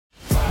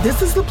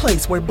This is the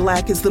place where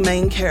Black is the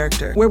main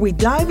character, where we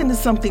dive into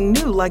something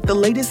new like the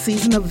latest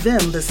season of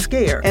Them, The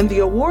Scare, and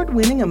the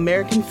award-winning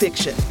American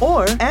Fiction.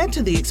 Or add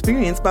to the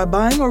experience by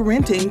buying or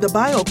renting the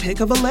biopic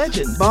of a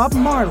legend, Bob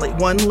Marley,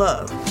 One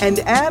Love. And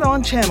add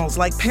on channels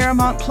like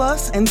Paramount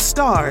Plus and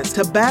Stars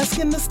to bask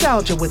in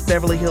nostalgia with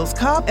Beverly Hills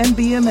Cop and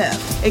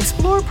BMF.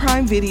 Explore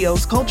Prime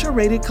Video's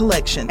culture-rated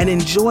collection and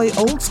enjoy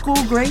old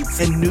school greats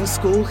and new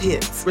school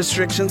hits.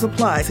 Restrictions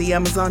apply. See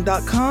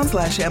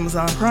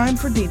Amazon.com/Amazon Prime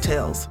for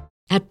details.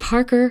 At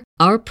Parker,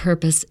 our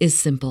purpose is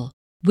simple.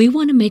 We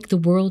want to make the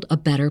world a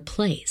better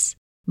place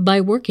by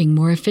working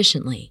more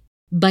efficiently,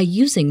 by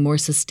using more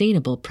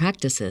sustainable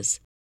practices,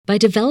 by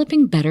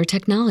developing better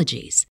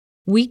technologies.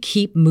 We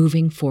keep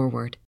moving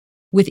forward.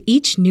 With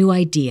each new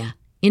idea,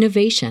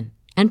 innovation,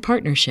 and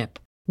partnership,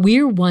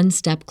 we're one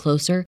step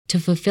closer to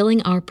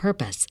fulfilling our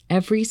purpose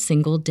every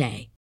single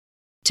day.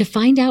 To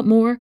find out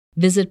more,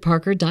 visit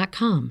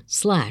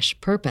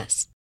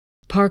parker.com/purpose.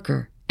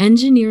 Parker,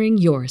 engineering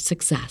your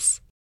success.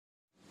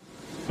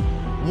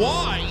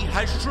 Why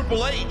has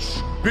Triple H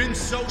been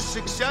so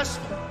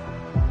successful?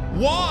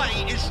 Why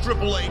is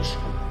Triple H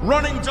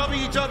running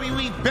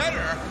WWE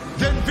better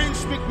than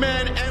Vince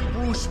McMahon and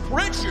Bruce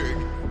Pritchard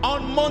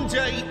on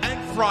Monday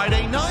and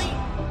Friday night?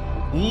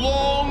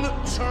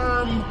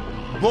 Long-term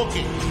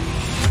booking.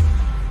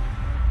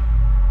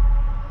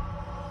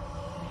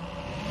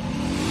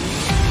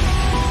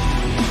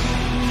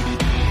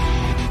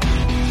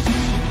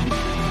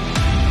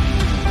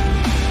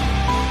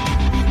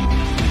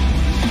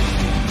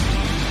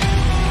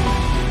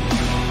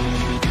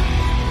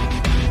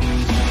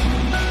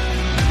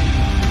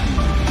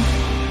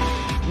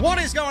 What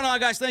is going on,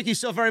 guys? Thank you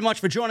so very much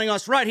for joining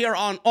us right here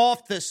on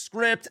Off the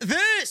Script.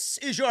 This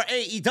is your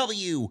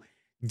AEW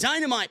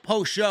Dynamite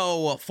post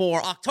show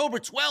for October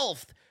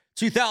 12th,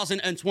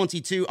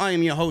 2022. I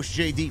am your host,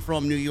 JD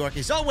from New York.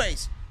 As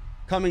always,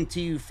 coming to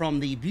you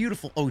from the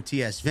beautiful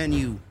OTS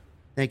venue.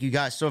 Thank you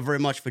guys so very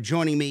much for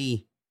joining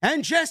me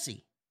and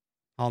Jesse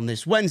on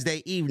this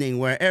Wednesday evening,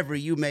 wherever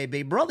you may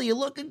be. Brother, you're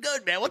looking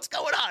good, man. What's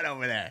going on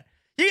over there?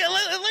 Yeah,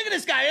 look at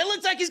this guy. It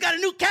looks like he's got a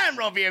new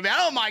camera over here, man.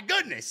 Oh, my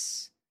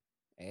goodness.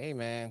 Hey,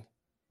 man,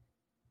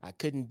 I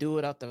couldn't do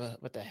it without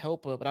the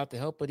help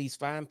of these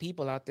fine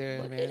people out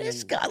there, man. Look at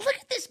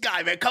this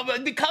guy, man,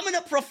 becoming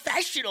a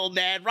professional,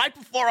 man, right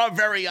before our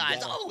very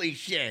eyes. Holy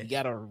shit. You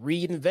got to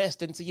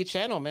reinvest into your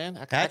channel, man.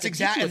 That's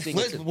exactly.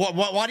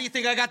 Why do you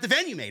think I got the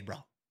venue made,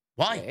 bro?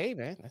 Why? Hey,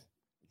 man.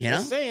 You know?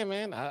 Just saying,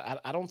 man.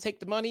 I don't take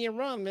the money and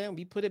run, man.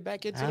 We put it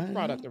back into the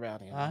product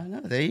around here. I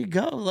know. There you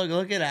go.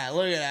 Look at that.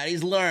 Look at that.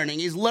 He's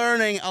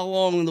learning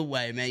along the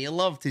way, man. You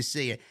love to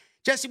see it.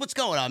 Jesse, what's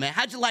going on, man?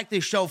 How'd you like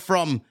this show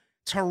from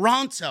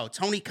Toronto?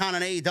 Tony Khan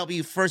and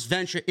AEW first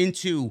venture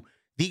into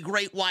the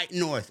Great White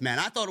North, man.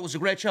 I thought it was a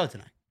great show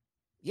tonight.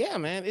 Yeah,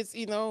 man. It's,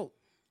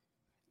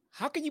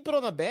 how can you put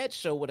on a bad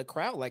show with a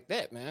crowd like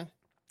that, man?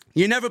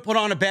 You never put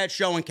on a bad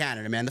show in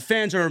Canada, man. The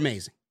fans are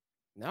amazing.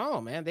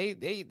 No, man.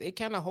 They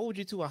kind of hold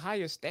you to a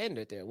higher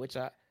standard there, which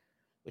I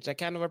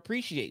kind of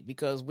appreciate,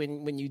 because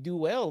when you do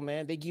well,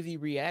 man, they give you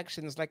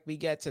reactions like we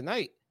got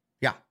tonight.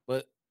 Yeah.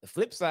 But the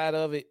flip side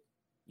of it,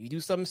 you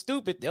do something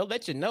stupid, they'll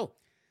let you know.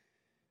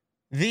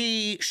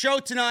 The show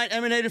tonight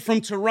emanated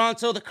from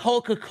Toronto, the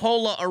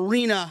Coca-Cola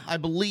Arena, I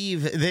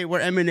believe they were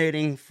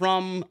emanating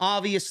from.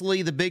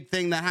 Obviously, the big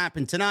thing that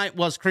happened tonight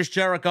was Chris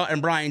Jericho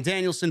and Bryan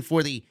Danielson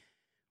for the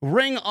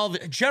Ring of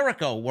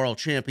Jericho World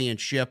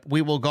Championship.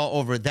 We will go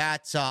over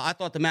that. I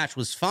thought the match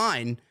was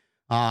fine,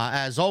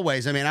 as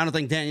always. I mean, I don't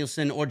think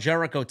Danielson or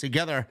Jericho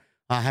together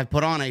have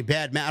put on a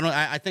bad match.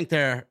 I think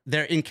they're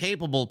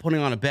incapable of putting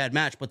on a bad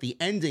match, but the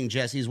ending,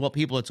 Jesse, is what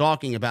people are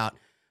talking about.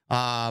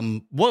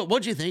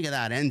 What'd you think of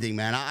that ending,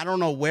 man? I don't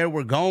know where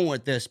we're going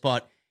with this,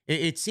 but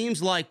it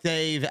seems like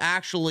they've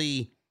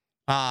actually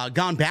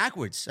gone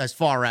backwards as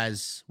far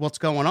as what's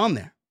going on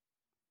there.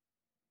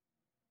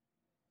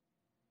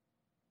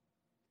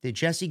 Did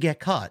Jesse get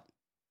cut?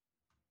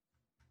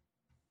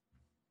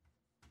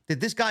 Did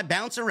this guy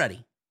bounce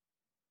already?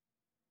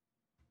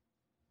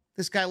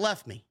 This guy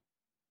left me.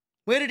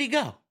 Where did he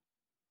go?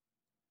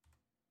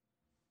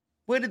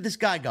 Where did this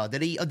guy go?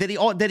 Did he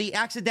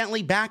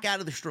accidentally back out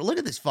of the street? Look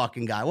at this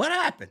fucking guy. What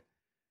happened?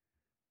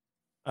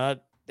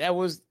 That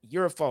was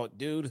your fault,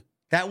 dude.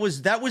 That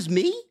was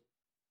me?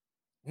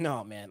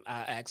 No, man.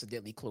 I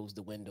accidentally closed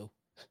the window.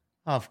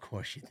 Of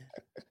course you did.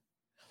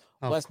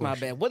 That's my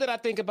bad. What did I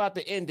think about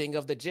the ending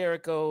of the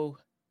Jericho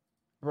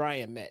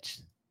Bryan match?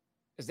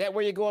 Is that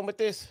where you're going with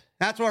this?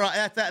 That's what I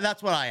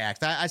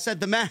asked. I said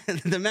the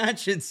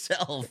match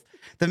itself.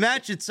 The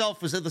match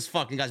itself was, this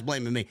fucking guy's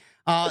blaming me.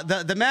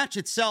 The match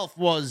itself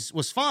was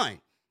fine,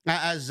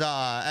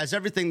 as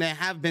everything they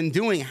have been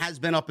doing has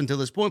been up until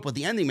this point. But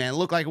the ending, man, it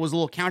looked like it was a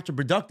little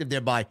counterproductive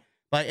there by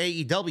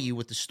AEW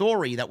with the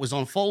story that was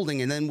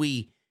unfolding, and then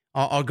we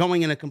are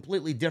going in a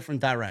completely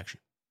different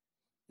direction.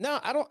 No,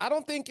 I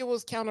don't think it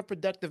was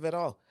counterproductive at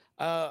all.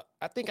 I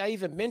think I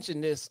even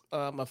mentioned this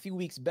a few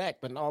weeks back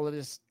when all of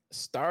this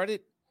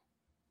started,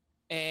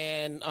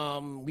 and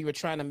we were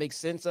trying to make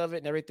sense of it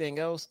and everything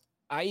else.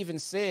 I even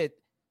said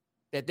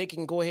that they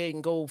can go ahead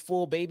and go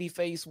full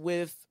babyface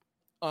with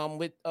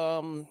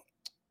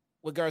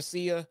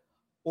Garcia,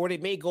 or they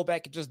may go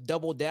back and just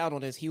double down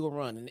on his heel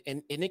run,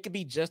 and it could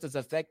be just as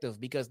effective,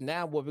 because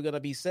now what we're gonna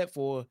be set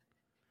for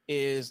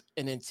is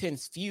an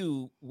intense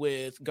feud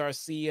with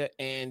Garcia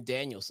and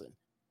Danielson,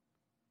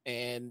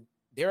 and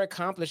they're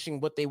accomplishing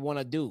what they want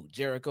to do.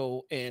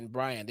 Jericho and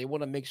Bryan, they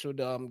want to make sure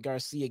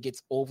Garcia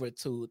gets over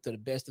to the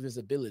best of his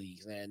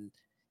abilities, and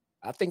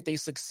I think they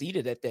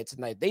succeeded at that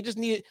tonight. They just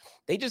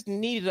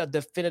needed a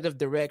definitive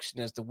direction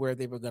as to where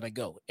they were going to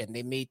go, and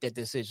they made that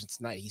decision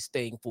tonight. He's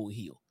staying full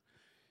heel.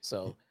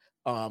 So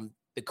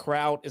the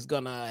crowd is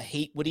going to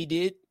hate what he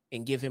did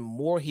and give him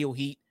more heel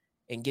heat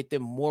and get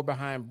them more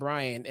behind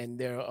Bryan and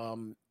their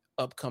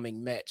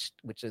upcoming match,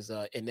 which is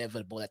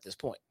inevitable at this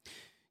point.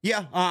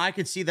 Yeah, I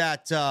could see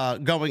that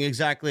going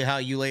exactly how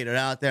you laid it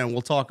out there, and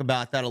we'll talk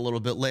about that a little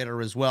bit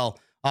later as well.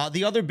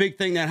 The other big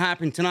thing that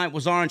happened tonight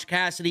was Orange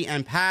Cassidy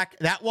and Pac.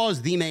 That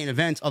was the main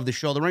event of the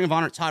show. The Ring of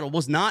Honor title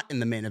was not in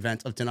the main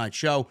event of tonight's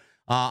show.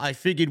 I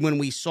figured when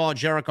we saw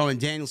Jericho and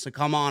Danielson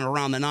come on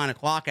around the 9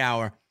 o'clock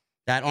hour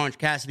that Orange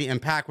Cassidy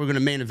and Pac were going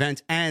to main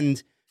event,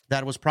 and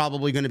that was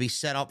probably going to be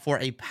set up for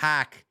a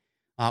Pac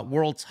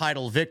world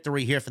title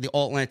victory here for the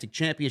All-Atlantic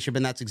Championship,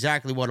 and that's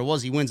exactly what it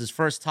was. He wins his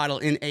first title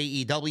in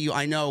AEW.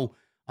 I know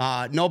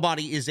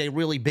nobody is a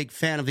really big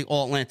fan of the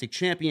All-Atlantic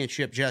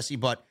Championship, Jesse,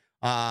 but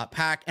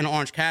Pac and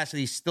Orange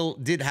Cassidy still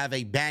did have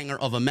a banger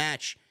of a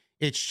match.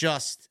 It's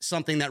just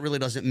something that really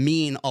doesn't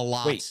mean a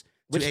lot. Wait,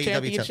 which AEW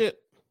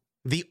championship?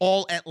 The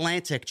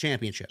All-Atlantic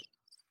Championship.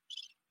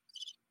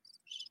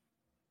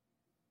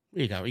 What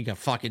do you got? You got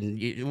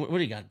fucking... What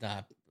do you got?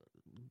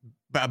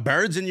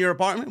 Birds in your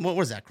apartment? What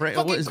was that?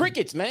 Fucking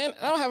crickets, man.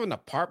 I don't have an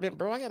apartment,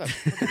 bro. I got a...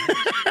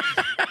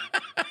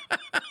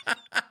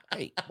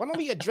 Hey, why don't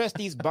we address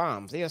these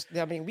bombs?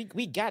 I mean,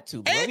 we got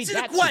to, bro.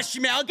 Answer the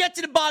question, man. I'll get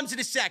to the bombs in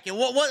a second.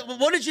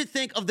 What did you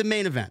think of the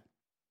main event?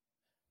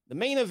 The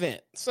main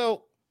event.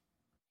 So,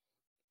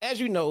 as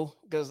you know,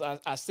 because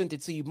I sent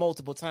it to you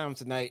multiple times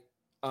tonight,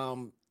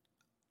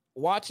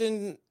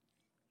 watching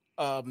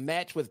a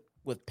match with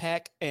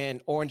Pac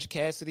and Orange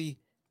Cassidy,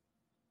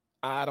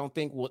 I don't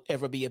think will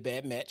ever be a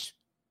bad match.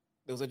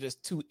 Those are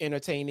just two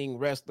entertaining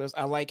wrestlers.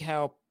 I like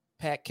how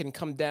Pac can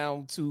come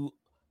down to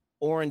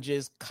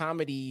Orange's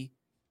comedy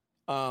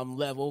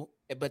level,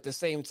 but at the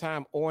same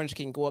time, Orange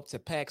can go up to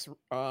Pac's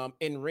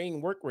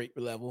in-ring work rate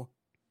level,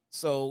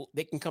 so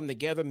they can come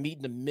together, meet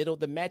in the middle.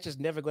 The match is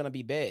never going to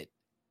be bad.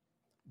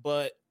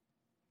 But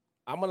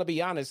I'm going to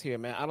be honest here,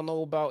 man. I don't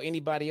know about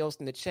anybody else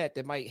in the chat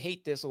that might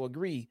hate this or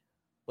agree,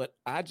 but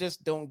I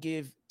just don't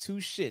give two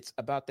shits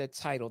about that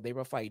title they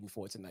were fighting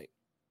for tonight.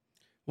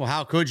 Well,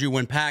 how could you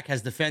when Pac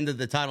has defended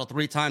the title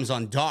 3 times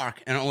on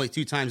Dark and only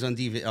 2 times on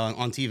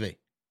TV?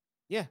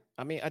 Yeah,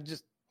 I mean,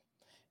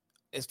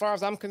 as far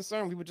as I'm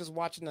concerned, we were just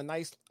watching a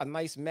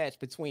nice match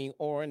between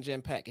Orange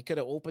and Pac. It could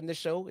have opened the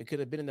show. It could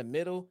have been in the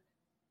middle.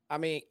 I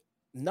mean,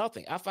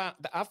 nothing. I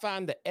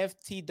find the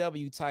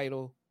FTW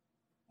title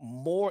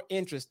more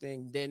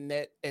interesting than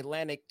that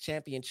Atlantic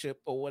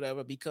Championship or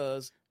whatever,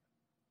 because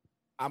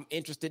I'm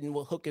interested in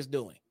what Hook is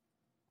doing.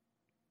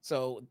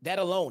 So that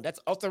alone, that's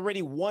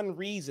already one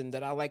reason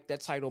that I like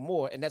that title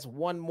more, and that's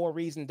one more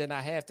reason than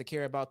I have to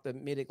care about the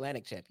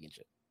Mid-Atlantic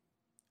Championship.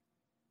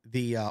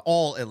 The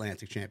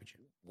All-Atlantic Championship.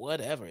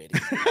 Whatever it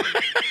is.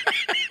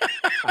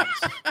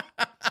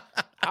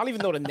 I don't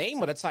even know the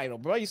name of the title,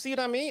 bro. You see what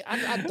I mean?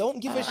 I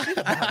don't give a shit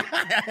about it.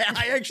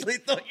 I actually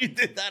thought you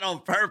did that on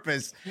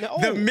purpose. No,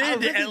 the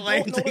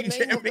Mid-Atlantic really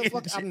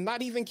Championship. I'm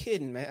not even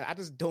kidding, man. I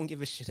just don't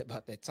give a shit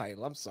about that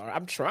title. I'm sorry.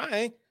 I'm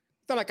trying.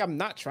 It's not like I'm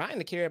not trying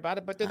to care about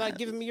it, but they're not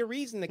giving me a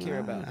reason to care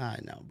about it. I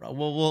know, bro.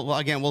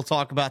 We'll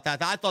talk about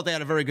that. I thought they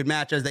had a very good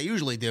match, as they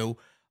usually do,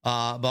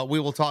 but we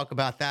will talk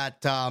about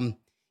that.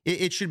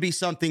 It should be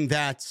something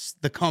that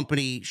the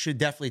company should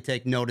definitely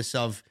take notice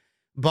of,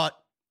 but,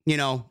 you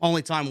know,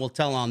 only time will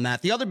tell on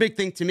that. The other big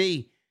thing to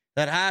me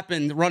that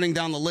happened, running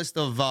down the list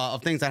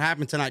of things that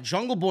happened tonight,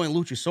 Jungle Boy and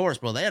Luchasaurus,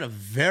 bro, they had a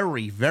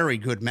very, very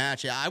good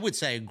match. I would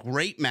say a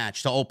great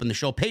match to open the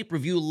show.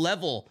 Pay-per-view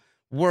level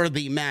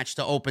worthy match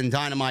to open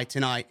Dynamite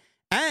tonight.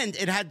 And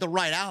it had the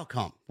right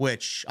outcome,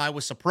 which I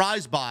was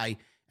surprised by.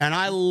 And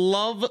I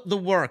love the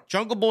work.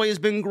 Jungle Boy has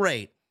been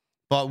great,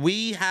 but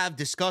we have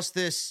discussed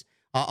this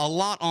a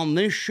lot on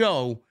this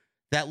show,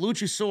 that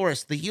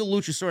Luchasaurus, the heel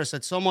Luchasaurus,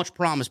 had so much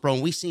promise, bro.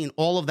 And we seen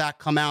all of that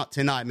come out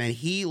tonight, man.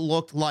 He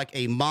looked like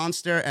a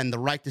monster, and the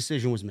right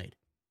decision was made.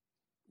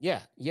 Yeah.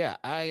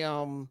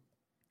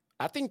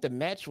 I think the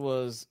match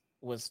was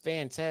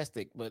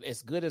fantastic, but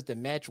as good as the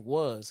match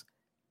was,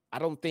 I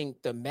don't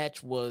think the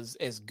match was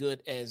as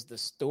good as the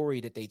story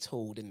that they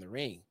told in the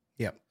ring.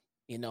 Yep.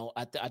 You know,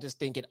 I just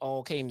think it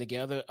all came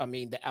together. I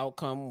mean, the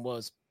outcome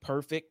was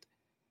perfect.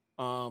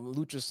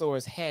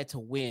 Luchasaurus had to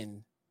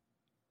win,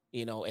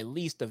 you know, at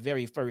least the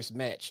very first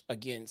match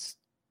against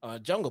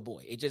Jungle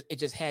Boy. It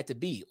just had to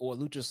be, or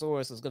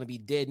Luchasaurus is going to be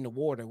dead in the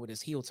water with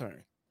his heel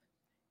turn.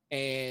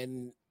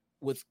 And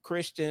with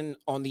Christian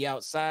on the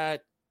outside,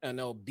 you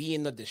know,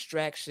 being the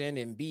distraction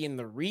and being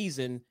the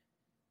reason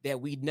that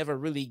we never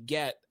really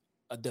got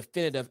a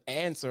definitive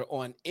answer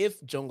on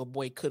if Jungle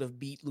Boy could have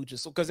beat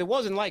Luchasaurus, because it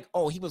wasn't like,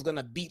 oh, he was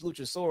gonna beat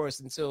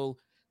Luchasaurus until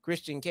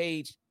Christian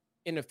Cage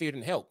interfered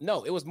and helped.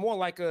 No, it was more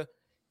like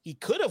he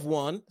could have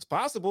won. It's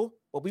possible,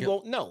 but we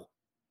won't know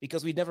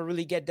because we never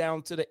really get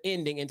down to the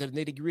ending, into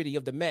the nitty gritty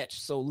of the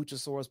match. So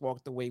Luchasaurus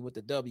walked away with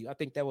the W. I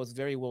think that was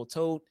very well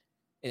told,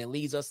 and it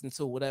leads us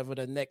into whatever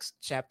the next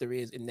chapter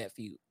is in that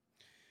feud.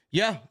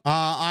 Yeah,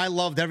 I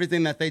loved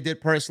everything that they did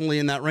personally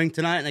in that ring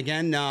tonight. And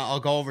again, I'll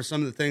go over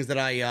some of the things that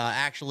I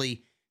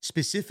actually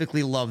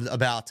specifically loved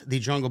about the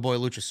Jungle Boy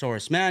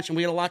Luchasaurus match. And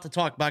we had a lot to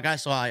talk about,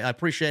 guys, so I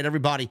appreciate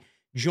everybody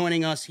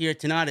joining us here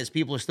tonight as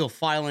people are still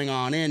filing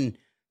on in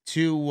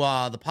to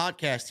the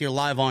podcast here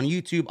live on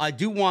YouTube. I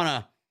do want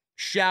to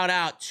shout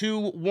out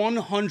 2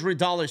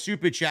 $100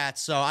 super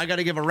chats, so I got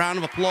to give a round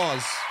of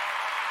applause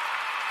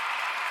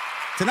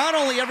to not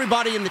only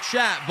everybody in the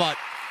chat, but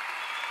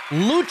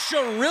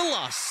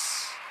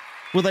Luchasaurus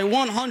with a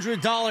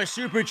 $100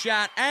 super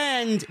chat,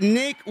 and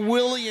Nick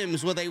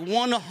Williams with a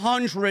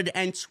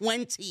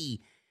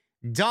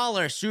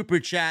 $120 super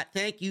chat.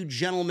 Thank you,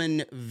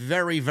 gentlemen,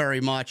 very,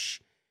 very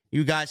much.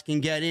 You guys can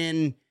get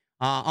in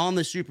on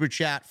the super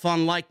chat,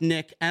 fun like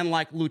Nick and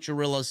like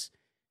Luchasaurus,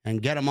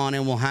 and get them on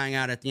in. We'll hang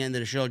out at the end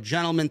of the show.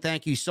 Gentlemen,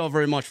 thank you so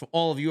very much for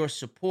all of your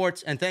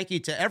support, and thank you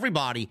to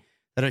everybody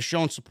that has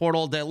shown support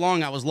all day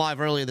long. I was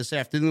live earlier this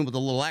afternoon with a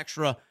little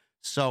extra.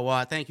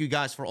 So thank you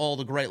guys for all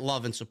the great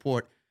love and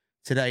support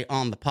today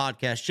on the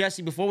podcast.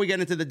 Jesse, before we get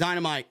into the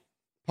Dynamite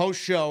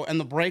post-show and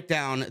the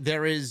breakdown,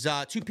 there is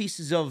 2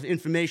 pieces of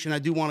information I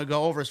do want to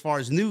go over as far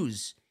as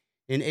news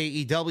in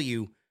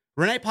AEW.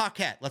 Renee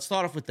Paquette, let's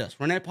start off with this.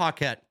 Renee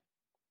Paquette,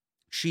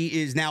 she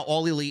is now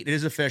All Elite. It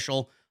is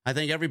official. I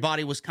think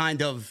everybody was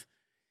kind of,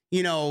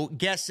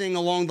 guessing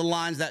along the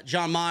lines that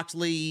Jon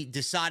Moxley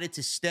decided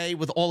to stay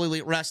with All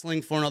Elite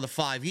Wrestling for another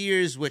 5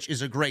 years, which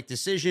is a great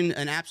decision,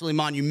 an absolutely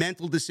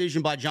monumental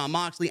decision by Jon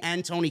Moxley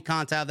and Tony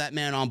Khan to have that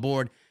man on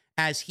board,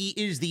 as he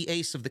is the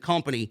ace of the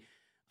company.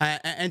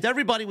 And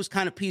everybody was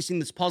kind of piecing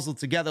this puzzle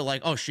together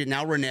like, oh, shit,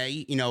 now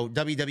Renee,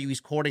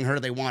 WWE's courting her.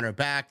 They want her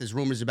back. There's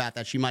rumors about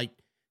that she might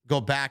go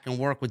back and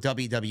work with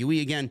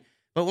WWE again.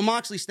 But with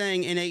Moxley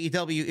staying in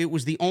AEW, it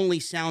was the only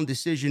sound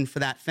decision for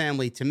that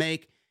family to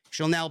make.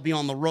 She'll now be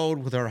on the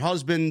road with her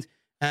husband,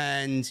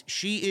 and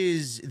she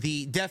is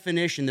the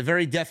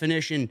very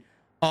definition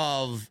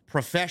of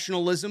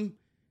professionalism,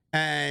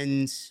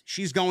 and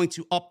she's going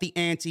to up the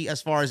ante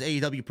as far as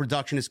AEW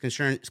production is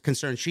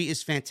concerned. She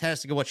is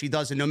fantastic at what she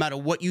does, and no matter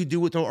what you do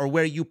with her or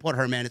where you put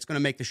her, man, it's going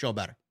to make the show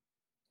better.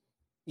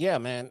 Yeah,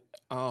 man.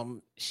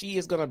 She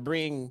is going to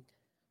bring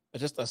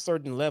just a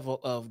certain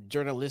level of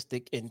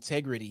journalistic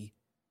integrity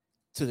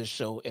to the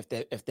show, if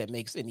that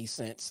makes any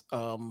sense.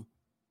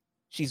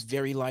 She's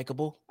very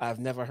likable. I've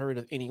never heard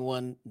of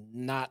anyone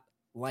not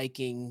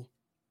liking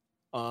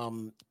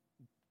to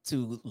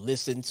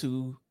listen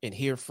to and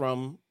hear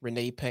from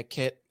Renee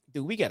Paquette.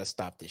 Dude, we got to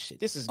stop this shit.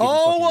 This is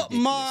oh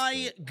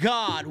my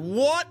God.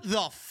 What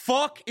the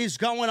fuck is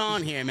going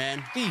on here,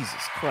 man? Jesus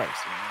Christ,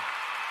 man.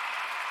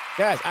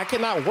 Guys, I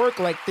cannot work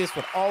like this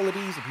with all of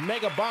these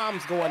mega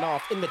bombs going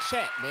off in the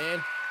chat,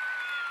 man.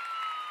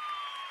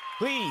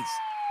 Please.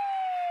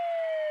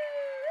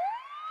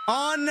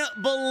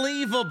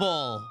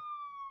 Unbelievable.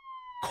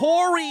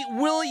 Corey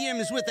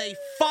Williams with a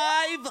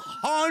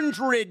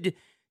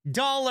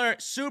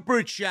 $500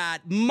 super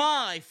chat.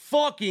 My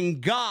fucking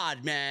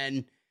God,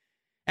 man.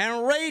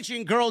 And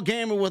Raging Girl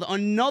Gamer with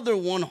another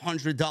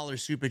 $100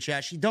 super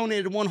chat. She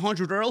donated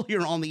 $100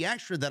 earlier on the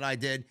extra that I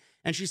did.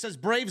 And she says,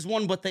 Braves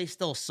won, but they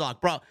still suck.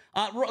 Bro,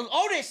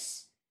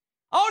 Otis,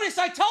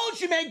 I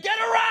told you, man, get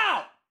her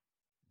out.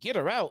 Get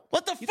her out.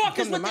 What the fuck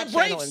is with the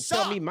Braves and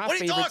suck? Tell me my what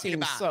are you favorite talking team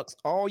about? Sucks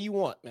all you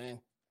want, man.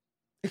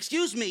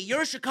 Excuse me,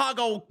 you're a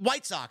Chicago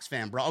White Sox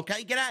fan, bro,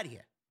 okay? Get out of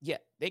here. Yeah,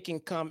 they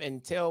can come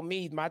and tell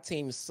me my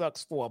team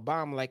sucks for a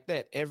bomb like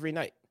that every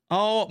night.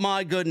 Oh,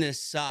 my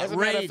goodness. As a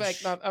matter of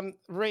fact,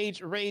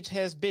 Rage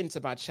has been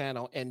to my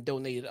channel and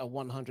donated a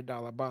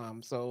 $100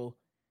 bomb. So,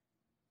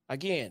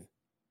 again,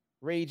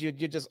 Rage, you're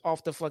just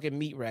off the fucking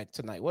meat rack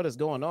tonight. What is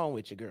going on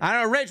with you, girl? I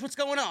don't know, Rage, what's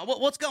going on?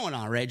 What's going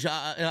on, Rage?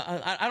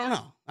 I don't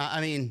know.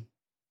 I mean,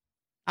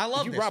 I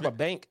love Did this. You rob a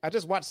bank? I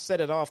just watched Set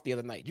It Off the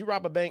other night. You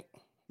rob a bank?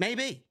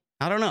 Maybe.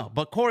 I don't know.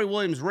 But Corey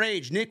Williams,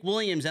 Rage, Nick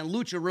Williams, and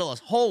Luchasaurus,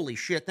 holy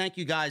shit, thank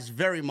you guys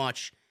very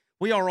much.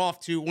 We are off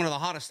to one of the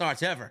hottest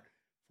starts ever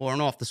for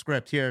an Off the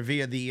Script here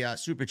via the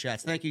Super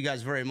Chats. Thank you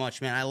guys very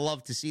much, man. I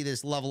love to see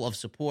this level of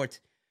support.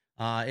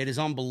 It is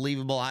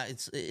unbelievable.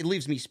 It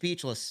leaves me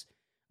speechless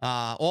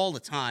all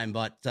the time,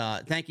 but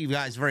thank you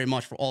guys very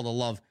much for all the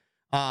love.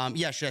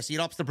 Yes, Jesse,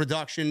 it ups the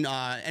production.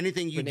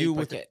 Anything you do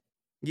with it.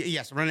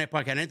 Yes, Renee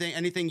Paquette.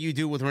 Anything you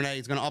do with Renee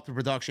is going to up the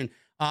production.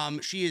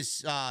 She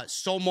is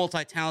so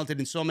multi-talented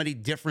in so many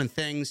different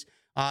things.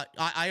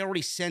 I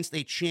already sensed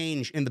a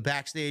change in the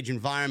backstage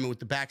environment with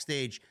the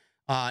backstage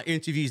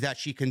interviews that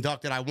she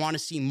conducted. I want to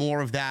see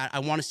more of that. I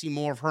want to see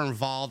more of her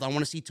involved. I want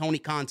to see Tony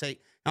Khan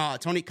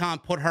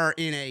put her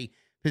in a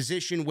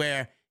position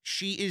where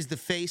she is the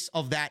face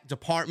of that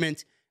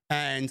department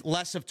and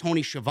less of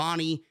Tony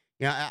Schiavone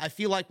Yeah, I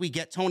feel like we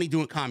get Tony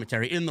doing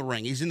commentary in the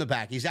ring. He's in the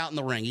back. He's out in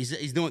the ring.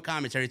 He's doing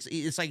commentary.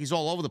 It's like he's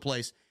all over the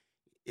place.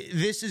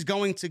 This is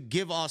going to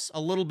give us a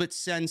little bit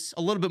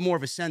more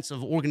of a sense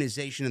of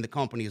organization in the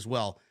company as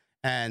well.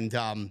 And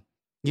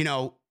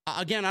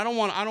again, I don't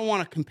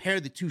want to compare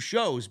the two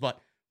shows, but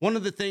one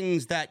of the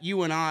things that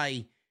you and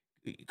I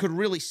could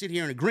really sit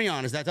here and agree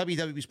on is that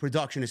WWE's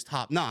production is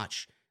top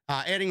notch.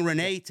 Adding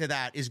Renee to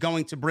that is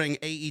going to bring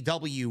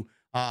AEW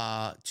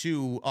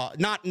to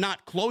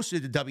not closer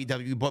to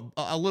WWE, but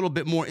a little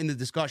bit more in the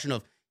discussion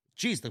of,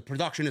 geez, the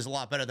production is a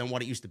lot better than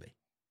what it used to be.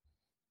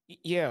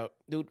 Yeah,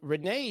 dude,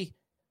 Renee,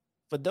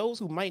 for those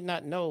who might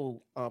not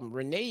know,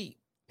 Renee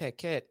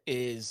Paquette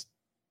is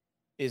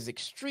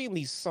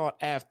extremely sought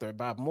after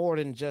by more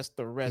than just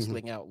the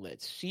wrestling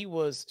outlets. She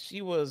was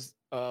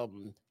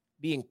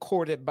being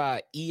courted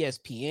by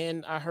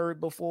ESPN, I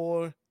heard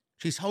before.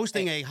 She's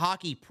hosting a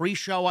hockey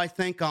pre-show, I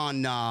think,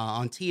 on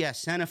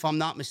TSN, if I'm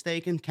not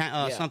mistaken,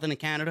 something in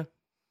Canada.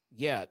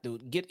 Yeah,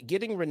 dude,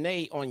 getting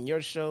Renee on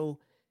your show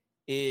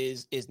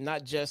is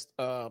not just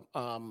a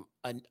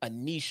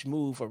niche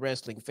move for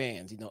wrestling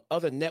fans.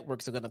 Other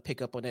networks are going to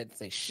pick up on that and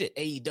say, shit,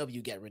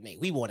 AEW got Renee.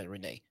 We wanted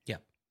Renee. Yeah.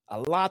 A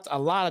lot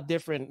of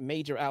different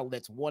major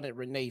outlets wanted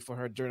Renee for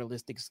her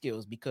journalistic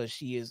skills because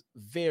she is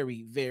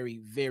very, very,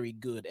 very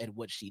good at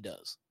what she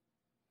does.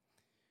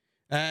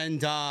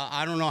 And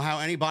I don't know how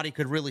anybody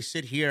could really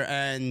sit here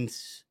and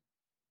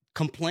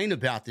complain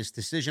about this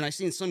decision. I've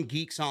seen some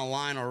geeks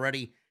online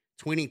already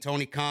tweeting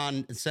Tony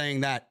Khan and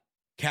saying that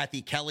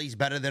Kathy Kelly's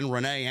better than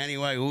Renee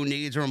anyway. Who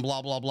needs her and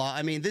blah, blah, blah.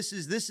 I mean, this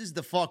is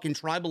the fucking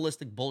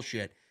tribalistic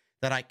bullshit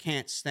that I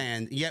can't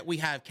stand. Yet we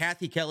have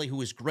Kathy Kelly,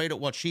 who is great at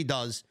what she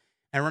does,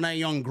 and Renee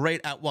Young,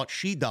 great at what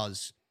she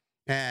does.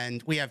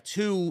 And we have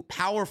two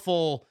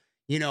powerful,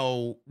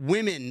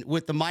 women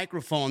with the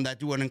microphone that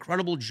do an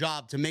incredible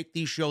job to make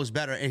these shows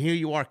better. And here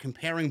you are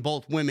comparing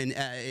both women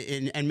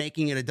and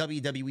making it a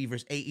WWE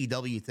versus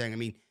AEW thing. I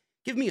mean,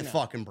 give me a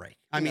fucking break.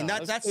 I mean,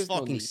 that's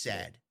fucking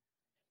sad.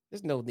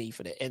 There's no need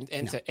for that.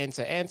 And to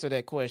answer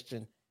that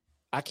question,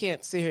 I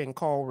can't sit here and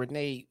call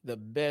Renee the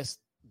best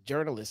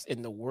journalist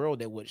in the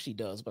world at what she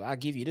does, but I'll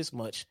give you this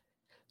much.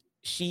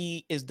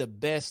 She is the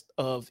best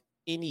of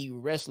any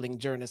wrestling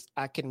journalist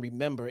I can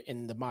remember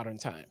in the modern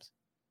times.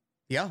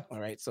 Yeah. All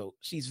right. So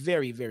she's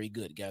very, very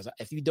good, guys.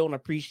 If you don't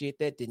appreciate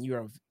that, then you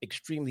are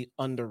extremely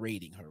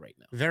underrating her right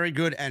now. Very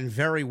good and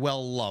very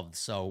well loved.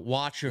 So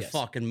watch your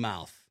fucking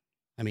mouth.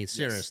 I mean,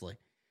 seriously.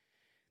 Yes.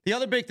 The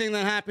other big thing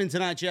that happened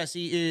tonight,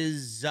 Jesse,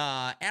 is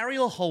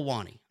Ariel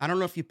Helwani. I don't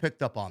know if you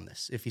picked up on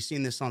this, if you've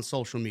seen this on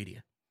social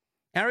media.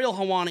 Ariel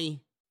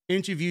Helwani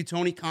interviewed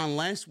Tony Khan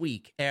last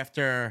week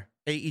after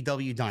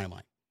AEW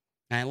Dynamite.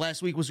 And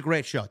last week was a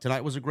great show.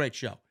 Tonight was a great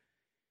show.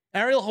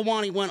 Ariel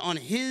Helwani went on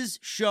his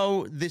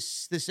show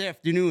this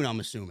afternoon, I'm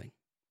assuming.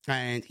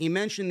 And he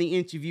mentioned the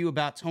interview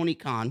about Tony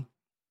Khan.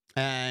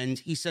 And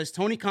he says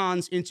Tony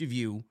Khan's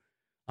interview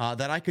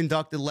that I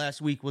conducted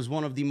last week was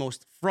one of the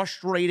most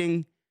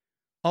frustrating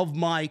of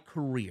my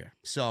career.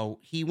 So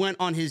he went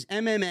on his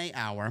MMA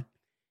hour.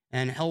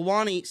 And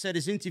Helwani said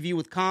his interview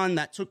with Khan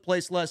that took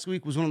place last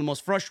week was one of the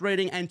most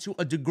frustrating and, to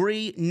a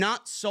degree,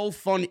 not so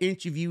fun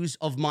interviews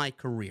of my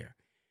career.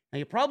 Now,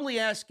 you're probably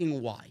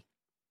asking why.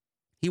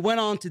 He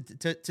went on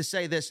to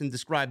say this and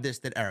describe this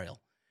to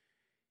Ariel.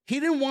 He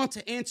didn't want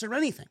to answer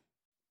anything.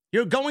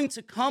 You're going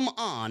to come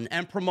on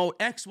and promote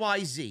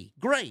XYZ.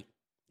 Great.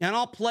 And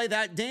I'll play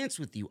that dance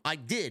with you. I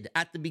did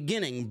at the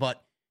beginning,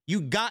 but you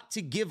got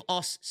to give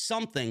us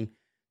something.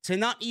 To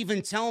not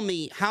even tell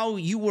me how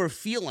you were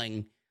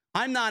feeling.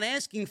 I'm not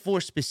asking for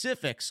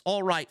specifics.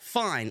 All right,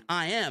 fine,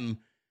 I am.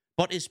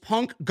 But is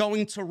Punk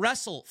going to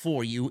wrestle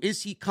for you?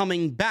 Is he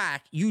coming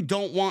back? You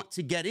don't want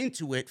to get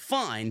into it.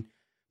 Fine.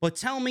 But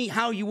tell me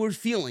how you were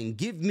feeling.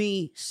 Give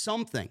me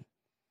something.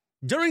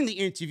 During the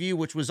interview,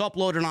 which was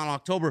uploaded on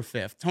October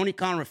 5th, Tony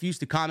Khan refused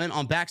to comment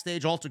on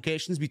backstage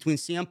altercations between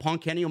CM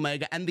Punk, Kenny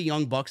Omega, and the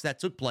Young Bucks that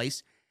took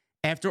place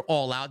after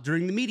All Out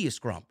during the media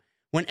scrum.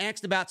 When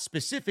asked about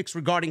specifics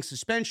regarding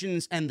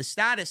suspensions and the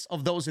status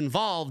of those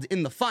involved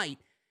in the fight,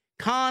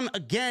 Khan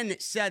again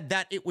said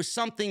that it was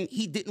something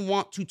he didn't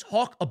want to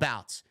talk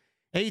about.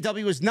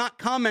 AEW has not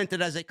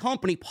commented as a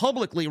company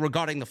publicly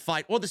regarding the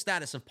fight or the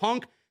status of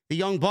Punk, the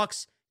Young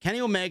Bucks, Kenny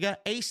Omega,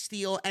 Ace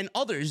Steel, and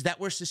others that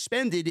were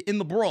suspended in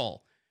the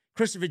brawl.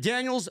 Christopher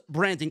Daniels,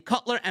 Brandon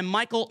Cutler, and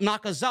Michael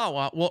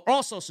Nakazawa were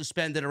also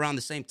suspended around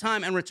the same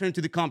time and returned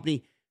to the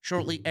company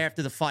shortly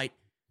after the fight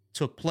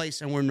took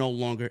place and were no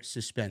longer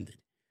suspended.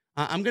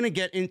 I'm going to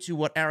get into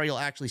what Ariel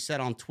actually said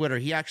on Twitter.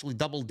 He actually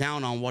doubled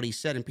down on what he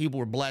said, and people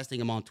were blasting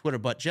him on Twitter.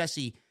 But,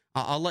 Jesse,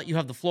 I'll let you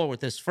have the floor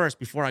with this first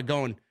before I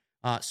go and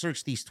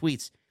search these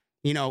tweets.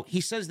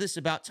 He says this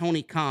about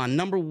Tony Khan.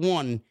 Number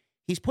one,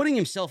 he's putting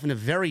himself in a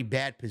very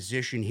bad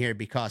position here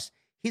because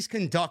he's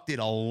conducted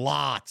a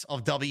lot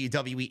of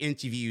WWE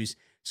interviews.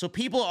 So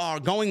people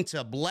are going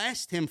to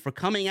blast him for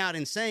coming out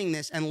and saying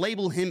this and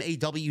label him a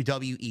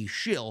WWE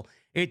shill.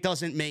 It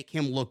doesn't make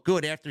him look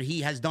good after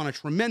he has done a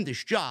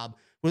tremendous job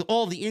with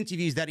all the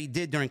interviews that he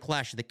did during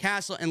Clash of the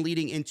Castle and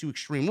leading into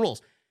Extreme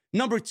Rules.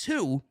 Number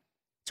two,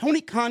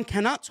 Tony Khan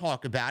cannot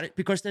talk about it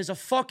because there's a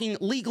fucking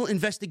legal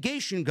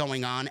investigation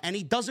going on, and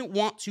he doesn't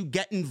want to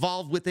get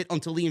involved with it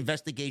until the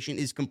investigation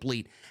is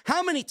complete.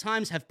 How many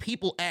times have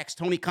people asked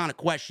Tony Khan a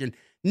question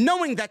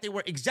knowing that they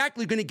were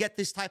exactly going to get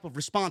this type of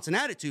response and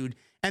attitude,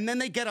 and then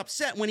they get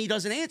upset when he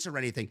doesn't answer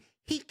anything?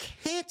 He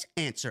can't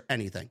answer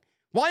anything.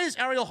 Why is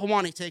Ariel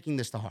Helwani taking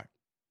this to heart?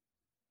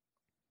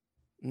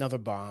 Another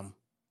bomb.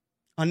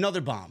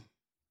 Another bomb.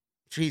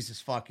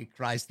 Jesus fucking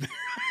Christ.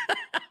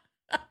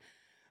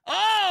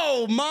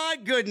 Oh, my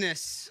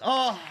goodness.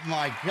 Oh,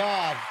 my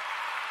God.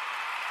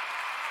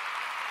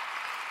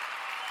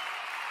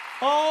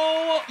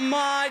 Oh,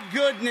 my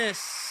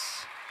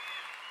goodness.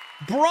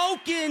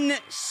 Broken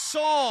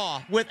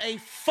Saw with a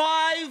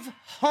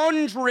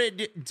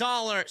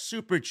 $500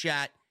 super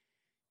chat.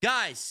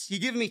 Guys, you're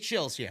giving me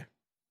chills here.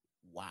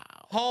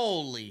 Wow.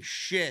 Holy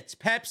shit.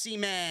 Pepsi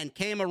Man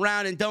came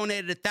around and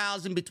donated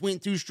 $1,000 between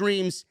two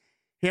streams.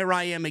 Here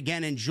I am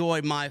again.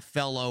 Enjoy, my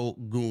fellow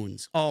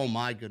goons. Oh,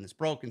 my goodness.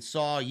 Broken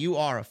Saw, you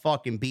are a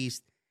fucking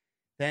beast.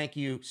 Thank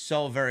you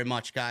so very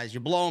much, guys.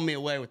 You're blowing me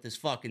away with this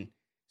fucking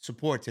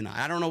support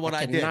tonight. I don't know what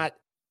I did. I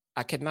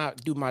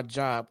cannot do my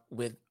job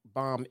with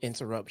bomb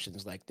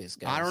interruptions like this,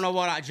 guys. I don't know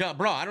what I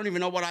don't even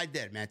know what I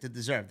did, man, to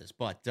deserve this.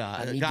 But,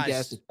 I need you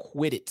guys to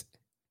quit it.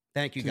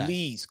 Thank you, guys.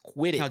 Please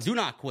quit it. No, do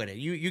not quit it.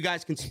 You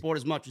guys can support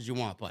as much as you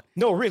want, but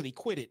no, really,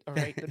 quit it. All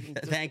right.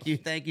 Thank you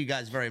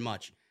guys very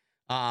much.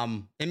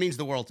 It means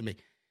the world to me.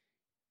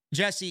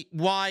 Jesse,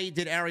 why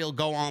did Ariel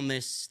go on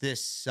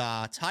this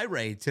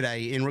tirade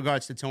today in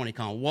regards to Tony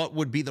Khan? What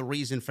would be the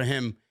reason for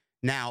him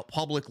now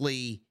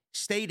publicly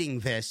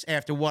stating this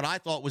after what I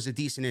thought was a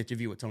decent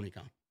interview with Tony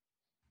Khan?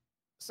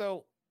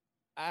 So,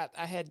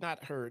 I had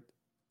not heard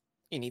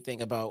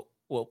anything about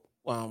what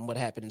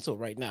happened until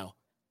right now.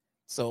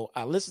 So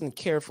I listened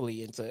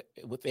carefully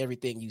with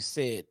everything you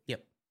said.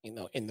 Yep.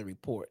 In the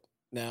report.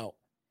 Now,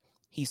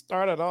 he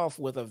started off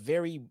with a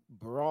very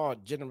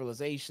broad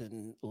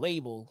generalization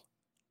label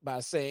by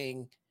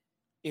saying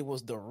it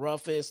was the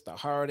roughest, the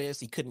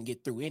hardest. He couldn't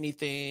get through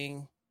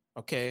anything.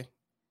 Okay.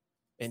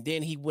 And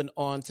then he went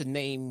on to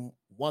name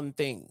one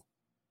thing.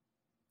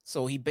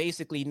 So he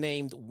basically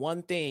named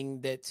one thing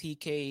that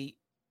TK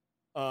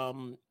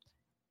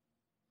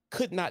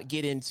could not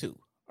get into.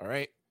 All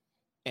right.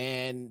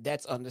 And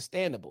that's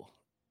understandable.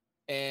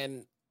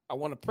 And I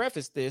want to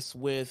preface this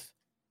with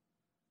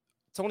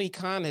Tony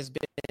Khan has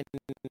been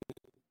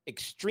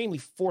extremely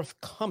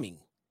forthcoming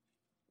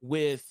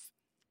with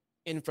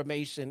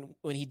information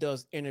when he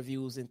does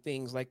interviews and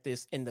things like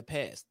this in the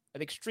past.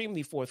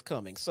 Extremely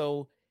forthcoming.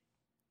 So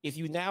if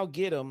you now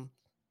get him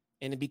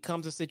and it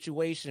becomes a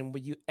situation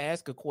where you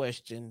ask a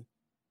question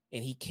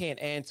and he can't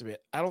answer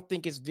it, I don't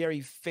think it's very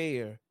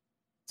fair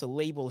to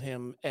label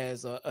him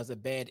as a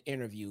bad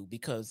interview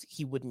because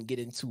he wouldn't get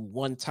into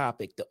one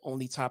topic, the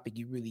only topic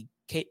you really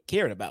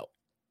cared about.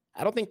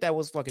 I don't think that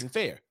was fucking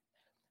fair.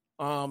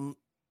 And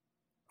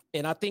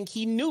I think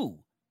he knew.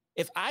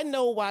 If I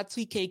know why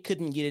TK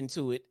couldn't get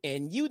into it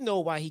and you know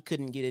why he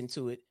couldn't get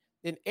into it,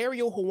 then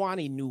Ariel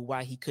Helwani knew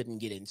why he couldn't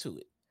get into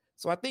it.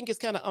 So I think it's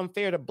kind of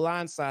unfair to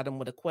blindside him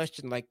with a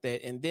question like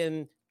that and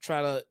then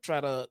try to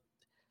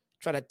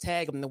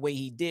tag him the way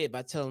he did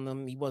by telling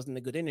him he wasn't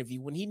a good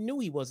interview when he knew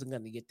he wasn't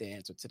going to get the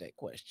answer to that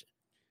question.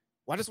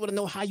 Well, I just want to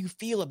know how you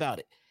feel about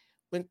it.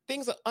 When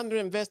things are under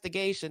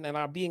investigation and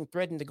are being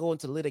threatened to go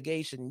into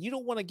litigation, you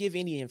don't want to give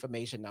any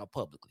information out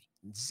publicly.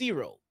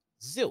 Zero.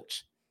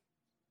 Zilch.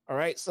 All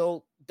right.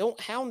 So don't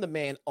hound the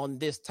man on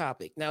this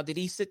topic. Now, did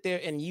he sit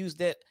there and use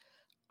that?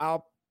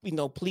 I'll,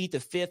 plead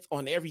the fifth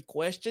on every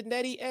question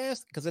that he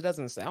asked? Because it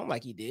doesn't sound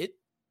like he did.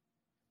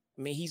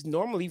 I mean, he's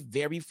normally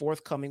very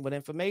forthcoming with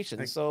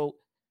information. So,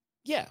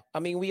 yeah, I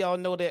mean, we all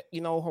know that,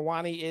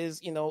 Helwani is,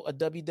 a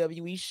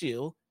WWE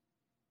shill.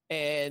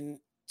 And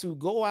to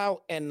go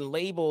out and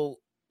label,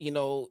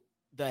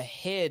 the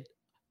head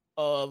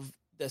of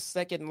the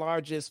second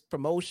largest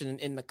promotion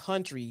in the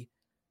country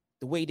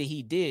the way that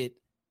he did,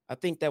 I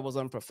think that was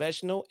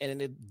unprofessional.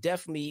 And it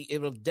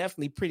will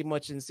definitely pretty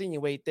much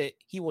insinuate that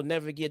he will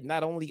never get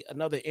not only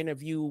another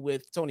interview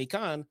with Tony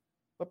Khan,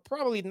 but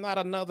probably not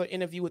another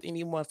interview with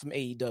anyone from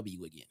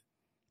AEW again.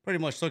 Pretty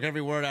much took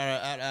every word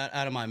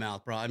out of my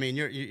mouth, bro. I mean,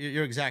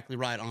 you're exactly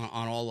right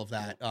on all of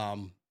that.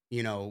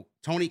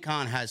 Tony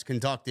Khan has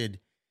conducted,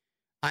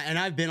 and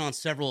I've been on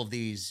several of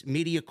these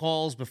media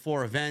calls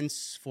before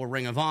events for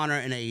Ring of Honor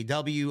and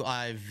AEW.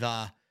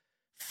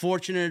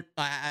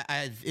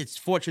 It's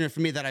fortunate for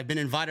me that I've been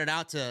invited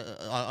out to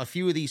a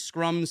few of these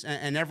scrums,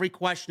 and every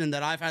question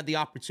that I've had the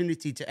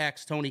opportunity to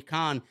ask Tony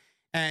Khan.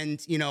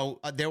 And,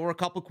 there were a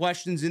couple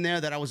questions in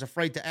there that I was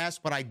afraid to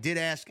ask, but I did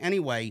ask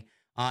anyway.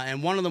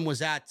 And one of them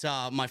was at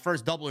my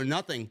first Double or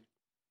Nothing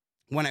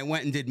when I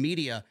went and did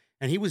media.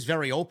 And he was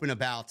very open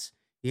about,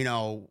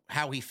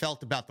 how he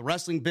felt about the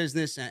wrestling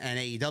business and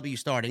AEW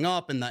starting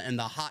up and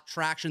the hot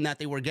traction that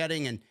they were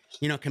getting and,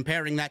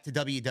 comparing that to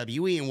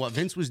WWE and what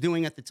Vince was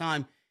doing at the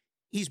time.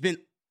 He's been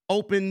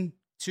open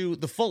to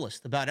the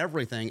fullest about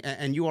everything.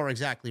 And you are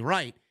exactly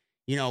right.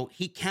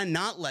 He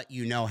cannot let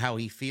you know how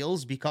he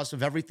feels because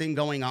of everything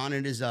going on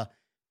in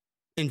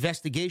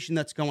investigation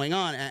that's going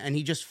on, and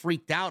he just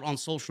freaked out on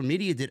social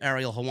media, did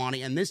Ariel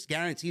Helwani, and this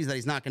guarantees that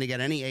he's not going to get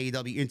any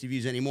AEW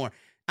interviews anymore.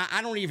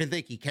 I don't even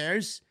think he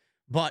cares,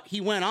 but he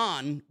went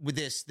on with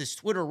this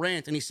Twitter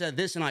rant, and he said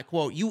this, and I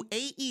quote, "You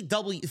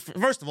AEW,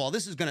 first of all,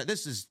 this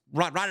is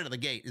right out of the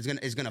gate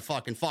is gonna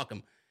fucking fuck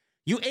him.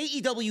 You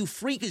AEW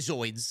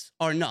freakazoids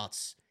are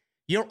nuts.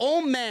 You're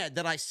all mad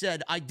that I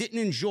said I didn't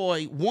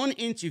enjoy one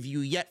interview,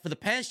 yet for the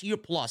past year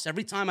plus,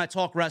 every time I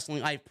talk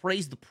wrestling, I've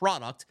praised the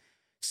product,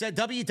 said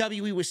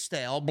WWE was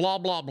stale, blah,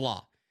 blah,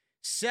 blah.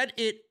 Said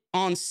it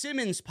on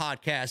Simmons'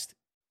 podcast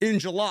in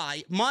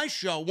July, my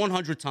show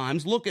 100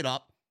 times, look it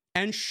up,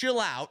 and chill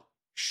out,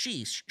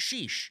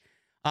 sheesh.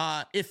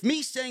 If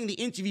me saying the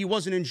interview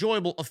wasn't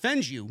enjoyable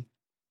offends you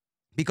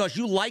because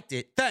you liked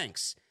it,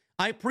 thanks.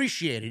 I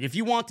appreciate it. If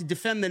you want to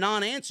defend the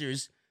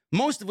non-answers,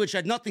 most of which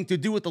had nothing to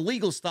do with the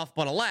legal stuff,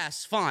 but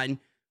alas, fine.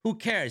 Who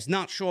cares?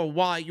 Not sure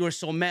why you're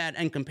so mad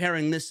and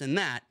comparing this and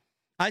that.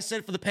 I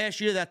said for the past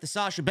year that the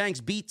Sasha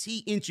Banks BT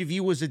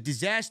interview was a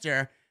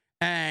disaster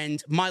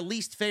and my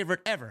least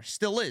favorite ever.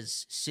 Still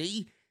is.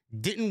 See?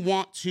 Didn't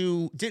want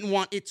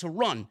it to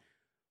run.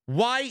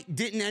 Why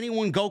didn't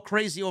anyone go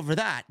crazy over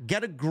that?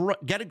 Get a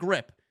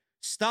grip.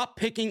 Stop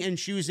picking and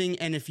choosing,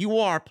 and if you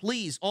are,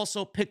 please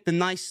also pick the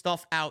nice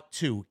stuff out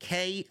too.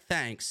 K,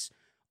 thanks.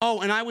 Oh,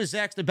 and I was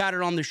asked about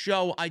it on the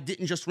show. I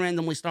didn't just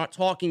randomly start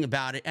talking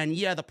about it. And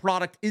yeah, the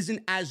product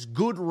isn't as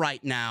good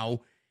right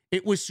now.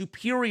 It was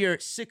superior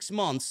 6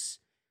 months.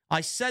 I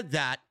said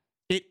that.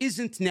 It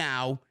isn't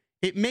now.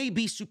 It may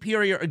be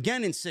superior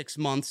again in 6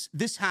 months.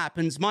 This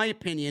happens. My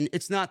opinion,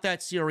 it's not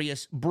that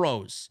serious,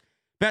 bros.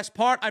 Best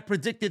part, I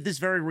predicted this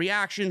very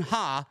reaction.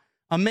 Ha,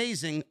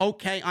 amazing.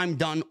 Okay, I'm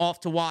done. Off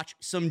to watch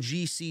some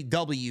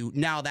GCW.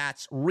 Now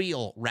that's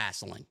real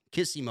wrestling.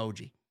 Kiss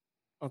emoji.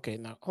 Okay,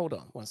 now hold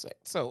on one sec.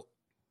 So,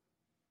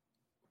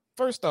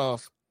 first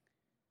off,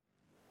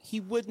 he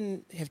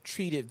wouldn't have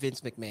treated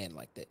Vince McMahon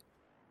like that.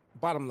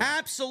 Bottom line.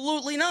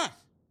 Absolutely not.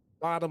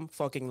 Bottom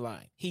fucking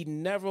line. He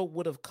never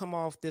would have come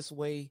off this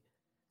way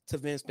to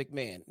Vince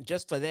McMahon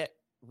just for that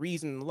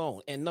reason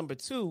alone. And number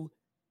two,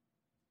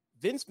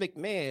 Vince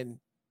McMahon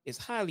is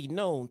highly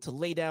known to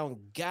lay down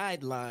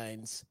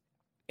guidelines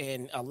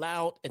and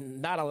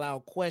not allow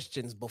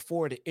questions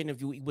before the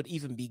interview would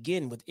even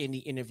begin with any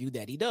interview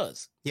that he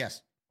does.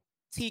 Yes.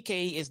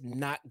 TK is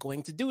not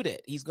going to do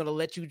that. He's going to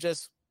let you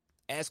just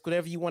ask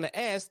whatever you want to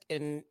ask,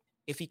 and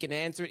if he can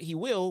answer it, he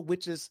will,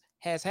 which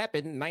has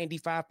happened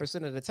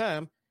 95% of the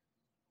time.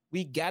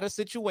 We got a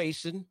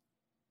situation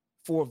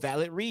for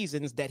valid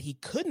reasons that he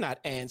could not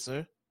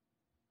answer,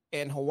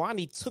 and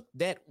Helwani took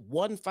that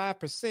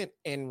 5%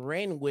 and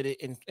ran with it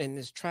and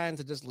is trying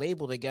to just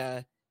label the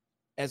guy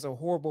as a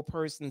horrible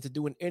person to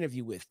do an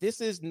interview with.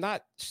 This is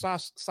not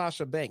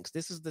Sasha Banks.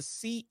 This is the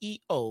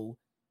CEO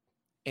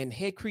and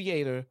head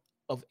creator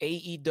of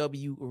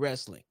AEW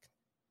Wrestling.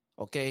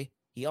 Okay?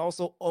 He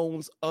also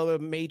owns other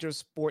major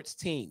sports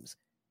teams.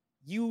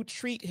 You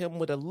treat him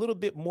with a little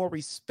bit more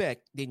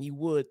respect than you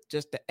would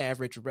just the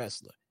average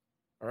wrestler.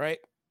 All right?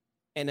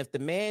 And if the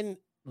man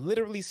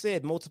literally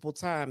said multiple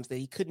times that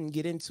he couldn't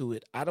get into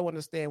it, I don't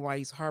understand why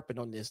he's harping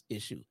on this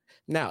issue.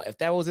 Now, if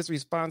that was his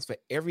response for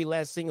every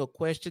last single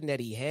question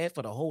that he had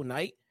for the whole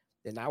night,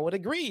 then I would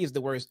agree he's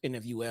the worst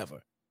interview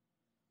ever.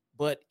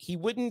 But he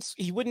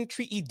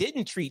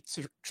didn't treat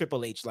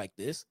Triple H like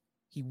this.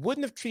 He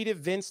wouldn't have treated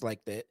Vince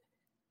like that.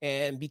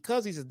 And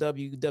because he's a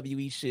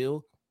WWE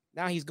shield,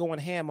 now he's going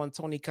ham on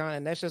Tony Khan,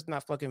 and that's just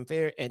not fucking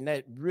fair. And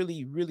that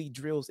really, really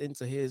drills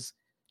into his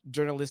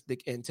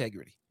journalistic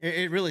integrity.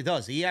 It really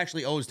does. He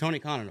actually owes Tony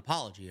Khan an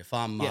apology if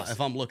I'm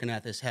looking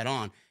at this head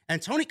on.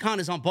 And Tony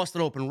Khan is on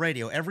Busted Open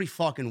Radio every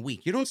fucking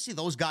week. You don't see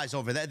those guys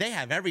over there. They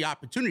have every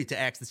opportunity to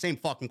ask the same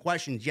fucking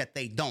questions, yet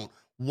they don't.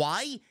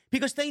 Why?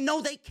 Because they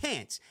know they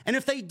can't. And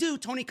if they do,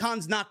 Tony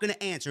Khan's not going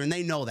to answer, and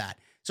they know that.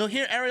 So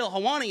here Ariel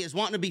Helwani is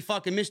wanting to be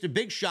fucking Mr.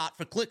 Big Shot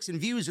for clicks and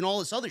views and all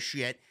this other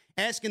shit,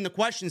 asking the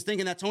questions,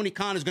 thinking that Tony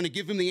Khan is going to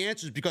give him the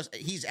answers because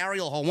he's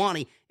Ariel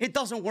Helwani. It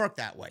doesn't work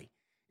that way.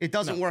 It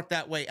doesn't work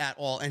that way at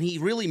all. And he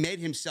really made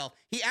himself,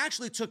 he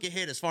actually took a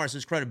hit as far as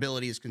his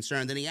credibility is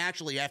concerned. And he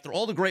actually, after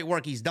all the great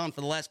work he's done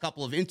for the last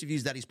couple of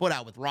interviews that he's put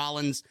out with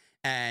Rollins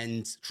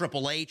and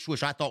Triple H,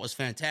 which I thought was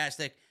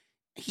fantastic,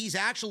 he's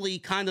actually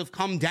kind of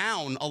come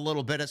down a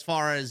little bit as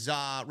far as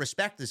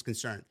respect is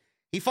concerned.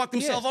 He fucked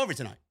himself over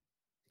tonight.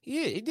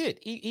 Yeah, he did.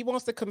 He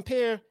wants to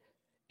compare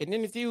an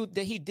interview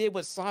that he did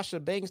with Sasha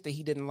Banks that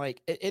he didn't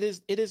like. It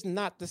is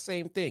not the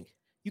same thing.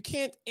 You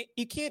can't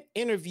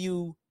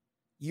interview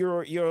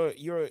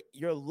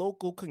your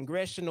local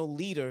congressional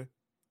leader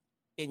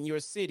in your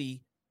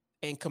city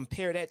and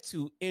compare that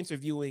to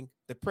interviewing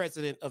the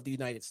president of the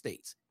United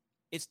States.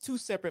 It's two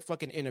separate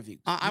fucking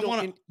interviews.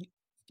 You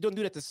don't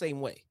do that the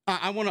same way.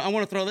 I want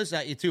to throw this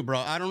at you too, bro.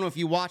 I don't know if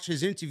you watched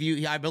his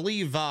interview. I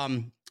believe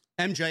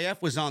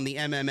MJF was on the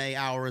MMA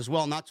Hour as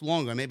well, not too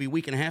long ago, maybe a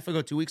week and a half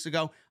ago, 2 weeks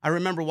ago. I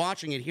remember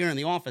watching it here in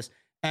the office,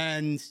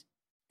 and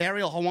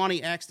Ariel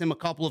Helwani asked him a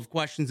couple of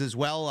questions as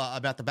well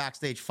about the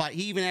backstage fight.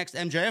 He even asked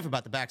MJF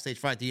about the backstage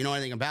fight. Do you know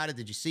anything about it?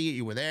 Did you see it?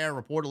 You were there,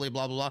 reportedly,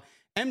 blah, blah, blah.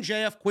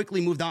 MJF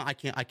quickly moved on. I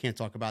can't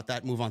talk about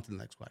that. Move on to the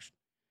next question.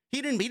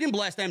 He didn't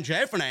blast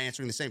MJF for not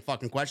answering the same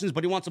fucking questions,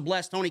 but he wants to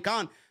blast Tony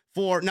Khan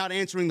for not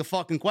answering the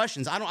fucking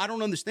questions. I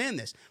don't understand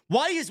this.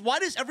 Why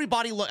does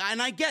everybody look, and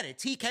I get it,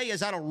 TK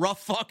has had a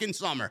rough fucking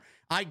summer.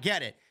 I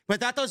get it. But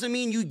that doesn't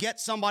mean you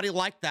get somebody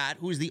like that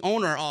who's the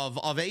owner of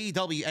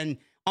AEW and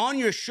on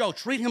your show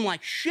treat him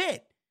like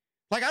shit.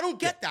 Like, I don't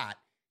get that.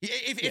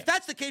 If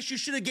that's the case, you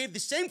should have gave the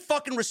same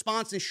fucking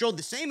response and showed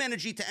the same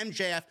energy to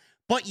MJF,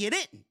 but you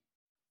didn't.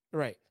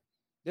 Right.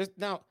 Just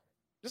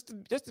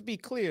to be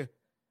clear,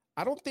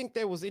 I don't think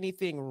there was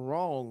anything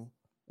wrong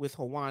with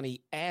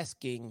Helwani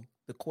asking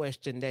the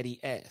question that he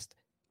asked.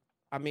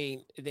 I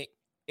mean, they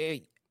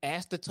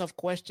ask the tough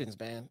questions,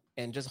 man,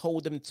 and just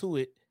hold them to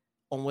it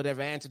on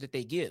whatever answer that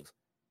they give.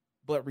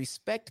 But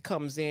respect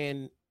comes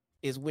in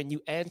is when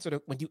you ask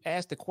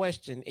the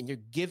question and you're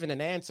given an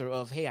answer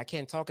of, hey, I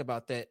can't talk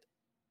about that.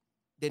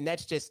 Then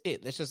that's just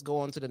it. Let's just go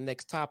on to the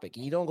next topic.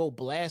 And you don't go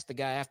blast the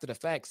guy after the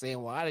fact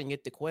saying, well, I didn't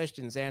get the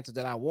questions answered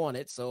that I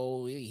wanted,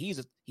 so he's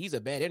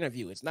a bad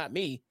interview. It's not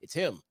me, it's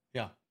him.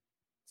 Yeah.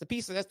 It's a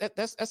piece of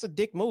that's a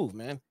dick move,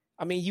 man.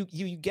 I mean,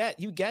 you got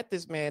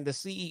this man, the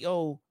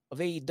CEO of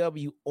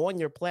AEW, on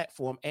your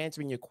platform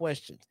answering your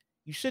questions.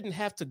 You shouldn't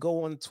have to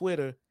go on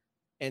Twitter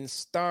and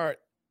start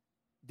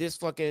this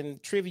fucking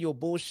trivial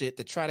bullshit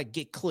to try to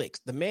get clicks.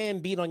 The man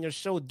being on your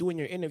show doing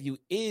your interview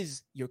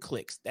is your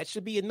clicks. That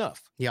should be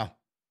enough. Yeah.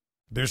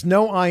 There's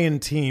no I in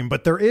team,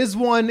 but there is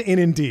one in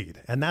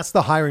Indeed, and that's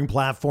the hiring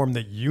platform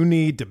that you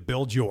need to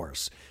build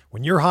yours.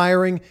 When you're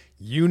hiring,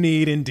 you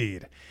need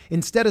Indeed.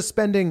 Instead of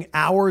spending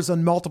hours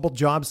on multiple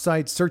job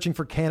sites searching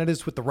for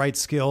candidates with the right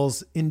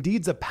skills,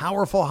 Indeed's a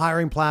powerful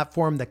hiring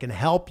platform that can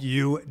help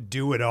you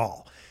do it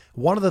all.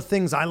 One of the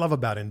things I love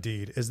about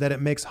Indeed is that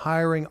it makes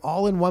hiring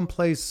all in one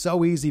place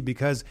so easy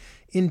because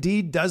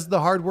Indeed does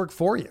the hard work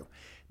for you.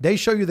 They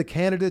show you the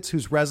candidates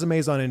whose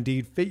resumes on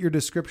Indeed fit your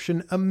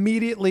description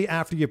immediately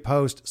after you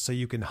post so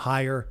you can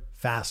hire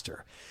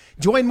faster.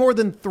 Join more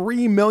than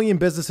 3 million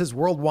businesses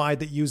worldwide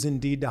that use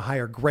Indeed to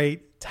hire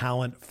great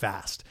talent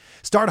fast.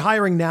 Start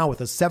hiring now with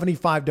a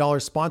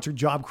 $75 sponsored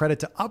job credit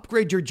to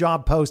upgrade your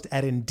job post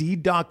at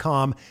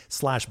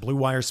Indeed.com/Blue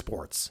Wire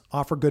Sports.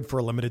 Offer good for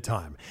a limited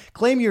time.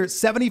 Claim your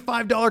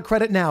 $75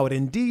 credit now at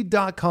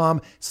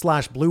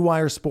Indeed.com/Blue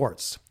Wire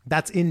Sports.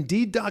 That's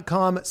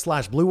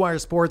Indeed.com/Blue Wire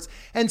Sports,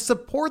 and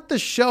support the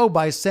show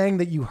by saying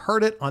that you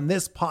heard it on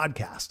this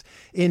podcast.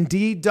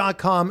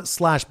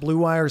 Indeed.com/Blue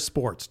Wire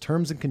Sports.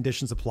 Terms and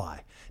conditions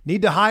apply.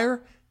 Need to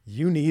hire?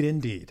 You need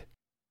Indeed.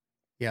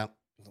 Yeah.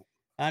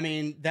 I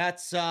mean,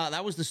 that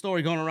was the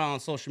story going around on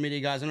social media,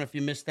 guys. I don't know if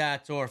you missed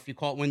that or if you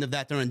caught wind of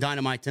that during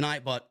Dynamite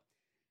tonight, but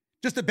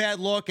just a bad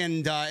look,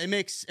 and it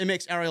makes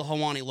Ariel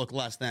Helwani look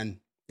less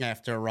than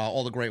after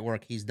all the great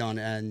work he's done,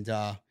 and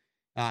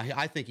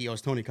I think he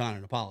owes Tony Khan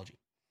an apology.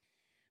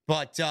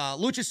 But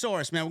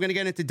Luchasaurus, man, we're going to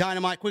get into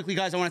Dynamite quickly,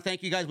 guys. I want to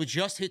thank you guys. We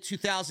just hit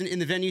 2,000 in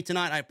the venue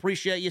tonight. I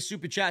appreciate you.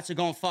 Super chats are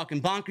going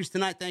fucking bonkers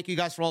tonight. Thank you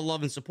guys for all the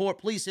love and support.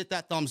 Please hit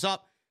that thumbs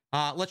up.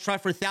 Let's try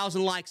for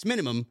 1,000 likes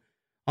minimum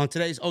on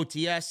today's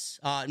OTS.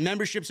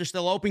 Memberships are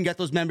still open. Get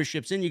those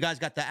memberships in. You guys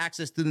got the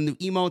access to the new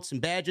emotes and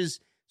badges,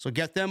 so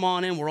get them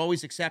on in. We're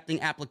always accepting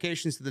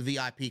applications to the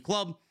VIP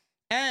club.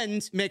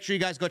 And make sure you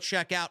guys go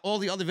check out all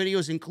the other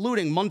videos,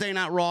 including Monday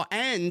Night Raw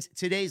and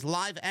today's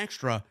live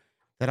extra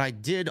that I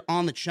did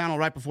on the channel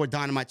right before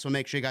Dynamite. So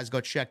make sure you guys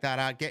go check that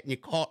out, getting you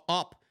caught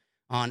up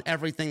on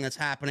everything that's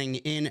happening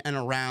in and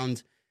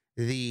around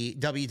the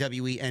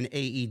WWE and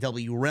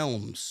AEW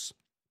realms.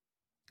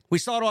 We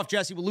start off,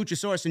 Jesse, with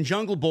Luchasaurus and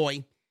Jungle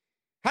Boy.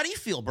 How do you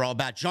feel, bro,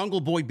 about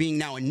Jungle Boy being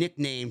now a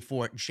nickname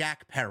for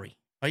Jack Perry?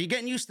 Are you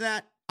getting used to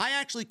that? I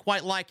actually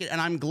quite like it,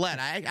 and I'm glad.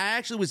 I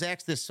actually was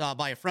asked this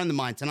by a friend of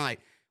mine tonight.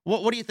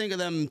 What do you think of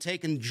them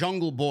taking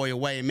Jungle Boy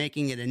away and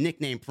making it a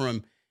nickname for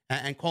him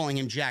and calling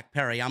him Jack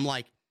Perry?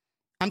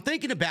 I'm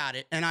thinking about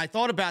it, and I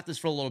thought about this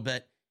for a little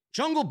bit.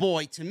 Jungle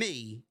Boy, to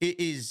me,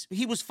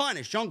 he was fine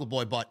as Jungle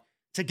Boy, but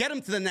to get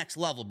him to the next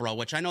level, bro,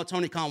 which I know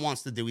Tony Khan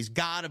wants to do, he's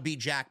got to be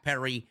Jack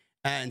Perry,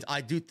 and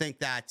I do think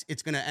that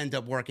it's going to end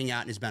up working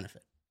out in his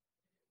benefit.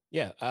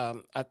 Yeah,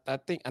 I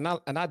think, and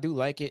I do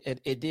like it.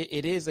 It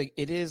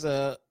is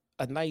a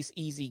nice,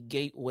 easy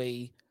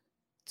gateway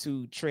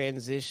to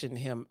transition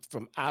him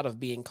from out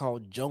of being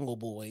called Jungle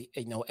Boy,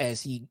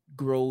 as he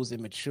grows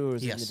and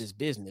matures into this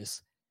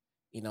business,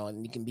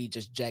 and he can be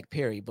just Jack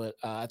Perry. But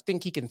I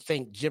think he can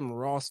thank Jim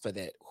Ross for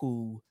that,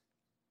 who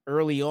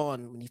early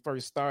on when he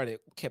first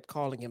started kept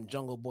calling him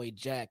Jungle Boy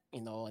Jack,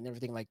 and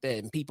everything like that.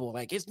 And people were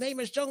like, his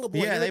name is Jungle Boy.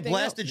 Yeah, they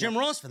blasted Jim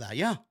Ross for that.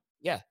 Yeah.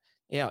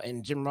 Yeah,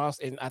 and Jim Ross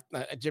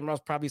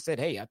probably said,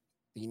 "Hey, I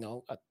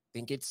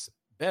think it's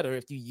better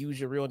if you use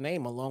your real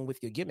name along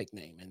with your gimmick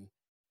name." And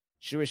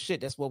sure as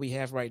shit, that's what we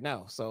have right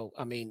now. So,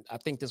 I mean, I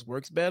think this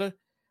works better.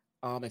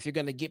 If you're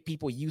gonna get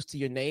people used to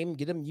your name,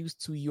 get them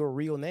used to your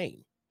real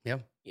name. Yeah,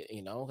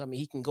 I mean,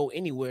 he can go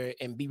anywhere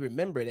and be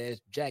remembered as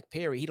Jack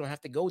Perry. He don't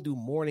have to go do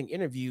morning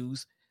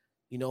interviews,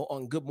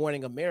 on Good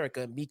Morning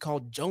America and be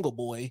called Jungle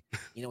Boy.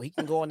 He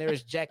can go on there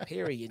as Jack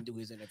Perry and do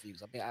his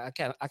interviews. I mean, I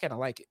kind of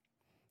like it.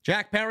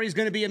 Jack Perry's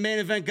going to be a main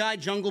event guy.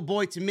 Jungle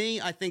Boy, to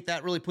me, I think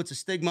that really puts a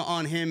stigma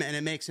on him, and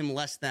it makes him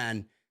less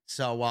than.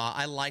 So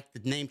I like the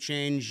name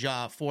change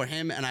for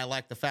him, and I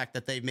like the fact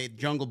that they've made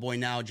Jungle Boy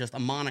now just a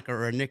moniker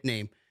or a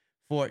nickname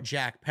for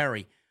Jack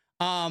Perry.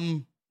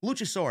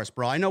 Luchasaurus,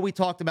 bro. I know we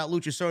talked about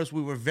Luchasaurus.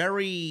 We were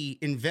very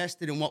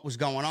invested in what was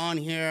going on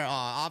here.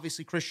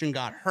 Obviously, Christian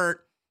got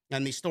hurt,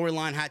 and the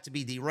storyline had to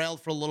be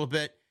derailed for a little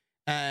bit.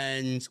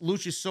 And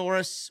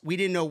Luchasaurus, we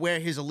didn't know where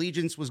his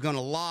allegiance was going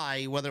to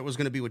lie, whether it was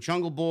going to be with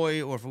Jungle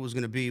Boy or if it was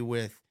going to be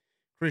with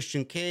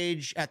Christian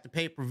Cage. At the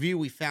pay-per-view,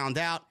 we found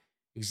out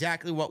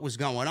exactly what was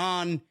going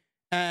on.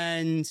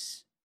 And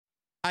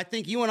I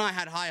think you and I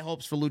had high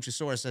hopes for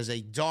Luchasaurus as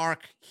a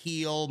dark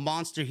heel,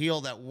 monster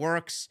heel that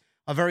works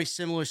a very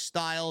similar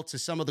style to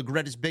some of the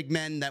greatest big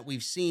men that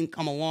we've seen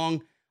come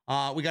along.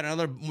 We got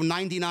another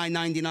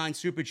 $99.99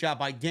 super chat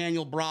by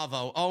Daniel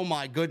Bravo. Oh,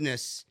 my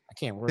goodness. I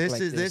can't work like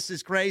this. This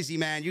is crazy,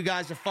 man. You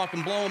guys are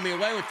fucking blowing me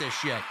away with this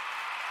shit.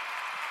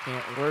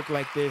 Can't work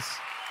like this.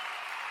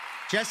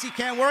 Jesse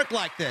can't work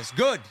like this.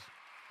 Good.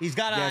 He's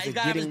got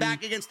his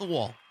back against the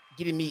wall.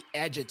 Getting me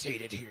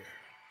agitated here.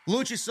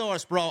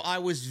 Luchasaurus, bro, I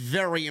was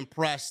very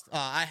impressed.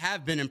 I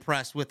have been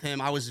impressed with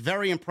him. I was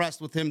very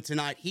impressed with him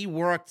tonight. He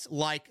worked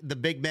like the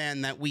big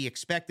man that we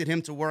expected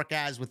him to work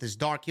as with his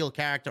dark heel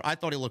character. I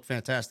thought he looked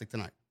fantastic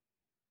tonight.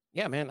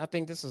 Yeah, man. I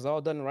think this is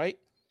all done right.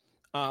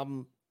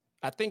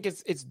 I think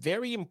it's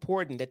very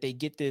important that they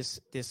get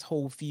this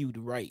whole feud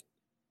right,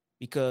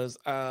 because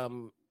I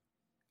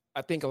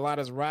think a lot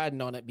is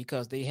riding on it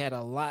because they had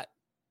a lot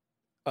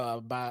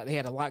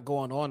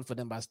going on for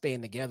them by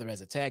staying together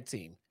as a tag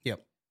team.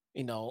 Yep.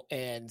 You know,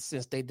 and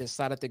since they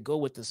decided to go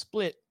with the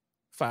split,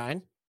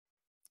 fine,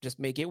 just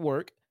make it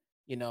work.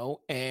 You know,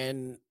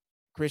 and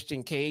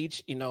Christian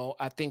Cage, you know,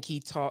 I think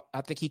he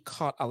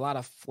caught a lot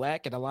of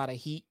flack and a lot of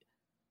heat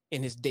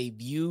in his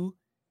debut,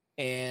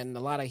 and a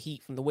lot of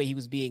heat from the way he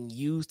was being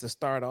used to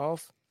start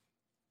off.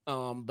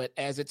 But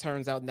as it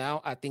turns out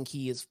now, I think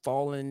he is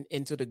falling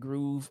into the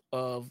groove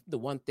of the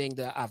one thing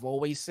that I've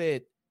always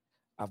said,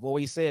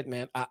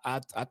 man, I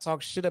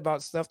talk shit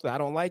about stuff that I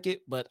don't like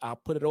it, but I'll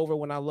put it over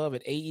when I love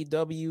it.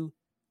 AEW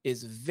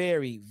is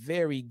very,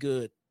 very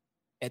good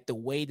at the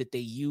way that they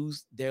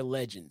use their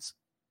legends.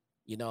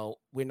 You know,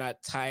 we're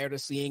not tired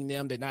of seeing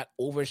them. They're not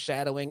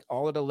overshadowing.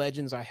 All of the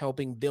legends are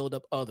helping build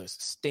up others.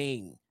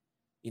 Sting,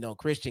 you know,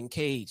 Christian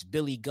Cage,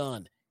 Billy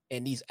Gunn,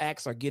 and these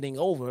acts are getting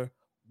over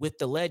with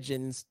the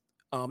legends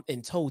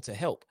in tow to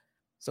help.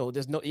 So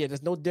there's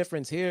no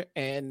difference here.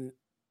 And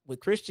with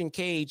Christian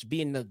Cage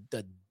being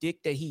the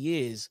dick that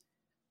he is,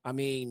 I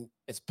mean,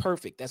 it's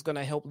perfect. That's going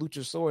to help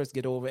Luchasaurus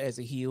get over as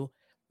a heel,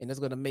 and it's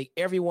going to make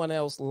everyone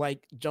else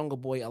like Jungle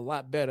Boy a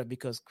lot better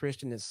because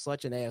Christian is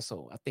such an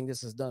asshole. I think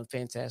this is done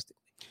fantastically.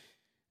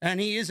 And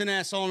he is an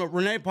asshole. And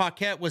Renee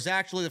Paquette was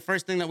actually the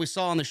first thing that we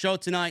saw on the show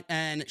tonight,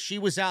 and she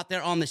was out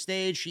there on the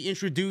stage. She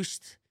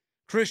introduced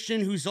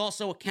Christian, who's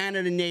also a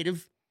Canada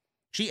native.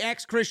 She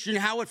asked Christian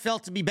how it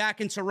felt to be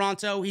back in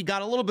Toronto. He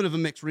got a little bit of a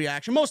mixed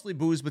reaction, mostly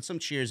boos, but some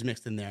cheers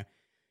mixed in there.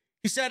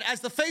 He said, as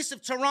the face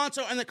of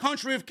Toronto and the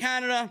country of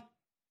Canada,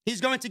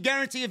 he's going to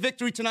guarantee a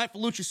victory tonight for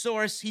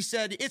Luchasaurus. He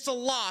said, it's a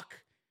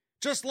lock,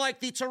 just like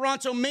the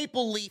Toronto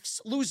Maple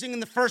Leafs losing in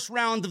the first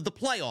round of the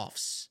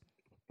playoffs.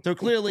 So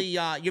clearly,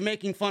 you're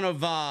making fun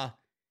of a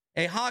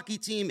hockey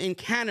team in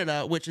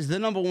Canada, which is the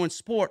number one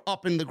sport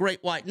up in the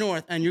Great White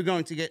North, and you're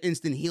going to get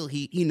instant heel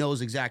heat. He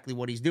knows exactly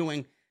what he's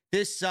doing.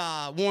 This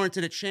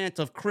warranted a chant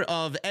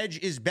of Edge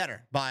is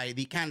better by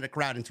the Canada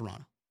crowd in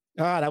Toronto.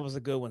 Ah, that was a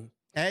good one.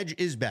 Edge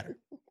is better.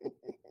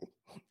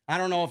 I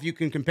don't know if you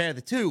can compare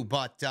the two,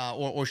 but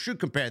or should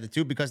compare the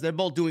two, because they're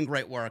both doing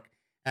great work,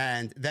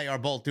 and they are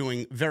both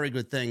doing very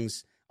good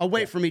things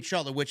away from each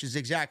other, which is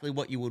exactly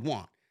what you would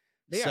want.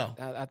 Yeah,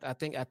 so. I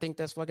think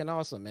that's fucking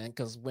awesome, man,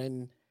 because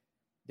when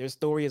their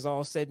story is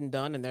all said and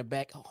done and they're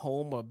back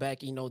home or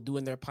back, you know,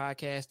 doing their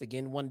podcast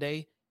again one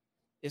day,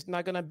 it's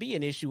not going to be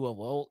an issue of,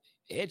 well,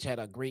 Edge had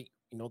a great,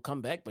 you know,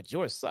 comeback, but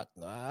yours sucked.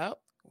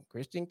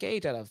 Christian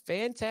Cage had a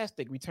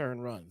fantastic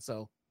return run.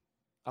 So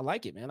I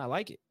like it, man. I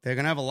like it. They're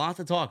going to have a lot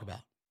to talk about.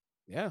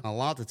 Yeah. A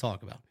lot to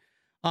talk about.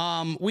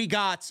 We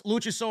got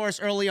Luchasaurus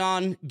early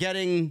on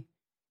getting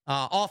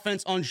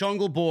offense on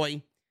Jungle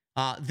Boy.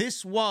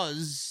 This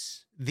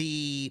was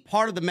the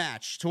part of the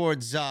match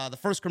towards the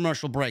first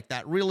commercial break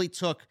that really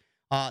took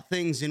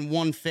things in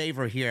one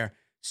favor here.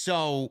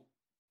 So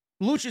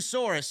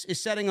Luchasaurus is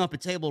setting up a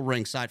table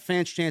ringside.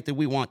 Fans chanted,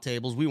 we want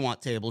tables, we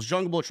want tables.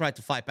 Jungle Boy tried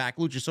to fight back.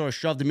 Luchasaurus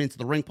shoved him into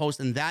the ring post,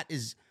 and that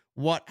is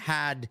what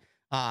had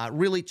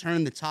really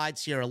turned the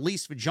tides here, at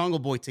least for Jungle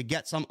Boy, to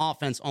get some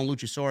offense on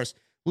Luchasaurus.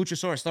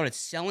 Luchasaurus started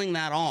selling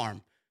that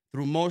arm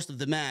through most of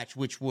the match,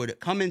 which would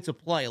come into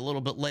play a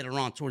little bit later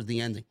on towards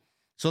the ending.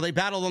 So they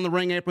battled on the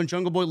ring apron.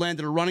 Jungle Boy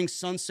landed a running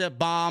sunset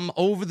bomb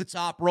over the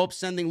top rope,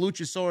 sending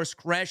Luchasaurus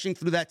crashing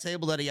through that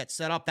table that he had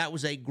set up. That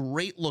was a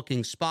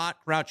great-looking spot.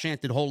 Crowd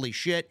chanted, holy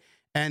shit.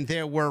 And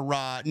there were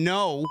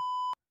no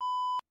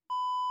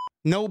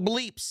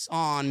bleeps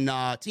on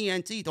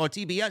TNT or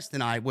TBS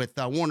tonight with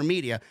Warner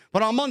Media.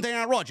 But on Monday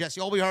Night Raw, Jesse,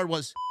 all we heard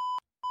was...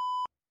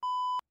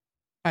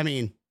 I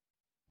mean,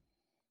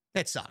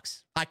 it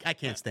sucks. I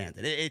can't stand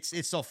it.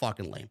 It's so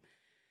fucking lame.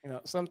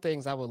 Some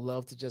things I would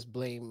love to just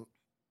blame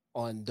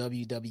on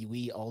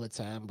WWE all the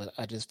time, but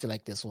I just feel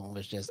like this one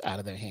was just out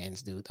of their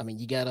hands, dude. I mean,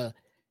 you gotta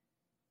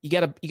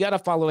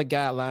follow the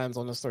guidelines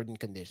on a certain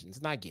conditions.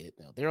 And I get it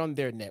now. They're on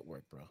their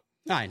network, bro.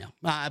 I know,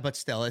 but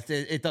still,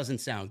 it doesn't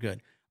sound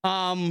good.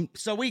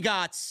 So we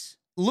got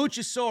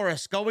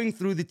Luchasaurus going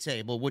through the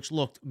table, which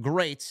looked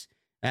great.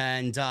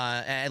 And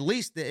at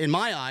least in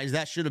my eyes,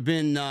 that should have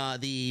been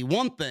the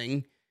one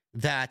thing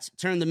that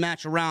turned the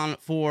match around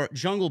for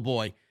Jungle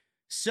Boy.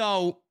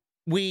 So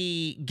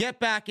we get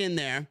back in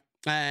there,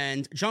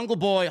 and Jungle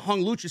Boy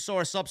hung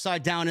Luchasaurus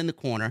upside down in the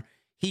corner.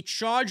 He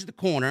charged the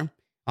corner,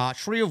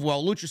 Tree of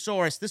Woe.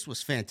 Luchasaurus, this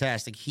was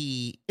fantastic.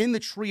 He, in the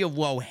Tree of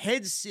Woe,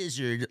 head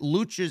scissored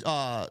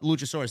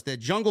Luchasaurus, the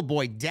Jungle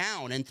Boy,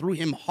 down and threw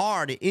him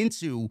hard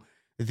into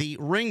the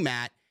ring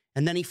mat.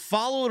 And then he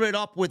followed it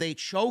up with a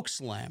choke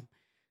slam.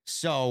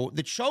 So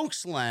the choke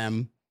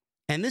slam,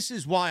 and this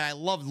is why I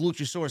love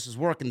Luchasaurus'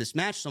 work in this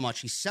match so much.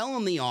 He's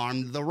selling the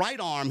arm. The right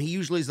arm, he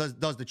usually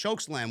does the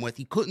choke slam with.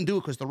 He couldn't do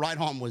it because the right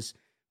arm was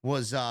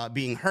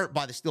being hurt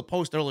by the steel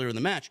post earlier in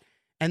the match.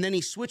 And then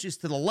he switches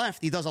to the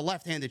left. He does a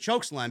left-handed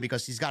choke slam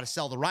because he's got to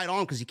sell the right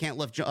arm because he can't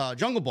lift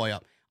Jungle Boy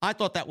up. I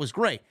thought that was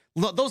great.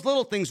 Those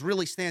little things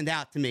really stand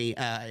out to me,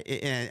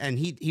 and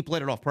he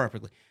played it off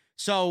perfectly.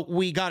 So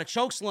we got a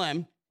choke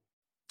slam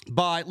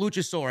by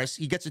Luchasaurus.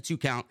 He gets a 2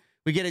 count.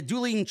 We get a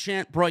dueling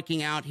chant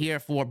breaking out here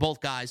for both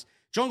guys.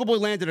 Jungle Boy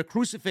landed a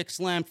crucifix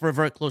slam for a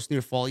very close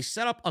near fall. He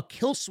set up a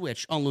kill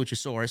switch on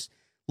Luchasaurus.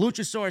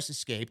 Luchasaurus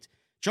escaped.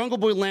 Jungle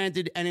Boy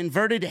landed an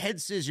inverted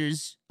head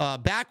scissors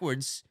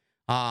backwards,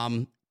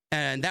 and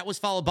that was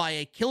followed by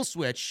a kill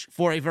switch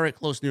for a very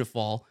close near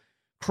fall.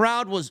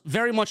 Crowd was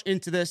very much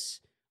into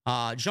this.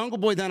 Jungle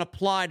Boy then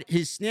applied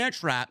his snare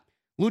trap.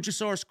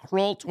 Luchasaurus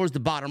crawled towards the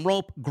bottom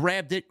rope,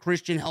 grabbed it.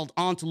 Christian held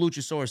onto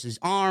Luchasaurus'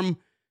 arm.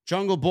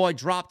 Jungle Boy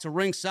dropped to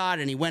ringside,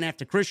 and he went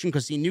after Christian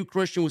because he knew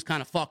Christian was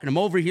kind of fucking him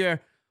over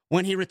here.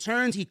 When he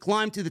returned, he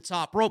climbed to the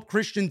top rope.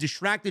 Christian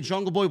distracted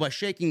Jungle Boy by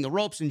shaking the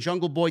ropes, and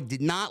Jungle Boy did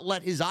not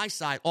let his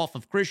eyesight off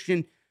of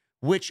Christian,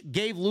 which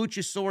gave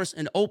Luchasaurus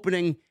an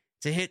opening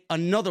to hit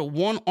another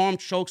one-arm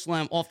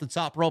chokeslam off the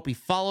top rope. He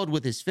followed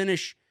with his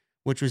finish,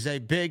 which was a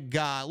big,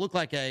 looked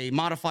like a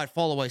modified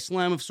fall-away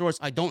slam of sorts.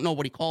 I don't know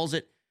what he calls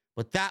it,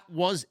 but that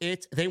was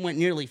it. They went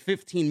nearly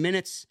 15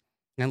 minutes.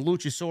 And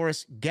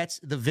Luchasaurus gets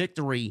the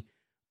victory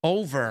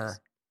over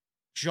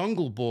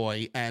Jungle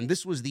Boy. And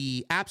this was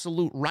the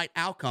absolute right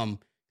outcome.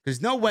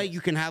 There's no way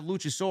you can have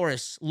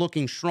Luchasaurus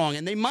looking strong.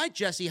 And they might,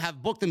 Jesse,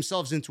 have booked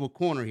themselves into a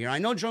corner here. I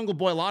know Jungle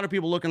Boy, a lot of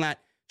people looking at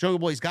Jungle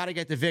Boy's got to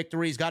get the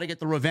victory. He's got to get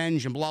the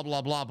revenge and blah,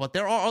 blah, blah. But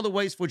there are other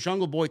ways for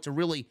Jungle Boy to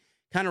really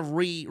kind of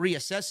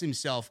reassess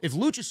himself. If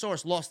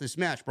Luchasaurus lost this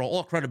match, bro,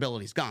 all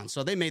credibility's gone.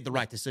 So they made the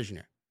right decision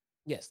here.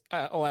 Yes.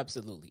 Oh,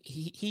 absolutely.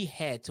 He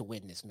had to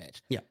win this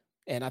match. Yeah.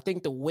 And I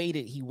think the way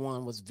that he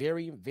won was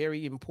very,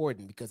 very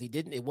important because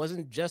it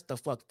wasn't just a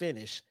fuck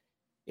finish.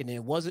 And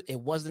it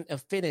wasn't a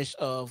finish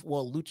of,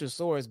 well,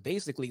 Luchasaurus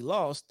basically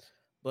lost,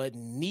 but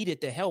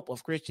needed the help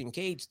of Christian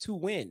Cage to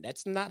win.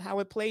 That's not how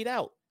it played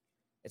out.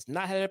 It's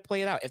not how it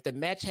played out. If the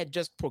match had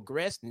just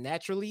progressed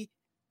naturally,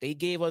 they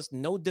gave us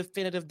no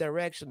definitive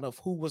direction of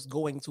who was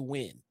going to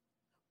win.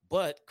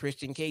 But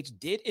Christian Cage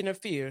did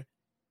interfere.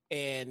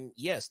 And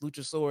yes,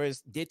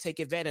 Luchasaurus did take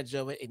advantage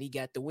of it, and he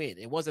got the win.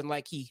 It wasn't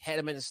like he had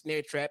him in a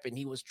snare trap and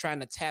he was trying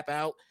to tap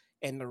out,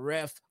 and the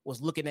ref was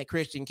looking at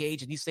Christian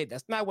Cage, and he said,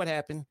 "That's not what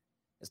happened.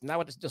 That's not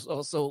what it's just."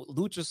 Also,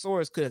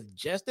 Luchasaurus could have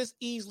just as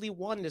easily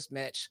won this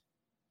match,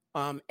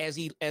 as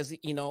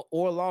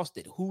or lost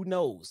it. Who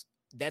knows?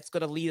 That's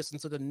going to lead us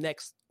into the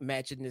next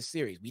match in this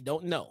series. We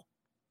don't know.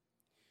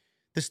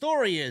 The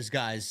story is,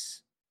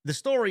 guys,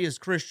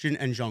 Christian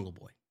and Jungle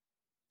Boy.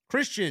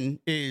 Christian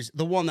is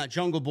the one that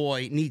Jungle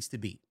Boy needs to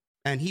beat,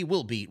 and he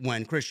will beat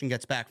when Christian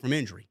gets back from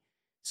injury.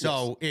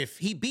 So if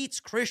he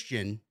beats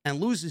Christian and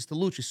loses to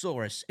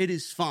Luchasaurus, it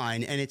is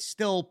fine, and it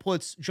still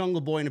puts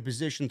Jungle Boy in a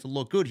position to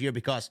look good here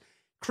because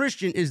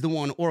Christian is the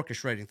one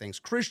orchestrating things.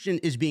 Christian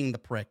is being the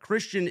prick.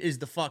 Christian is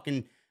the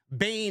fucking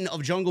bane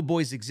of Jungle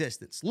Boy's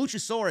existence.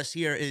 Luchasaurus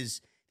here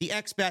is the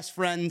ex-best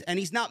friend, and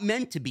he's not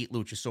meant to beat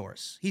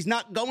Luchasaurus. He's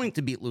not going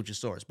to beat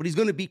Luchasaurus, but he's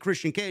going to beat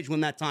Christian Cage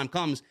when that time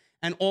comes,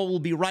 and all will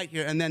be right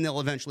here, and then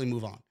they'll eventually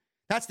move on.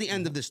 That's the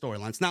end of this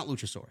storyline. It's not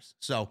Luchasaurus.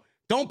 So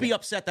don't be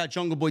upset that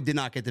Jungle Boy did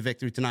not get the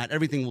victory tonight.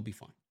 Everything will be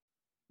fine.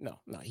 No,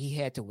 he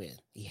had to win.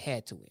 He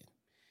had to win.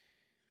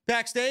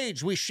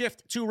 Backstage, we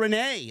shift to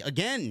Renee.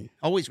 Again,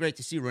 always great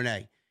to see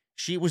Renee.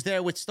 She was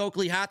there with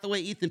Stokely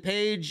Hathaway, Ethan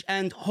Page,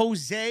 and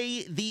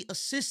Jose, the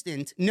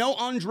assistant. No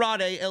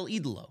Andrade El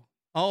Idolo.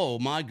 Oh,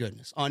 my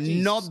goodness.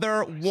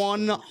 Another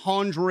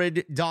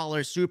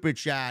 $100 super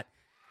chat.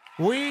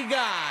 We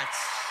got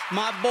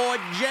my boy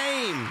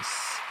James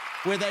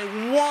with a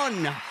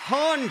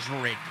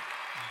 $100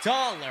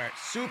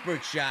 super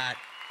chat.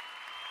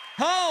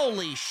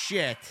 Holy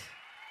shit.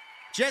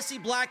 Jesse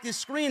blacked his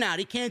screen out.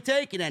 He can't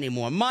take it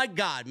anymore. My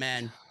God,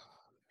 man.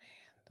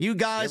 You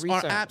guys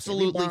are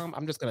absolutely.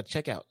 I'm just gonna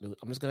check out, dude.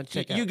 I'm just gonna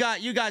check out.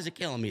 You guys are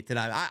killing me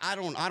tonight. I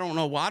don't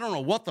know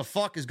what the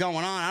fuck is going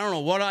on. I don't know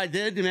what I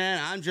did,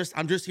 man. I'm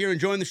just here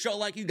enjoying the show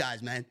like you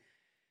guys, man.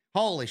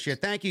 Holy shit!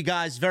 Thank you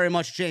guys very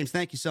much, James.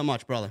 Thank you so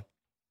much, brother.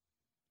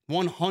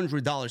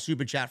 $100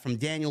 super chat from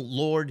Daniel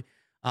Lord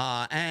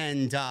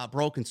and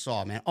Broken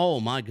Saw, man.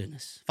 Oh my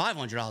goodness,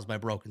 $500 by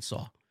Broken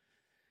Saw.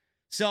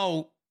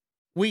 So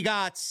we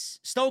got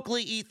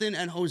Stokely, Ethan,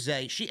 and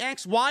Jose. She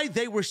asked why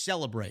they were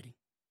celebrating.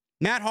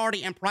 Matt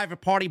Hardy and Private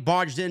Party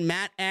barged in.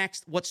 Matt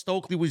asked what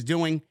Stokely was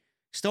doing.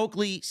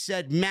 Stokely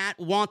said Matt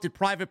wanted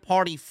Private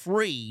Party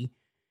free,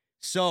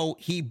 so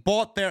he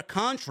bought their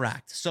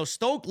contract. So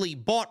Stokely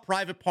bought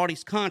Private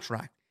Party's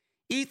contract.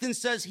 Ethan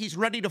says he's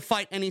ready to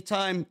fight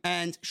anytime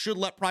and should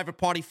let Private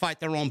Party fight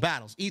their own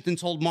battles. Ethan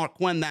told Mark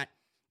Quinn that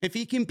if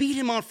he can beat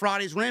him on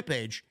Friday's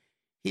Rampage,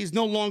 he's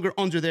no longer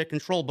under their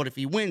control. But if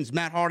he wins,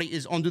 Matt Hardy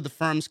is under the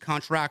firm's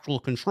contractual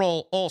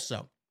control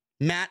also.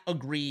 Matt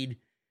agreed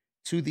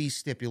to these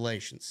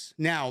stipulations.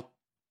 Now,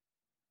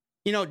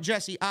 you know,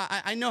 Jesse,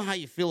 I know how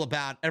you feel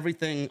about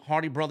everything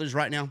Hardy Brothers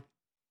right now.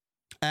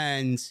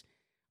 And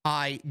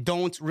I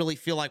don't really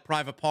feel like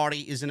Private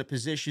Party is in a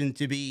position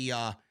to be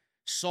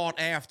sought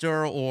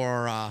after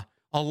or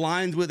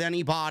aligned with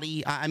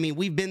anybody. I mean,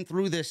 we've been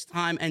through this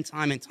time and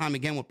time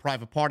again with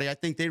Private Party. I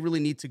think they really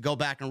need to go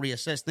back and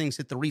reassess things,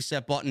 hit the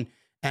reset button,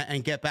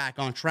 and get back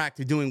on track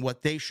to doing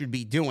what they should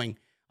be doing.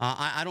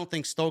 I don't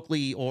think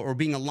Stokely or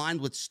being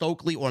aligned with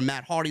Stokely or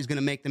Matt Hardy is going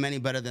to make them any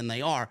better than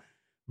they are.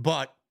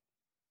 But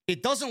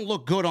it doesn't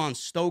look good on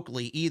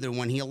Stokely either.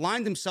 When he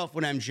aligned himself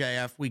with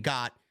MJF, we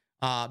got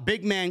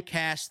Big Man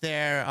Cass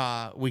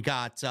there. We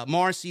got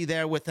Marcy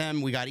there with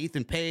him. We got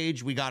Ethan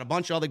Page. We got a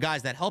bunch of other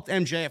guys that helped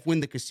MJF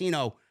win the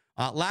casino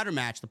ladder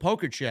match, the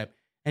poker chip.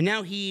 And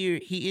now he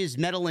is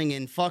meddling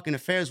in fucking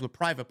affairs with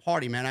Private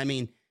Party, man. I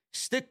mean,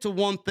 stick to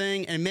one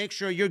thing and make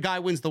sure your guy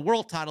wins the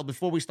world title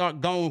before we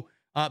start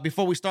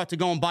to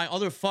go and buy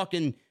other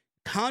fucking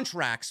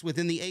contracts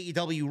within the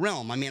AEW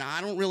realm. I mean, I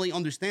don't really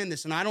understand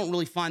this, and I don't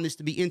really find this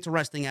to be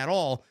interesting at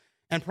all.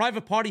 And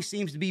Private Party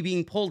seems to be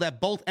being pulled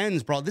at both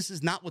ends, bro. This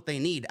is not what they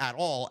need at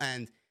all.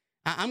 And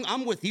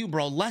I'm with you,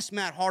 bro. Less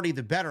Matt Hardy,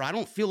 the better. I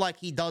don't feel like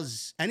he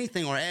does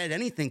anything or add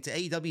anything to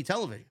AEW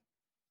television.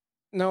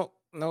 No.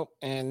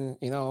 And,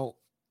 you know,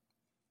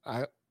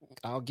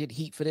 I'll get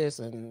heat for this,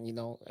 and, you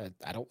know,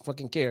 I don't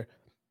fucking care.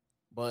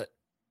 But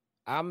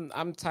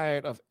I'm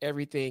tired of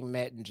everything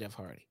Matt and Jeff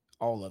Hardy.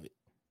 All of it.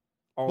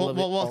 Well,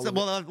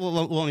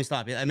 let me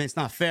stop you. I mean, it's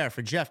not fair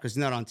for Jeff because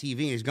he's not on TV and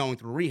he's going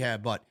through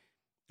rehab, but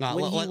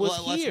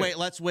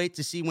let's wait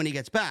to see when he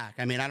gets back.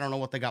 I mean, I don't know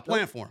what they got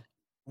planned for him.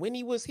 When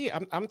he was here,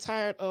 I'm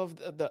tired of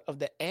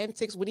the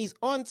antics. When he's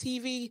on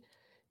TV,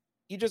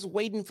 you're just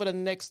waiting for the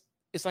next.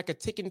 It's like a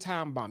ticking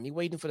time bomb. You're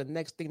waiting for the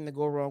next thing to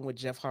go wrong with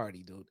Jeff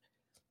Hardy, dude.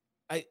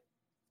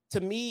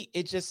 To me,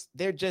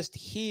 they're just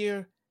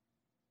here.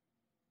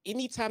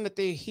 Anytime that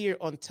they're here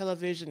on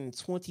television in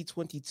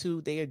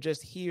 2022, they are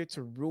just here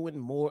to ruin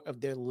more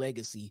of their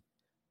legacy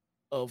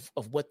of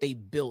what they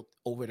built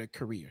over their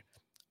career.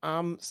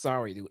 I'm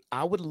sorry, dude.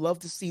 I would love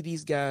to see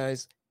these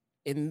guys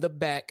in the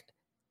back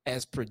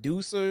as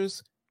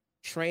producers,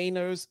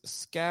 trainers,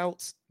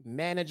 scouts,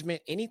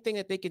 management, anything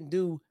that they can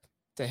do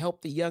to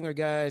help the younger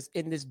guys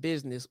in this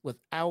business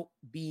without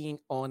being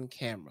on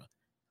camera.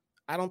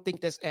 I don't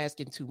think that's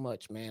asking too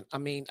much, man. I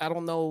mean, I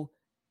don't know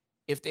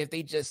if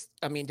they just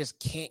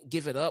can't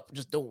give it up,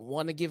 just don't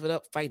want to give it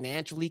up,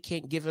 financially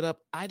can't give it up.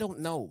 I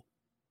don't know.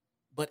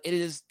 But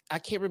I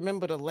can't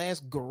remember the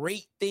last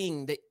great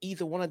thing that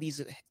either one of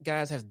these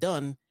guys have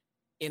done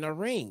in a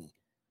ring.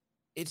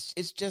 It's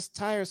just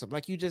tiresome.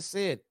 Like you just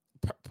said,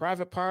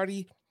 Private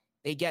Party,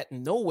 they got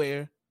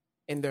nowhere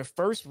in their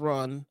first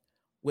run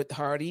with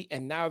Hardy,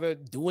 and now they're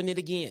doing it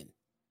again.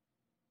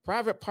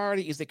 Private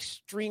Party is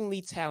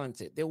extremely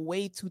talented. They're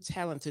way too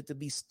talented to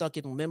be stuck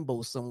in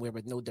limbo somewhere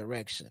with no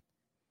direction.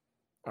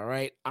 All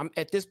right.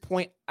 At this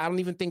point, I don't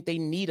even think they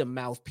need a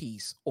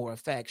mouthpiece or a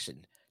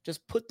faction.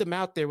 Just put them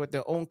out there with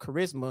their own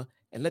charisma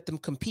and let them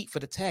compete for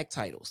the tag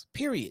titles.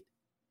 Period.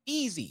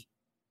 Easy.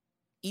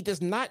 He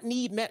does not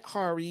need Matt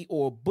Hardy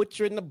or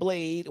Butcher and the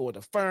Blade or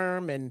the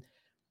Firm. And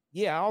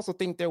yeah, I also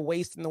think they're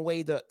wasting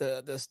away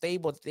the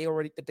stable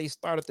that they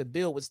started to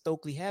build with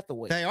Stokely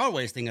Hathaway. They are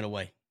wasting it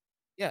away.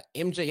 Yeah,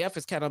 MJF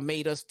has kind of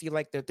made us feel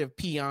like they're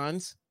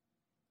peons.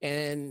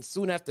 And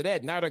soon after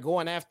that, now they're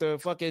going after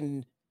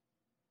fucking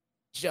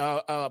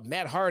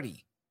Matt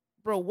Hardy.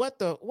 Bro,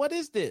 what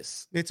is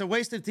this? It's a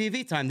waste of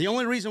TV time. The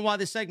only reason why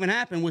this segment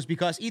happened was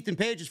because Ethan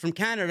Page is from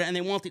Canada and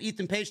they wanted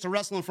Ethan Page to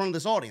wrestle in front of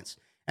this audience.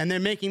 And they're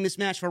making this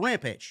match for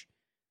Rampage.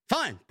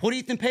 Fine, put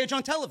Ethan Page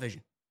on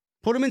television.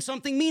 Put him in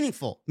something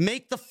meaningful.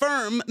 Make the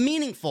Firm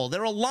meaningful.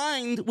 They're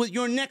aligned with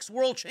your next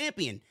world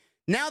champion.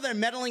 Now they're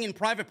meddling in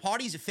Private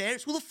Party's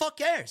affairs. Who the fuck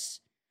cares?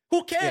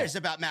 Who cares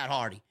about Matt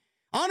Hardy?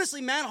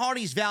 Honestly, Matt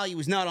Hardy's value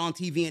is not on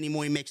TV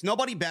anymore. He makes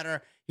nobody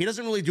better. He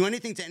doesn't really do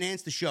anything to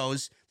enhance the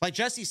shows. Like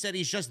Jesse said,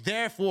 he's just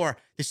there for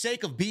the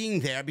sake of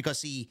being there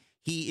because he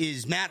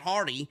is Matt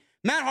Hardy.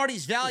 Matt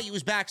Hardy's value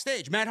is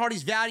backstage. Matt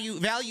Hardy's value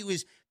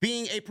is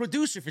being a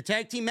producer for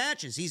tag team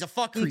matches. He's a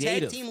fucking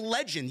Creative. tag team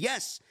legend.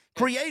 Yes,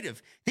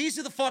 creative. These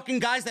are the fucking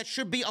guys that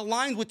should be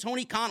aligned with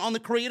Tony Khan on the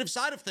creative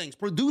side of things,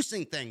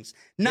 producing things,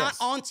 not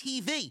on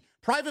TV.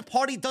 Private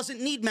Party doesn't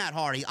need Matt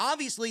Hardy.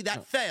 Obviously,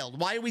 that failed.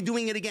 Why are we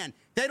doing it again?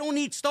 They don't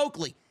need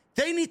Stokely.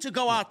 They need to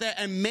go out there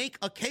and make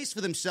a case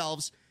for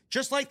themselves,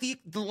 just like the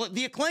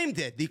Acclaim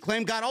did. The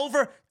Acclaim got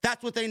over.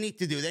 That's what they need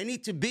to do. They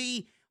need to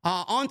be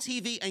on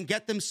TV and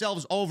get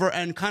themselves over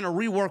and kind of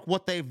rework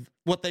what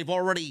they've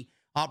already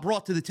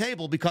brought to the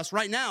table, because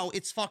right now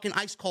it's fucking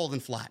ice cold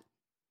and flat.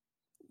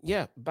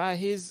 Yeah, by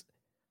his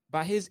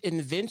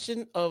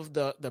invention of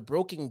the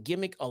broken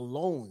gimmick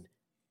alone,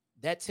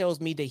 that tells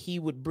me that he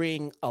would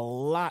bring a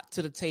lot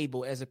to the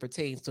table as it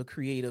pertains to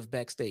creative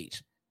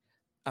backstage.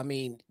 I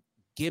mean,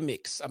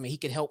 gimmicks. I mean, he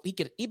could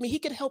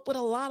help with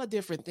a lot of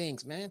different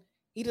things, man.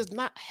 He does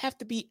not have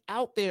to be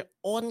out there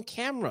on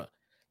camera.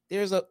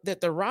 That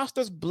the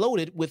roster's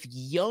bloated with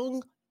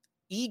young,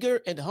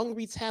 eager, and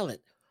hungry talent.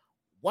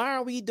 Why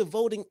are we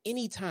devoting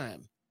any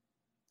time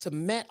to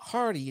Matt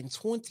Hardy in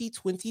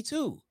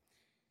 2022?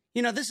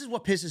 You know, this is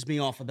what pisses me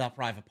off about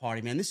Private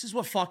Party, man. This is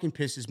what fucking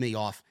pisses me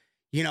off.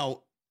 You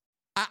know,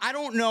 I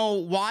don't know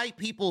why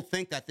people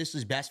think that this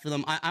is best for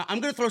them. I'm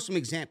going to throw some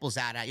examples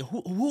out at you.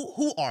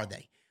 Who are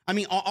they? I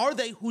mean, are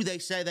they who they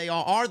say they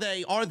are? Are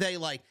they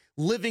like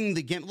living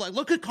the game? Like,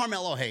 look at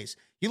Carmelo Hayes.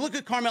 You look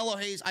at Carmelo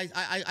Hayes.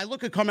 I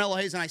look at Carmelo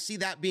Hayes and I see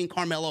that being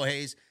Carmelo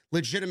Hayes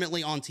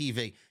legitimately on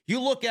TV. You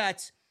look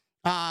at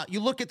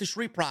the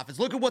Street Profits.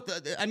 Look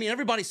at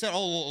everybody said,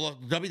 oh,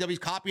 WWE's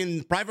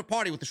copying Private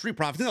Party with the Street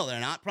Profits. No, they're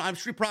not.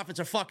 Street Profits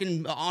are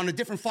fucking on a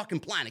different fucking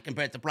planet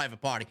compared to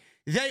Private Party.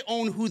 They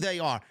own who they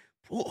are.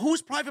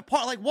 Who's Private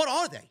Party? Like, what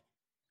are they?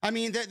 I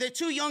mean, they're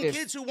two young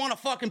kids who want to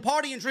fucking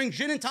party and drink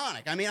gin and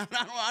tonic. I mean,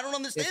 I don't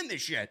understand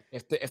this shit.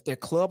 If they're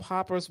club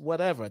hoppers,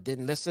 whatever,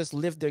 then let's just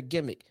live their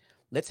gimmick.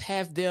 Let's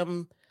have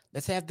them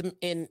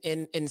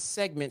in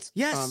segments.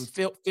 Yes.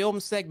 Film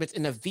segments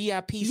in the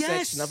VIP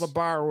section of a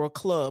bar or a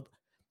club.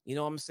 You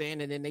know what I'm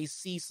saying? And then they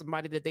see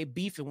somebody that they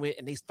beefing with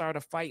and they start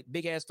a fight,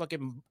 big ass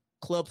fucking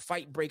club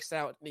fight breaks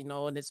out, you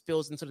know, and it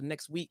spills into the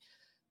next week.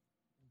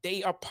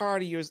 They are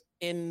partiers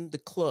in the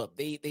club.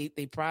 They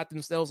pride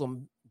themselves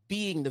on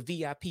being the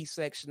VIP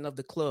section of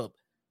the club.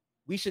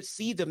 We should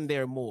see them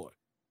there more.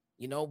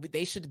 You know,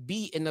 they should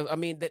be in the, I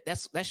mean,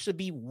 that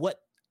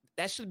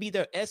should be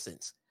their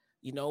essence.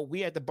 You know,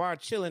 we at the bar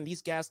chilling.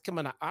 These guys come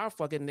into our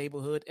fucking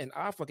neighborhood and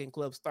our fucking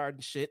club starting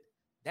shit.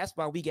 That's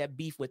why we got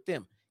beef with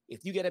them.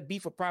 If you get a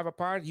beef with Private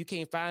Party, you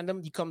can't find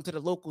them. You come to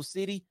the local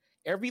city.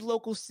 Every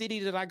local city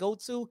that I go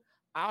to,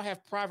 I'll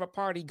have Private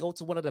Party go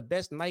to one of the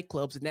best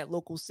nightclubs in that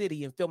local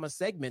city and film a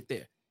segment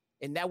there.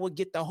 And that will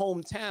get the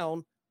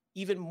hometown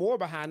even more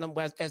behind them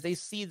as they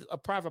see a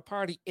Private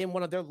Party in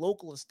one of their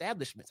local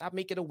establishments. I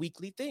make it a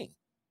weekly thing.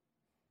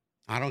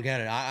 I don't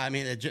get it. I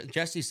mean,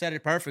 Jesse said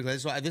it perfectly.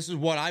 This is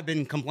what I've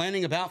been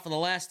complaining about for the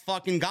last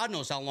fucking God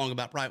knows how long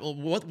about Private.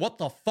 What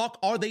the fuck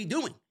are they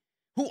doing?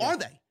 Who are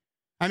they?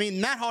 I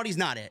mean, Matt Hardy's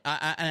not it.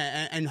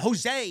 And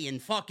Jose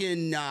and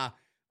fucking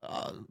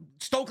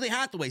Stokely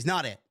Hathaway's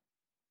not it.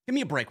 Give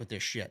me a break with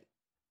this shit.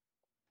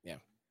 Yeah.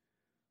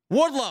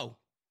 Wardlow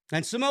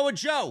and Samoa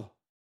Joe.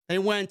 They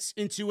went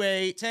into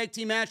a tag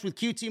team match with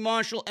QT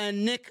Marshall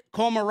and Nick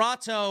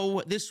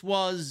Comoroto. This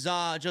was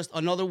just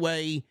another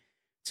way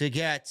to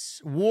get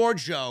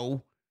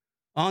Wardlow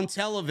on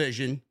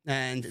television.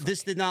 And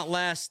this did not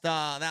last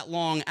that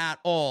long at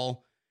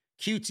all.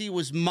 QT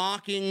was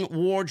mocking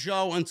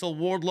Wardlow until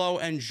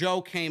Wardlow and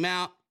Joe came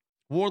out.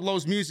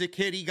 Wardlow's music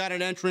hit. He got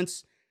an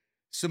entrance.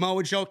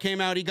 Samoa Joe came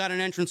out. He got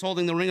an entrance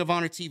holding the Ring of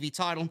Honor TV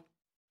title.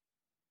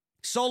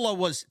 Solo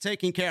was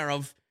taken care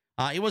of.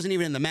 He wasn't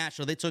even in the match,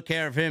 so they took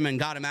care of him and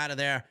got him out of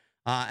there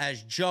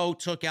as Joe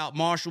took out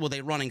Marshall with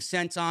a running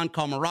senton.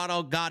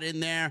 Comoroto got in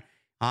there.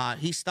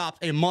 He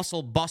stopped a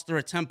muscle buster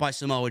attempt by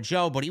Samoa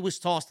Joe, but he was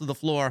tossed to the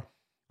floor.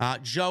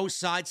 Joe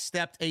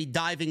sidestepped a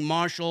diving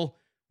Marshall.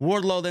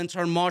 Wardlow then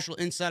turned Marshall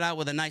inside out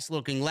with a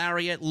nice-looking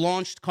lariat,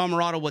 launched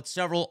Comoroto with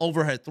several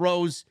overhead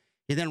throws.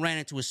 He then ran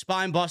into a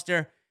spine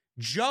buster.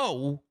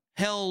 Joe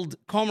held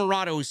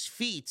Comoroto's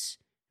feet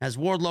as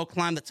Wardlow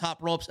climbed the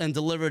top ropes and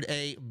delivered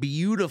a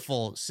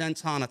beautiful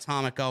senton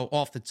atomico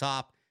off the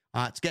top.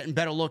 It's getting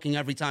better looking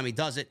every time he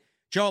does it.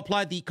 Joe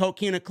applied the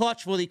coquina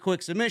clutch for the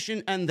quick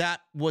submission, and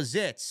that was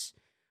it.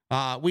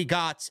 We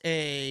got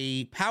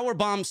a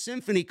powerbomb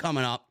symphony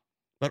coming up,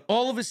 but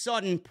all of a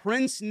sudden,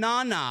 Prince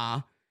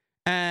Nana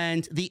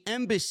and the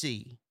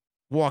Embassy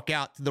walk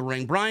out to the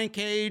ring. Brian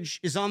Cage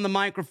is on the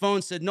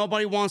microphone, said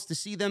nobody wants to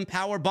see them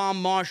powerbomb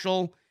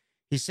Marshall.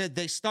 He said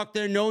they stuck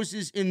their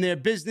noses in their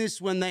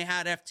business when they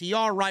had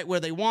FTR right where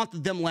they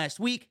wanted them last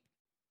week.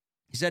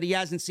 He said he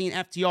hasn't seen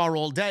FTR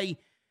all day,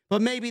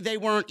 but maybe they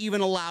weren't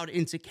even allowed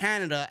into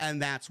Canada,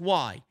 and that's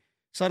why.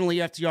 Suddenly,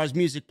 FTR's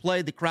music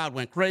played. The crowd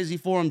went crazy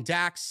for him.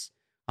 Dax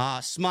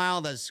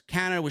smiled as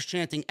Canada was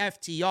chanting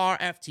FTR,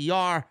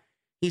 FTR.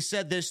 He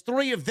said there's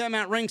three of them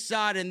at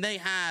ringside, and they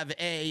have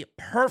a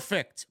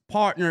perfect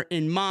partner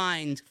in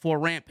mind for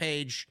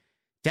Rampage.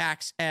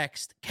 Dax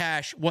asked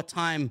Cash what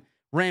time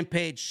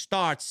Rampage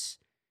starts.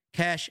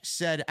 Cash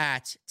said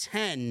at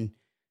 10.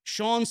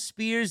 Sean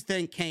Spears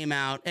then came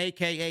out,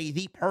 a.k.a.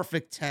 the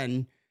Perfect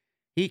 10.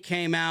 He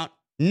came out.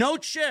 No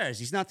chairs.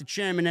 He's not the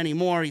chairman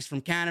anymore. He's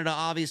from Canada,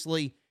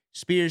 obviously.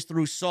 Spears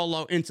threw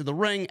Solo into the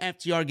ring.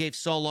 FTR gave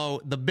Solo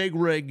the big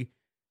rig.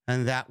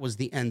 And that was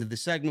the end of the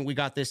segment. We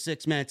got this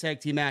 6-man tag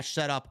team match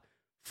set up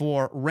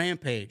for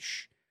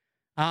Rampage.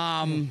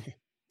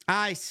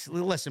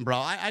 Listen, bro,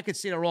 I could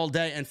sit there all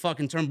day and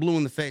fucking turn blue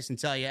in the face and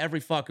tell you every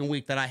fucking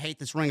week that I hate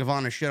this Ring of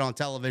Honor shit on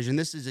television.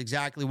 This is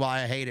exactly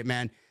why I hate it,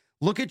 man.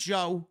 Look at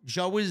Joe.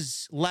 Joe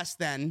is less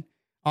than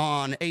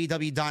on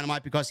AEW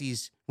Dynamite because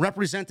he's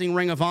representing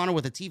Ring of Honor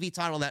with a TV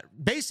title that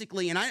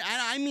basically, and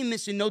I mean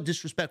this in no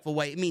disrespectful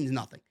way, it means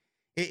nothing.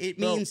 It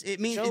means,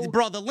 Joe,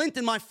 bro, the lint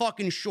in my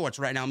fucking shorts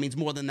right now means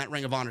more than that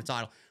Ring of Honor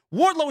title.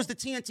 Wardlow is the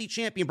TNT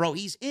champion, bro.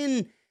 He's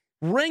in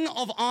Ring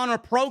of Honor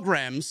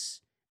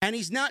programs, and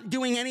he's not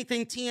doing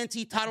anything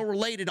TNT title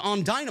related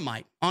on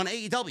Dynamite, on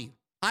AEW.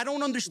 I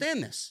don't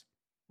understand this.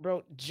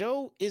 Bro,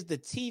 Joe is the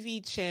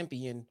TV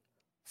champion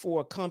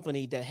for a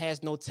company that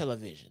has no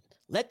television.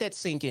 Let that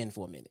sink in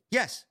for a minute.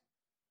 Yes.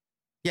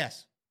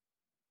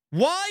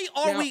 Why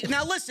are we...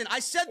 Now, listen, I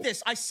said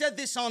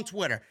this on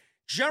Twitter.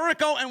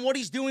 Jericho and what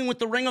he's doing with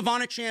the Ring of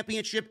Honor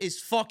Championship is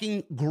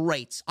fucking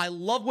great. I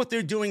love what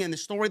they're doing and the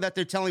story that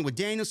they're telling with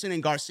Danielson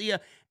and Garcia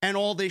and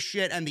all this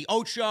shit and the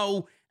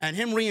Ocho and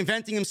him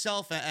reinventing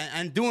himself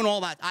and doing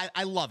all that.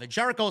 I love it.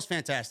 Jericho is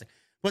fantastic.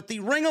 But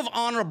the Ring of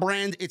Honor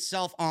brand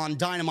itself on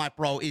Dynamite,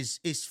 bro, is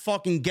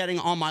fucking getting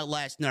on my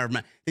last nerve,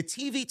 man. The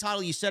TV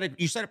title, you said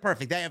it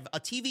perfect. They have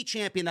a TV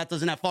champion that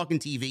doesn't have fucking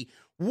TV.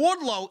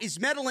 Wardlow is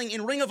meddling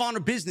in Ring of Honor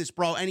business,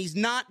 bro, and he's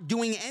not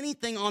doing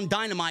anything on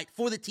Dynamite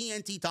for the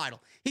TNT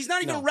title. He's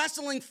not even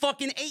wrestling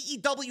fucking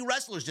AEW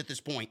wrestlers at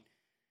this point.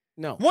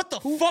 No. What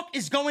the fuck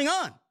is going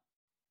on?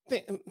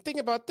 Think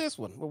about this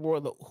one with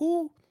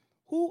Wardlow.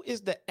 Who is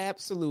the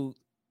absolute,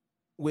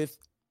 with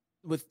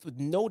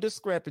no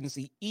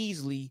discrepancy,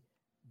 easily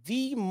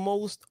the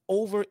most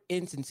over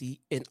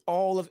entity in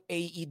all of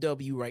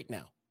AEW right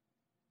now?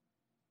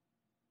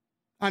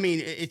 I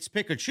mean, it's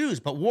pick or choose,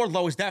 but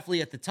Wardlow is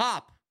definitely at the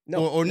top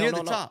or near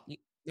the top.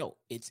 No,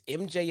 it's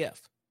MJF.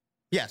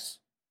 Yes.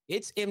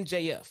 It's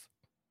MJF.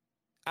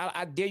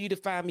 I dare you to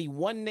find me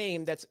one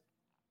name that's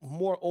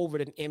more over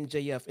than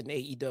MJF in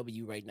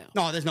AEW right now.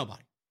 No, there's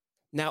nobody.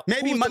 Now,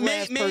 maybe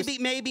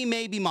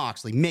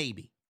Moxley.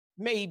 Maybe.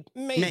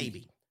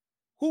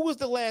 Who was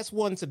the last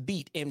one to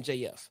beat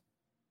MJF?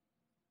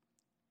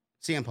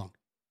 CM Punk.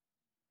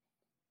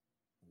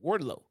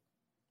 Wardlow.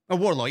 Oh,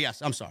 Wardlow,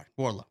 yes. I'm sorry.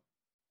 Wardlow.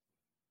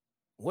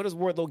 What does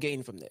Wardlow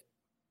gain from that?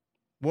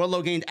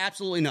 Wardlow gained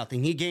absolutely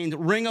nothing. He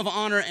gained Ring of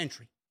Honor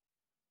entry.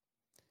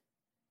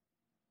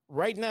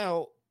 Right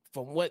now,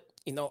 from what,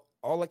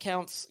 all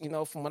accounts,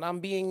 from what I'm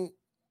being,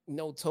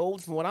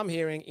 told, from what I'm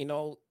hearing,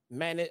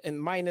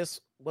 minus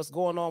what's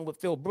going on with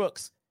Phil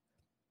Brooks,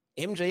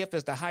 MJF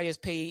is the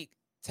highest paid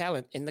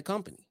talent in the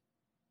company.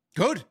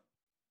 Good.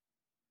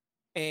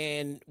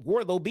 And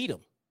Wardlow beat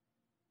him,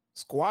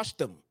 squashed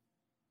him.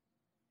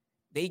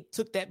 They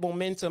took that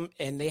momentum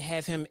and they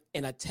have him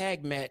in a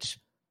tag match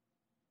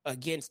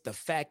against the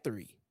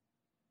Factory.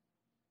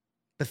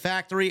 The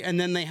Factory, and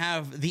then they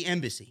have the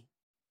Embassy.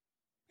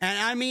 And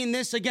I mean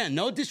this again,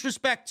 no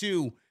disrespect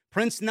to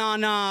Prince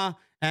Nana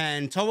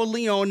and Toa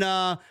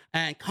Leona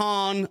and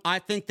Khan. I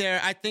think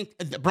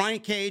Brian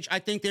Cage, I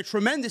think they're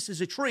tremendous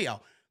as a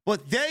trio.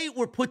 But they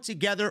were put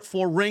together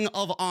for Ring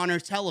of Honor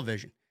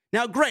television.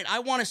 Now, great, I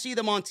want to see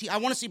them on TV. I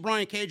want to see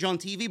Brian Cage on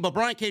TV, but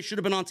Brian Cage should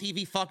have been on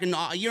TV fucking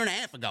a year and a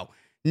half ago.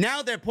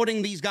 Now they're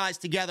putting these guys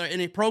together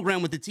in a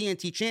program with the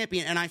TNT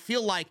champion, and I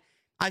feel like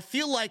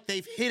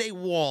they've hit a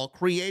wall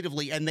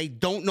creatively, and they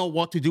don't know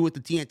what to do with the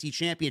TNT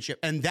championship,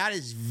 and that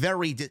is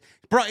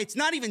bro, it's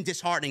not even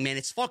disheartening, man.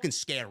 It's fucking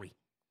scary.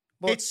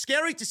 Well, it's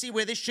scary to see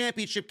where this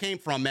championship came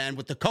from, man,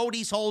 with the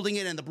Codys holding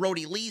it and the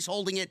Brody Lees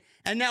holding it,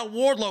 and now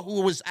Wardlow,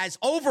 who was as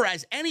over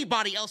as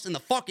anybody else in the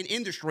fucking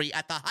industry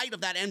at the height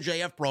of that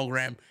MJF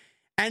program,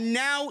 and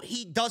now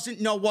he doesn't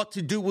know what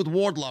to do with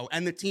Wardlow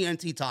and the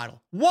TNT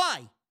title.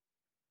 Why?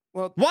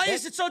 Well, why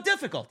is it so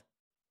difficult?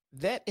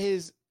 That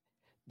is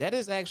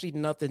actually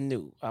nothing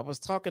new. I was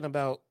talking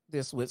about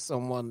this with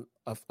someone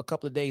a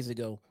couple of days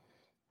ago.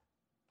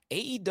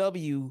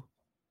 AEW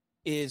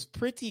is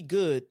pretty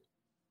good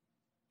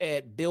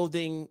at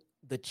building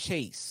the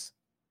chase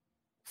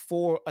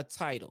for a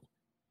title.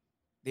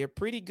 They're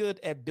pretty good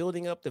at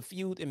building up the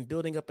feud and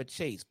building up a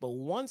chase. But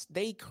once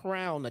they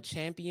crown a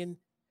champion,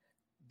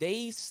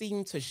 they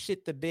seem to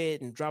shit the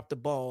bed and drop the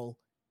ball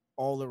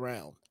all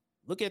around.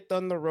 Look at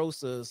Thunder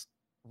Rosa's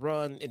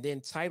run and then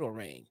title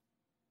reign.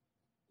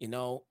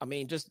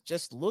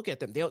 Just look at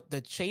them.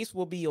 The chase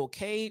will be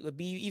okay. It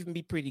will even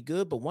be pretty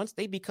good. But once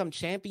they become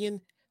champion,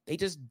 they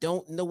just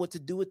don't know what to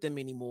do with them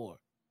anymore.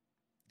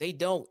 They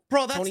don't.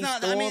 Bro,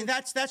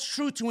 that's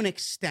true to an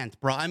extent,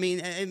 bro. I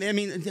mean,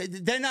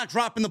 they're not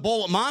dropping the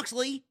ball with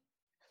Moxley.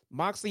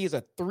 Moxley is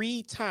a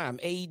 3-time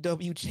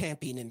AEW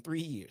champion in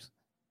 3 years.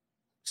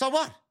 So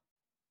what?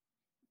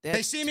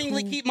 They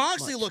seemingly keep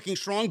Moxley looking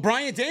strong.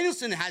 Bryan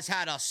Danielson has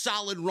had a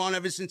solid run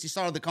ever since he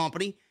started the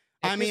company.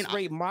 At this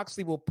rate,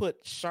 Moxley will put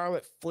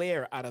Charlotte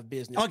Flair out of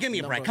business. Oh, give me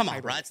a break. Come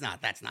on, bro. That's not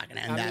going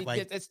to end that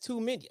way. That's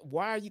too many.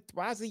 Why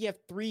does he have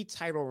 3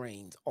 title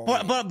reigns?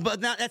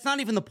 But that's not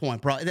even the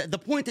point, bro. The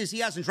point is he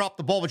hasn't dropped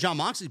the ball with Jon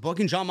Moxley's book,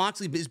 and Jon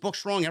Moxley is booked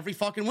strong every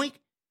fucking week.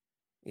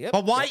 Yep.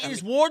 But why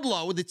is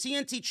Wardlow, the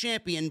TNT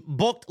champion,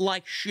 booked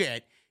like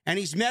shit, and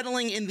he's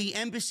meddling in the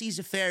embassy's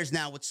affairs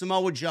now with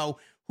Samoa Joe,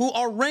 who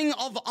are Ring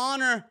of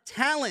Honor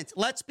talent?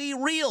 Let's be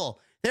real.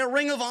 They're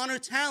Ring of Honor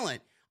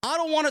talent. I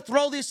don't want to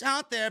throw this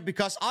out there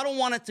because I don't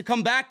want it to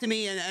come back to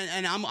me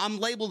and I'm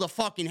labeled a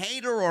fucking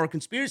hater or a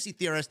conspiracy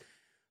theorist.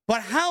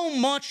 But how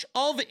much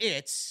of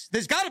it,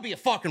 there's got to be a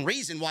fucking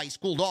reason why he's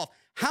cooled off.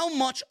 How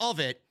much of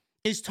it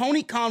is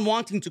Tony Khan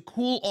wanting to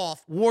cool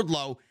off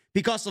Wardlow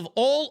because of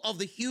all of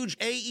the huge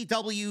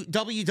AEW,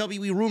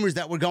 WWE rumors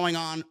that were going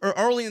on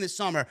early in the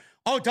summer?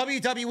 Oh,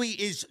 WWE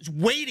is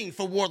waiting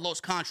for Wardlow's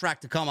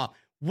contract to come up.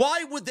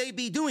 Why would they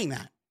be doing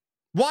that?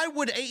 Why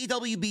would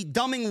AEW be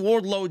dumbing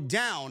Wardlow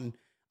down?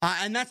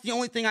 And that's the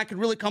only thing I could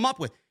really come up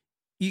with.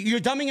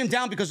 You're dumbing him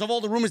down because of all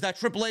the rumors that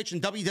Triple H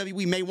and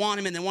WWE may want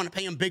him and they want to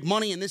pay him big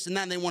money and this and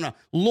that, and they want to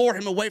lure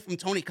him away from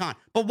Tony Khan.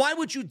 But why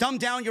would you dumb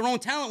down your own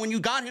talent when you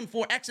got him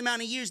for X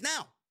amount of years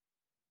now?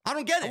 I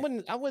don't get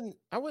it.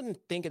 I wouldn't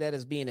think of that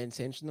as being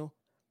intentional.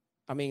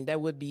 I mean, that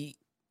would be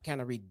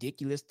kind of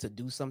ridiculous to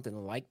do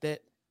something like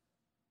that.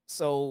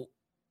 So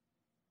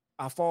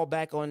I fall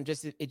back on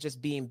it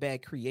just being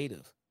bad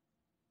creative.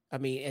 I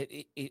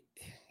mean,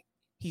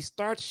 he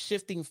starts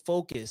shifting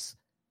focus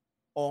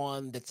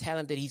on the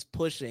talent that he's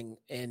pushing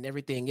and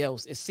everything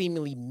else. It's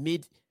seemingly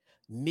mid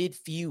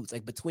feuds,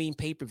 like between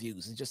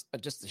pay-per-views. It's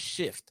just a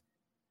shift,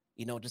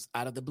 just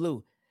out of the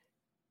blue.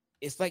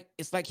 It's like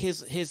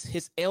his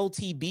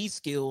LTB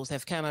skills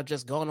have kind of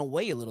just gone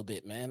away a little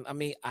bit, man. I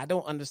mean, I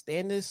don't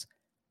understand this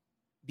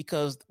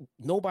because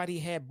nobody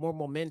had more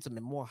momentum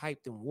and more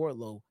hype than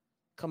Wardlow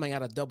coming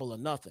out of Double or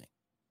Nothing.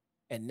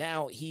 And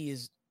now he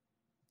is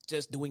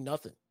just doing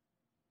nothing.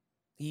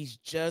 He's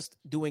just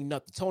doing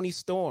nothing. Tony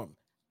Storm.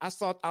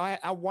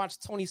 I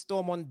watched Tony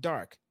Storm on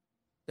Dark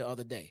the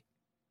other day.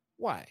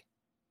 Why?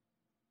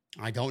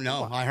 I don't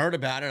know. Why? I heard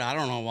about it. I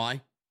don't know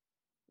why.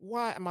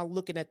 Why am I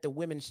looking at the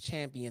women's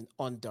champion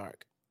on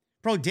Dark?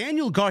 Bro,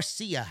 Daniel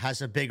Garcia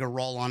has a bigger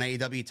role on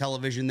AEW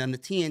television than the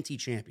TNT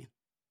champion.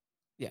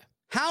 Yeah.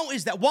 How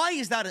is that? Why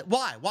is that?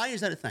 Why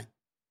is that a thing?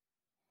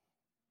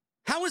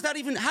 How is that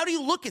even? How do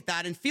you look at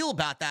that and feel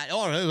about that?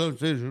 Oh,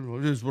 it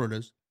is what it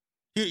is.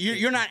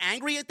 You're not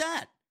angry at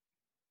that?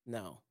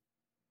 No.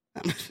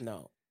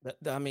 No.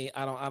 I mean,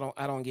 I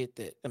don't get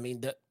that. I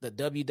mean, the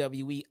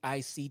WWE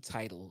IC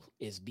title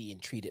is being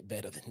treated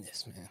better than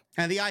this, man.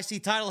 And the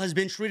IC title has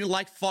been treated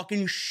like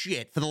fucking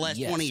shit for the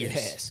last 20 years.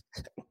 Yes,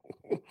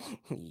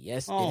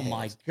 yes. Oh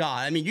my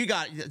God. I mean,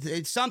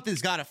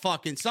 somebody's got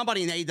to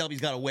somebody in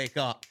AEW's got to wake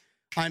up.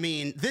 I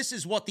mean, this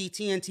is what the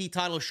TNT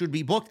title should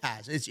be booked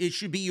as. It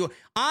should be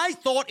I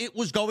thought it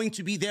was going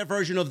to be their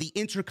version of the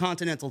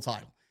Intercontinental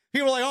title.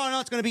 People were like, oh, no,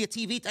 it's going to be a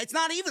TV. It's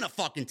not even a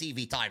fucking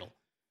TV title.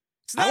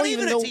 It's not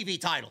even a TV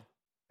title.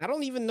 I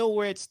don't even know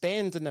where it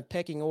stands in the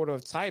pecking order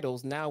of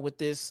titles now with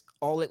this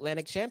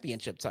All-Atlantic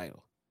Championship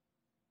title.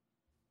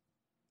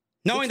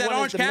 Knowing that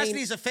Orange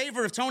Cassidy is a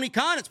favorite of Tony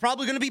Khan, it's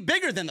probably going to be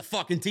bigger than the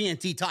fucking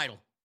TNT title.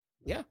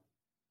 Yeah.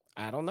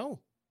 I don't know.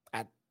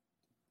 I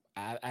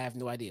have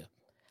no idea.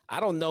 I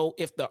don't know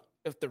if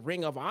the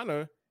Ring of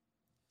Honor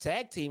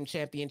tag team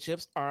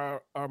championships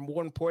are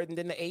more important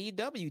than the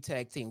AEW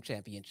tag team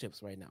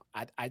championships right now.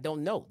 I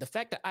don't know. The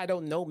fact that I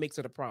don't know makes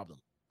it a problem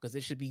because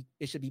it should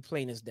be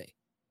plain as day.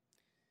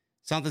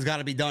 Something's got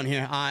to be done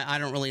here. I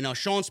don't really know.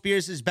 Shawn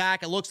Spears is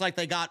back. It looks like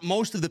they got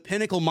most of the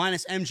Pinnacle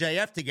minus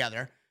MJF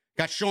together.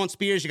 Got Shawn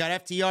Spears, you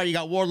got FTR, you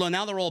got Wardlow.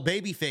 Now they're all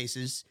baby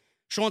faces.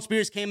 Shawn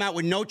Spears came out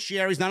with no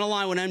chair. He's not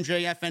aligned with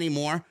MJF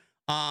anymore.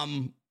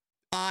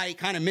 I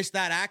kind of missed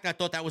that act. I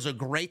thought that was a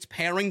great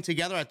pairing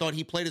together. I thought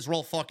he played his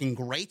role fucking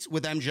great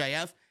with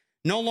MJF.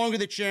 No longer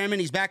the chairman.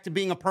 He's back to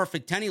being a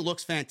perfect 10. He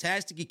looks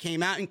fantastic. He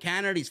came out in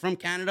Canada. He's from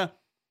Canada.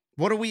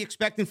 What are we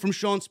expecting from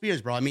Shawn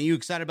Spears, bro? I mean, you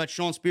excited about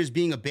Shawn Spears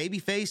being a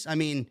babyface? I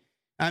mean,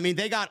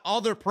 they got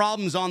other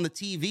problems on the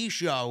TV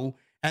show,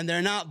 and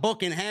they're not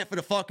booking half of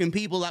the fucking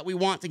people that we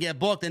want to get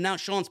booked. And now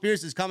Shawn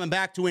Spears is coming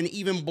back to an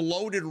even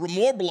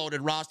more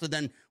bloated roster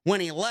than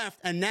when he left.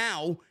 And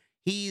now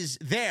he's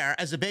there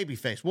as a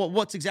babyface. Well,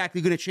 what's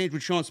exactly going to change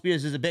with Shawn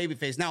Spears as a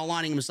babyface? Now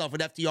aligning himself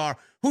with FTR,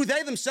 who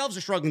they themselves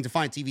are struggling to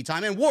find TV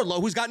time, and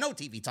Wardlow, who's got no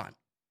TV time.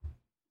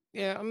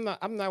 Yeah,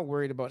 I'm not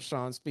worried about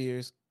Shawn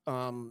Spears.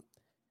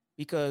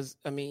 Because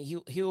I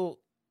mean, he'll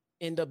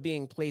end up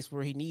being placed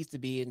where he needs to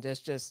be, and that's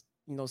just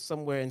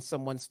somewhere in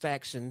someone's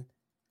faction,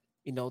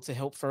 to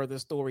help further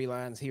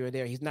storylines here or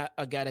there. He's not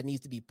a guy that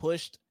needs to be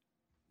pushed.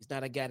 He's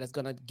not a guy that's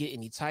gonna get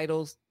any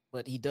titles,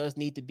 but he does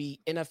need to be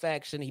in a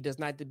faction. He does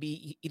need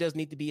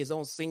to be his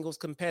own singles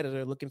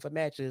competitor looking for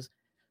matches.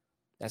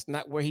 That's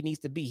not where he needs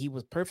to be. He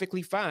was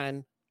perfectly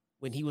fine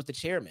when he was the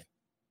chairman.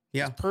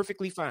 Yeah,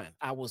 perfectly fine.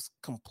 I was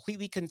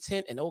completely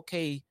content and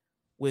okay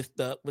with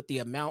the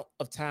amount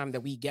of time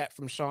that we got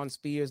from Shawn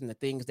Spears and the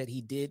things that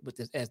he did with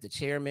this as the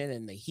chairman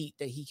and the heat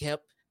that he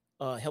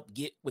helped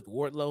get with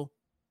Wardlow,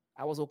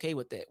 I was okay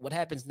with that. What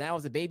happens now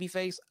as a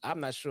babyface, I'm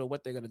not sure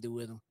what they're gonna do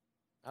with him.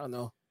 I don't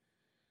know.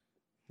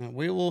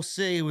 We will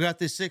see. We got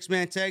this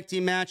 6-man tag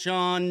team match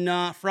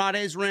on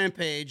Friday's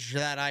Rampage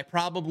that I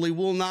probably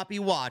will not be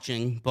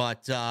watching,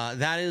 but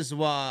that is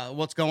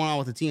what's going on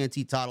with the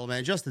TNT title,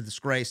 man. Just a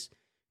disgrace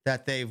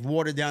that they've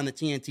watered down the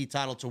TNT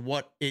title to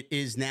what it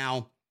is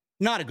now.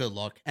 Not a good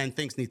look, and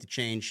things need to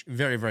change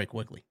very, very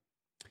quickly.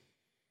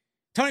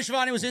 Tony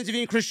Schiavone was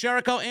interviewing Chris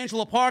Jericho,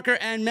 Angelo Parker,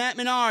 and Matt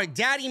Menard.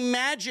 Daddy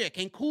Magic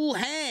and Cool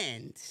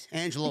Hand,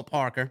 Angelo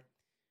Parker.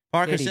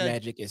 Daddy said,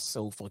 Magic is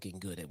so fucking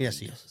good at what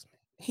he does, man.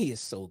 He is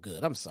so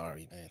good. I'm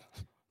sorry, man.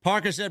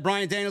 Parker said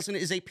Bryan Danielson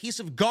is a piece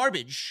of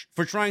garbage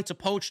for trying to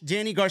poach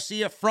Danny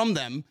Garcia from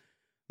them.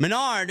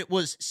 Menard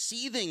was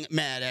seething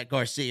mad at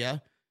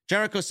Garcia.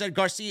 Jericho said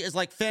Garcia is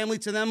like family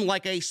to them,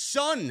 like a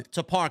son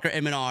to Parker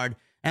and Menard,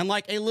 and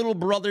like a little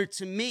brother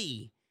to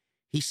me.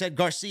 He said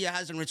Garcia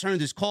hasn't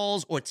returned his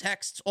calls or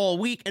texts all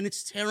week, and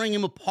it's tearing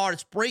him apart.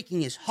 It's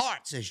breaking his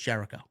heart, says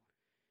Jericho.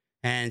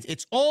 And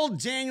it's all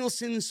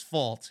Danielson's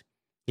fault.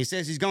 He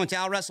says he's going to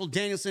out-wrestle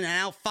Danielson and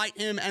out-fight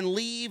him and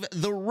leave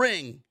the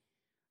ring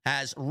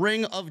as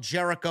Ring of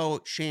Jericho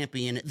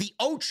champion. The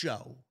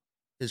Ocho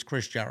is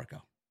Chris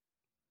Jericho.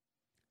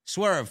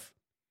 Swerve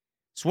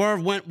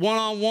went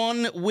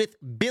one-on-one with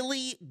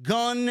Billy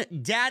Gunn,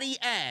 Daddy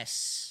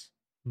Ass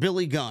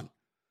Billy Gunn.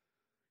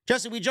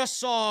 Jesse, we just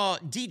saw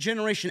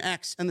D-Generation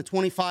X and the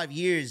 25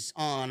 years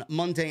on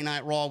Monday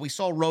Night Raw. We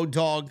saw Road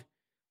Dogg.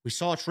 We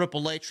saw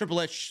Triple H.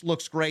 Triple H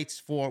looks great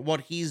for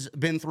what he's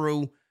been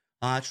through.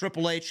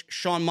 Triple H,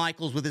 Shawn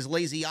Michaels with his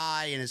lazy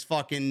eye and his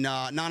fucking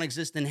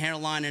non-existent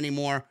hairline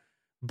anymore.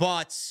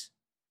 But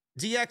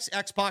DX,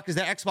 X-Pac is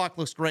there. X-Pac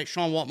looks great.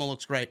 Sean Waltman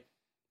looks great.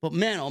 But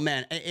man, oh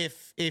man,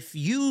 if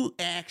you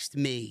asked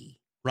me,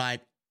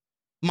 right,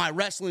 my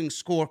wrestling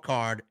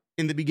scorecard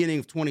in the beginning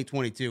of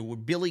 2022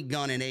 with Billy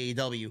Gunn and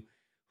AEW,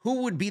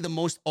 who would be the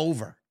most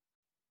over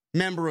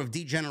member of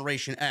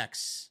D-Generation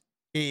X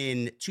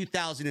in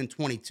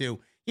 2022?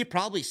 You'd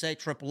probably say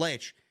Triple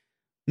H.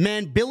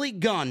 Man, Billy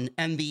Gunn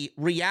and the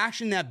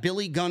reaction that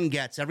Billy Gunn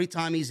gets every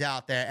time he's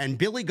out there, and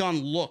Billy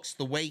Gunn looks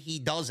the way he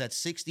does at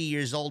 60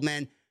 years old,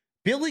 man.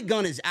 Billy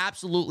Gunn is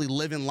absolutely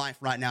living life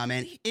right now,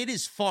 man. It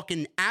is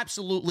fucking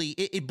absolutely,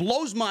 it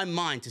blows my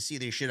mind to see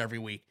this shit every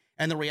week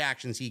and the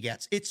reactions he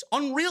gets. It's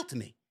unreal to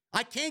me.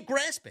 I can't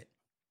grasp it.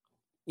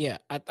 Yeah,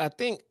 I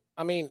think,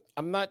 I mean,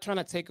 I'm not trying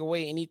to take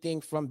away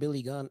anything from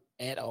Billy Gunn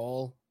at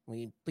all. I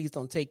mean, please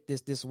don't take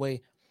this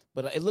way.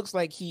 But it looks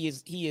like he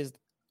is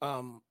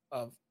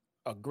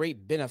a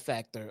great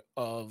benefactor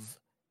of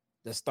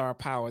the star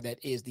power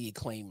that is the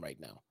Acclaim right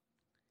now.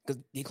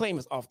 Because the Acclaim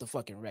is off the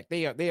fucking wreck.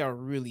 They are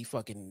really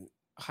fucking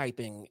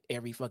hyping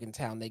every fucking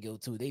town they go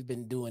to. They've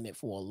been doing it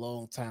for a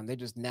long time. They're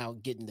just now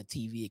getting the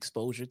TV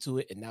exposure to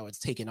it, and now it's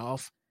taking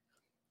off.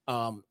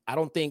 I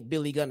don't think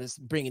Billy Gunn is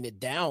bringing it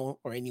down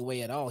or any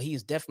way at all. He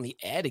is definitely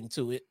adding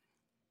to it,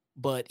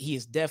 but he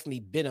is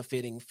definitely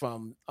benefiting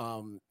from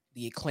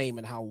the Acclaim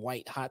and how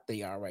white hot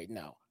they are right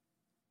now.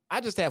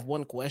 I just have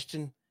one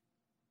question.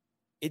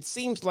 It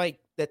seems like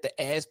that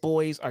the Ass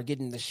Boys are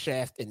getting the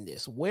shaft in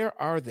this. Where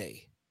are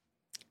they?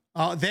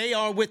 They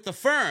are with the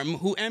Firm,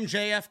 who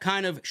MJF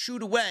kind of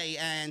shooed away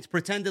and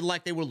pretended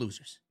like they were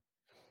losers.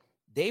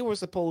 They were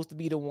supposed to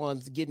be the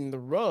ones getting the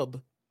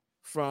rub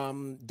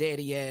from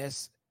Daddy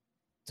Ass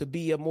to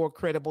be a more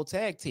credible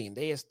tag team.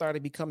 They had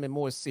started becoming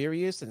more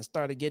serious and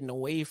started getting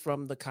away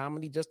from the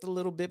comedy just a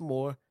little bit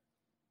more.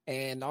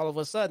 And all of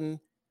a sudden,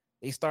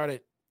 they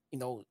started,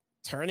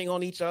 turning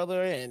on each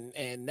other.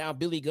 And now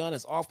Billy Gunn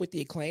is off with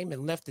the Acclaim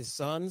and left his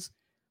sons.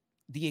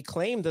 The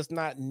Acclaim does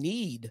not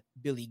need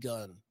Billy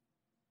Gunn,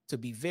 to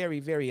be very,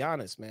 very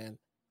honest, man.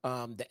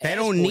 They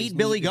don't need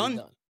Billy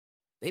Gunn.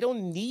 They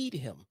don't need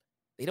him.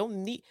 They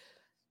don't need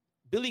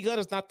Billy Gunn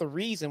is not the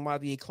reason why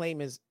the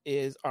Acclaim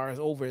are as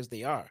over as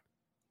they are.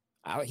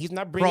 He's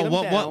not bringing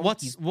them down.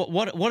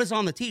 What is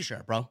on the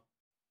t-shirt, bro?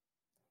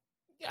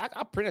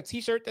 I'll print a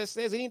t-shirt that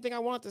says anything I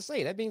want to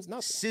say. That means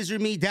nothing. Scissor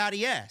me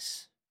daddy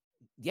ass.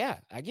 Yeah,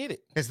 I get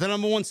it. It's the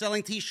 #1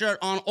 selling t-shirt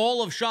on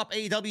all of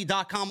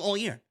shopaew.com all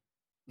year.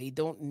 They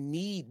don't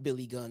need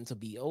Billy Gunn to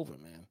be over,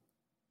 man.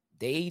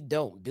 They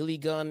don't. Billy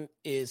Gunn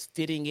is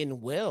fitting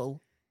in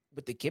well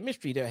with the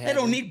chemistry they're having.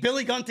 They don't need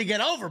Billy Gunn to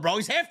get over, bro.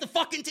 He's half the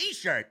fucking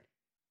t-shirt.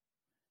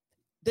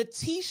 The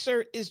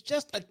t-shirt is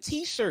just a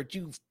t-shirt,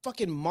 you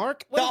fucking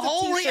mark. The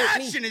whole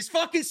reaction is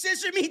fucking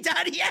scissor me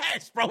daddy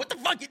ass, bro. What the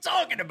fuck you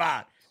talking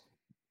about?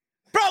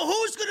 Bro,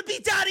 who's going to be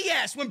daddy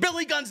ass when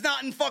Billy Gunn's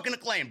not in fucking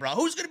Acclaim, bro?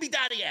 Who's going to be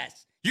daddy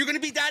ass? You going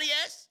to be daddy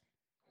ass?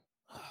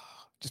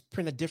 Just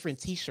print a different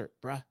t-shirt,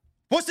 bro.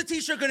 What's the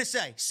t-shirt going to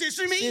say?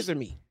 Scissor me? Scissor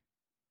me.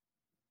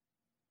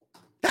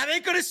 That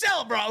ain't going to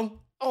sell, bro.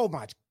 Oh,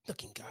 my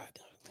fucking God.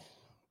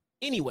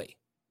 Anyway,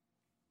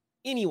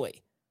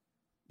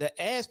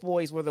 the Ass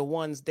Boys were the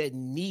ones that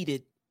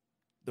needed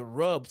the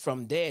rub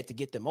from Dad to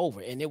get them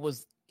over. And it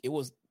was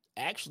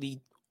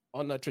actually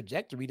on a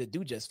trajectory to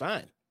do just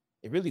fine.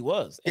 It really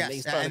was. And they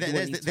Yes, started doing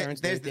there's these turns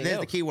and everything the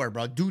else. key word,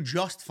 bro. Do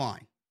just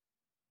fine.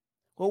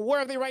 Well, where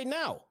are they right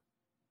now?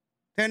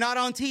 They're not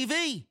on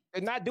TV.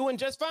 They're not doing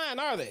just fine,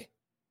 are they?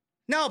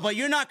 No, but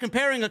you're not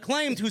comparing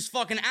Acclaimed, who's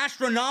fucking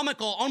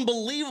astronomical,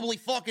 unbelievably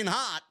fucking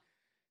hot,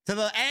 to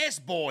the ass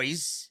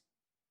boys.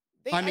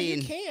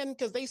 You can,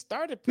 because they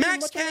started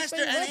Max much on the Caster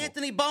same and level.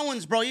 Anthony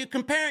Bowens, bro. You're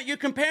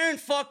comparing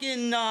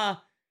fucking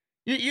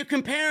you're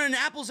comparing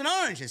apples and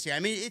oranges here. I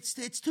mean,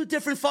 it's two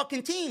different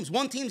fucking teams.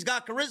 One team's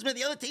got charisma,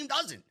 the other team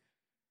doesn't.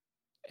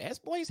 Ass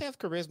boys have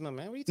charisma,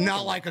 man. What are you talking Not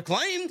about? like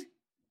Acclaimed.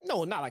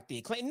 No, not like the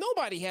Acclaim.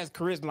 Nobody has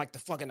charisma like the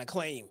fucking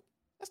Acclaim.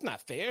 That's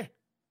not fair.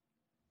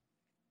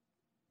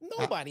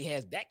 Nobody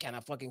has that kind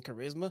of fucking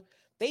charisma.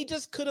 They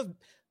just could have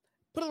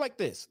put it like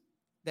this.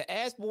 The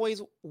Ass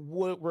Boys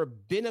were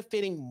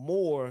benefiting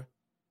more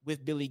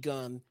with Billy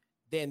Gunn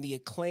than the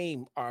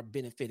Acclaim are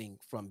benefiting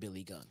from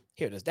Billy Gunn.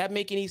 Here, does that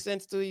make any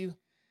sense to you?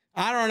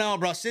 I don't know,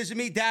 bro. Scissor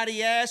me,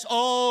 daddy ass.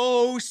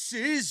 Oh,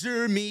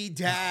 scissor me,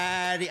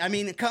 daddy. I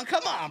mean, come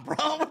on, bro.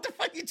 What the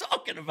fuck are you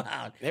talking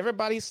about?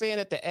 Everybody's saying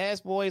that the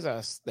Ass Boys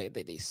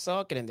they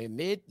suck and they're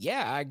mid.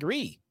 Yeah, I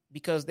agree.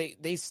 Because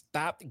they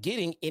stopped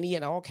getting any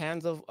and all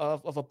kinds of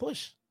a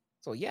push.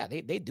 So yeah,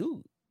 they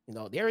do. You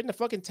know, they're in the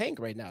fucking tank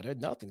right now. They're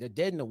nothing. They're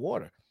dead in the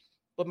water.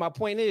 But my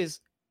point is,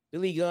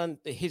 Billy Gunn,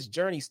 his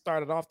journey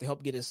started off to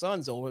help get his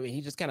sons over, and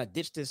he just kind of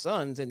ditched his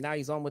sons, and now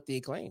he's on with the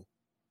Acclaim.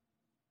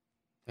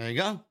 There you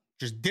go.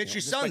 Just ditch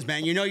your sons,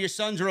 man. You know your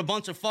sons are a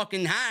bunch of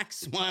fucking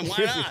hacks. Why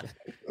not?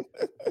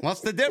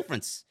 What's the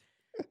difference?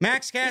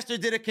 Max Caster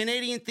did a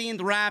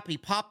Canadian-themed rap. He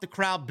popped the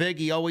crowd big.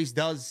 He always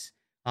does.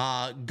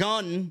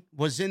 Gunn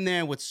was in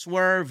there with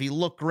Swerve. He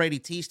looked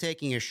great. He's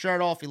taking his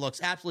shirt off. He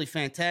looks absolutely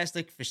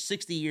fantastic for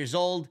 60 years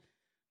old.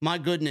 My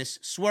goodness.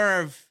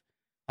 Swerve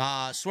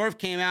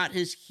came out.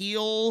 His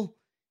heel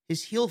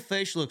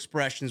facial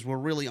expressions were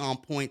really on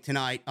point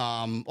tonight.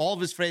 All of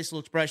his facial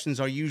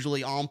expressions are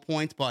usually on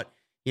point, but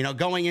you know,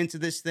 going into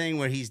this thing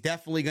where he's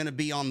definitely going to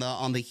be on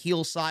the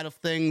heel side of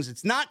things,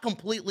 it's not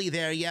completely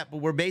there yet, but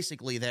we're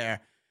basically there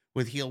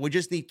with heel. We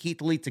just need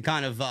Keith Lee to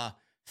kind of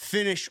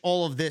finish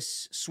all of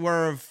this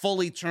Swerve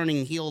fully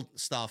turning heel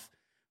stuff.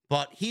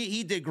 But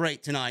he did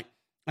great tonight.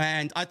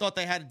 And I thought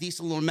they had a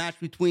decent little match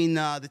between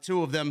the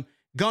two of them.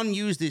 Gunn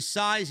used his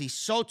size. He's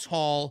so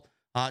tall,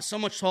 so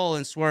much taller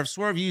than Swerve.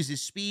 Swerve used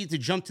his speed to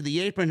jump to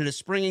the apron, hit a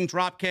springing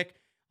drop kick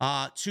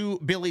to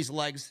Billy's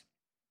legs.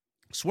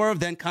 Swerve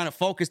then kind of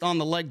focused on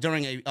the leg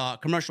during a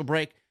commercial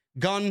break.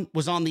 Gunn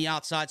was on the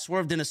outside.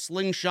 Swerve did a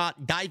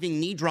slingshot, diving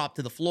knee drop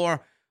to the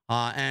floor.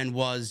 And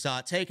was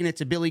taking it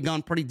to Billy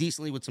Gunn pretty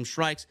decently with some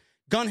strikes.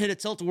 Gunn hit a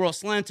tilt-a-whirl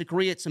slam to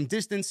create some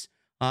distance,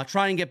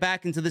 try and get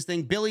back into this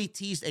thing. Billy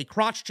teased a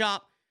crotch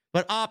chop,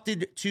 but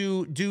opted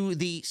to do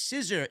the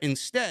scissor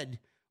instead,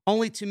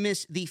 only to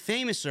miss the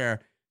famouser.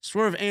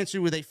 Swerve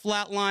answered with a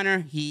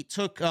flatliner. He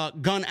took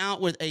Gunn out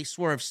with a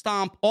Swerve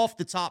stomp off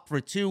the top for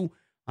 2.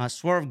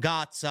 Swerve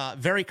got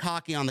very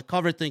cocky on the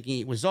cover, thinking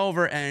it was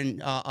over,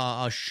 and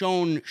a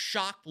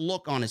shocked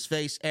look on his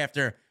face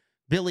after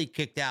Billy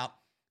kicked out.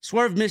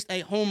 Swerve missed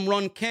a home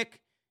run kick,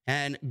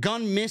 and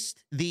Gunn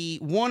missed the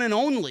one and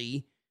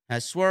only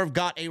as Swerve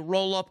got a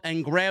roll-up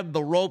and grabbed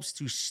the ropes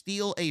to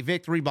steal a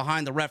victory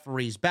behind the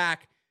referee's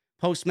back.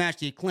 Post-match,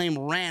 the Acclaim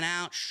ran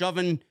out,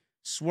 shoving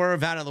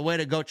Swerve out of the way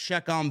to go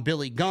check on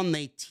Billy Gunn.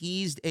 They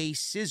teased a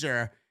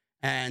scissor,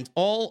 and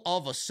all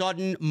of a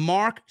sudden,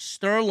 Mark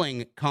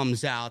Sterling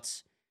comes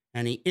out,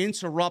 and he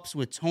interrupts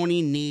with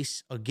Tony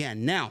Nese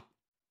again. Now,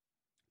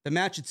 the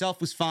match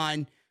itself was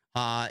fine.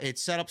 It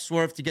set up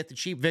Swerve to get the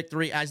cheap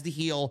victory as the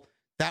heel.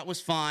 That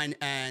was fine,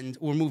 and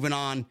we're moving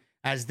on,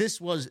 as this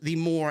was the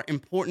more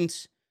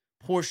important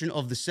portion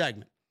of the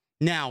segment.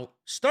 Now,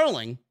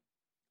 Sterling,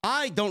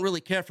 I don't really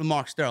care for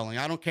Mark Sterling.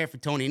 I don't care for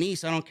Tony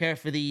Nese. I don't care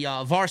for the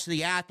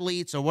varsity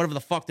athletes or whatever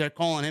the fuck they're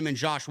calling him and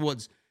Josh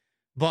Woods.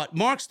 But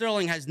Mark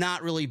Sterling has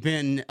not really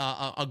been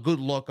a good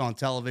look on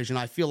television.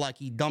 I feel like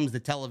he dumbs the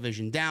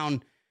television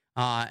down,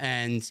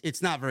 and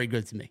it's not very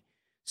good to me.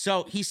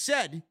 So he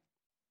said...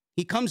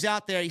 He comes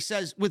out there, he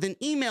says, with an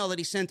email that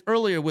he sent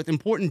earlier with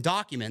important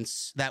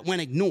documents that went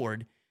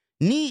ignored,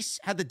 Nese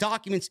had the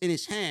documents in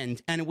his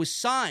hand, and it was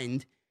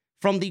signed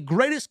from the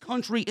greatest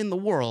country in the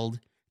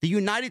world, the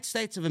United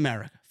States of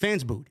America.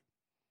 Fans booed.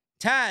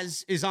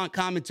 Taz is on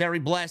commentary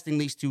blasting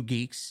these two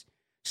geeks.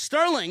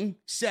 Sterling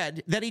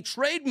said that he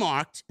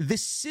trademarked the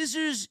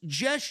scissors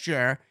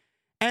gesture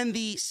and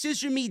the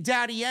scissor me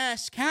daddy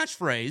ass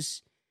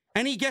catchphrase,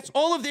 and he gets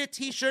all of their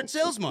t-shirt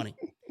sales money.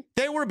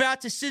 They were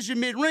about to scissor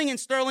mid-ring, and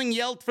Sterling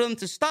yelled for them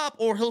to stop,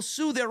 or he'll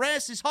sue their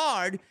asses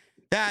hard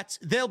that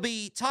they'll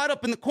be tied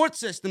up in the court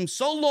system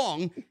so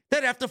long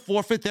they'd have to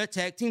forfeit their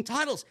tag team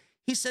titles.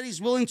 He said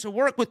he's willing to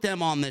work with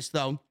them on this,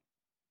 though.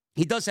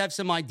 He does have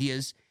some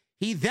ideas.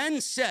 He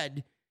then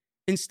said,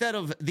 instead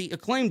of the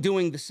Acclaim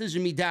doing the scissor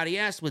me daddy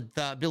ass with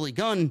Billy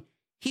Gunn,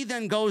 he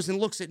then goes and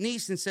looks at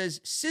Nese and says,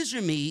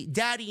 scissor me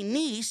daddy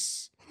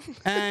Nese,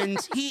 and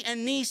he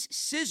and Nese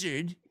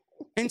scissored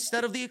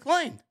instead of the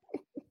Acclaim.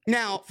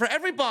 Now, for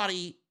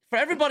everybody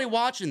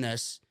watching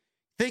this,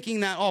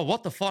 thinking that, oh,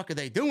 what the fuck are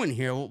they doing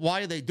here?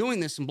 Why are they doing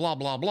this and blah,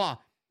 blah, blah.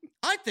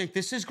 I think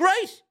this is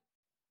great.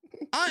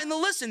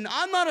 Listen,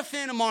 I'm not a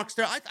fan of Mark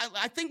Sterling.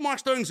 I think Mark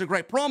Sterling's a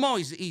great promo.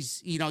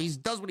 He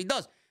does what he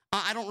does.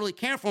 I don't really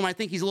care for him. I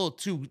think he's a little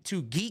too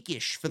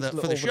geekish for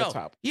the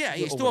show. Yeah,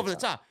 he's too over the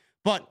top.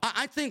 But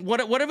I think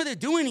whatever they're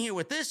doing here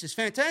with this is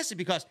fantastic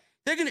because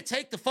they're going to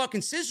take the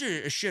fucking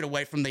scissor shit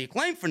away from the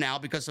Acclaim for now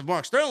because of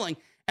Mark Sterling.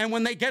 And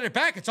when they get it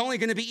back, it's only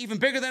going to be even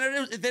bigger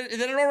than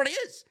it already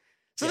is.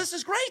 So This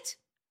is great.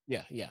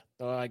 Yeah.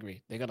 Oh, I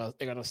agree. They're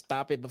gonna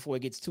stop it before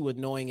it gets too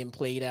annoying and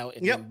played out,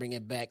 and then bring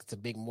it back to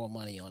make more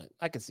money on it.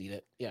 I can see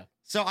that. Yeah.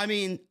 So I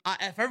mean,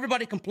 if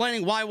everybody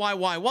complaining why,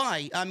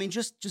 I mean,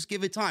 just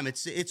give it time.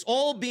 It's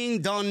all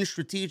being done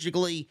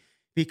strategically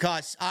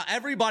because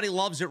everybody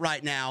loves it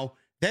right now.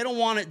 They don't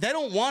want it. They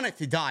don't want it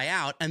to die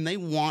out, and they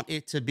want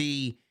it to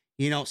be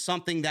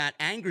something that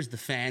angers the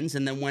fans.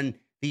 And then when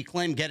the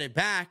Acclaim get it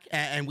back,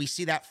 and we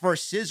see that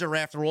first scissor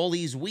after all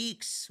these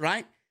weeks,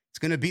 right? It's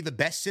going to be the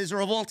best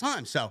scissor of all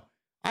time. So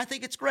I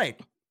think it's great.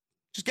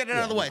 Just get it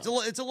out of the way.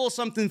 No. It's a little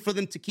something for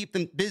them to keep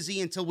them busy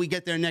until we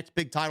get their next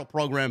big title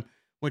program,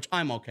 which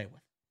I'm okay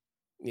with.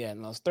 Yeah,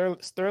 no,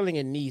 Sterling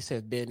and Nice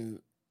have been,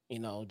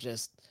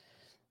 just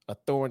a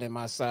thorn in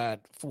my side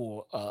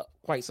for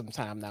quite some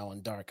time now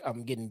on Dark.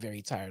 I'm getting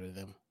very tired of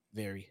them.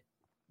 Very.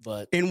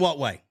 But in what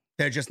way?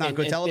 They're just not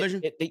good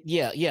television?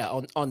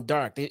 On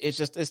Dark. It's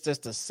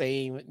just the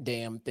same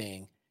damn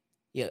thing.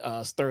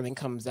 Yeah, Sterling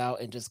comes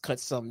out and just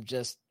cuts some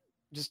just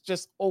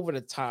over the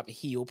top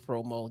heel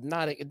promo,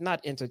 not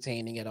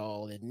entertaining at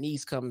all. And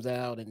Nice comes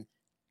out, and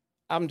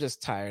I'm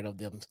just tired of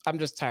them. I'm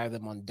just tired of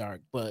them on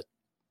Dark. But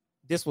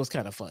this was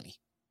kind of funny.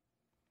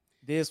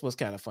 This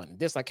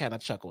I kind of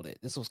chuckled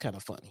at. This was kind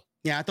of funny.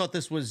 Yeah, I thought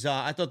this was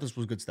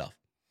good stuff.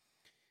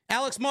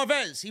 Alex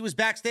Marvez, he was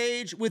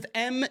backstage with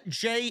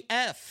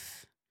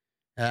MJF.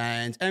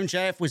 And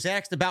MJF was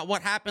asked about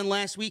what happened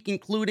last week,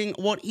 including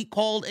what he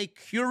called a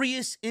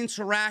curious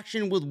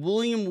interaction with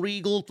William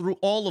Regal through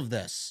all of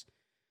this.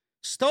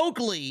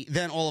 Stokely,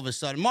 then all of a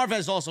sudden,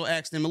 Marvez also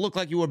asked him, it looked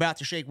like you were about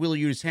to shake Wheeler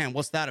Yuta's hand.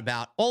 What's that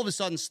about? All of a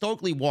sudden,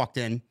 Stokely walked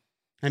in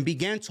and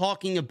began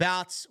talking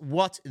about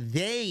what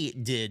they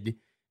did.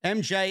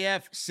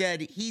 MJF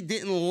said he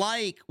didn't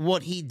like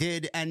what he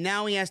did, and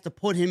now he has to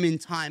put him in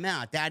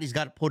timeout. Daddy's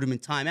got to put him in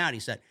timeout,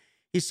 he said.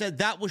 He said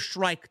that was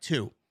strike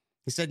 2.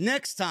 He said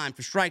next time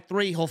for strike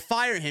 3, he'll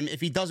fire him if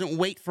he doesn't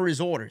wait for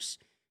his orders.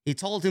 He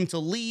told him to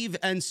leave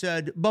and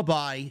said,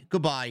 bye-bye,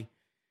 goodbye.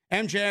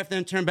 MJF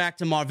then turned back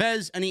to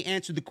Marvez, and he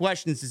answered the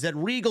questions. He said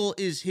Regal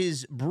is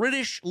his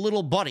British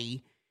little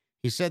buddy.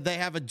 He said they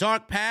have a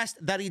dark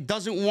past that he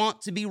doesn't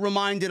want to be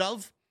reminded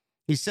of.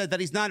 He said that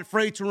he's not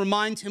afraid to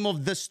remind him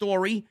of the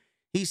story.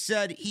 He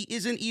said he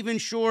isn't even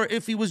sure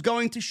if he was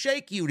going to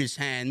shake Yuta's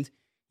hand.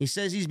 He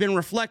says he's been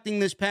reflecting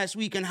this past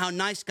week on how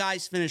nice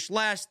guys finished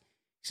last.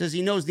 He says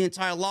he knows the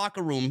entire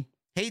locker room,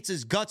 hates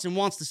his guts, and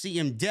wants to see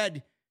him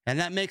dead, and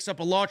that makes up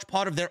a large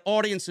part of their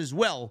audience as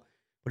well.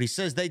 But he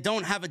says they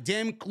don't have a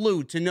damn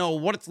clue to know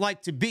what it's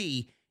like to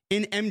be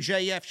in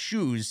MJF's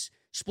shoes,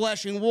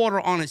 splashing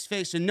water on his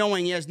face and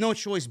knowing he has no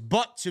choice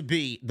but to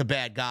be the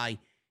bad guy.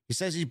 He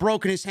says he's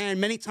broken his hand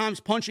many times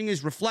punching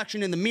his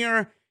reflection in the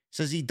mirror. He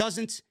says he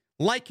doesn't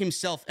like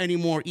himself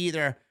anymore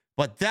either,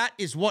 but that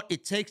is what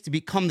it takes to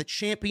become the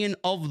champion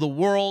of the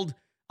world.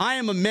 I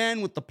am a man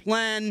with the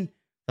plan,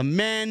 a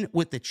man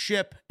with the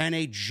chip, and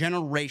a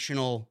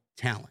generational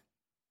talent.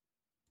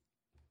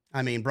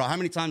 I mean, bro, how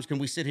many times can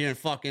we sit here and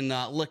fucking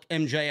lick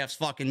MJF's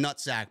fucking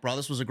nutsack, bro?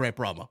 This was a great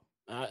promo.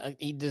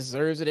 He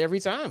deserves it every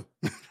time.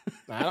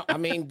 I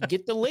mean,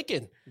 get the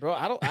licking, bro.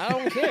 I don't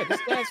care. This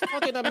guy's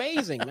fucking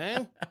amazing,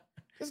 man.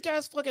 This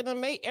guy's fucking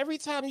amazing. Every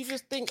time you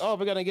just think, oh,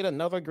 we're gonna get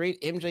another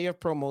great MJF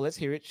promo. Let's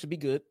hear it. Should be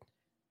good.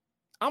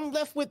 I'm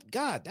left with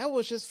God. That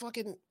was just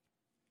fucking.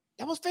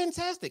 That was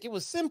fantastic. It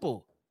was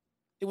simple.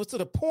 It was to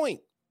the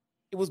point.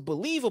 It was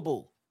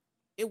believable.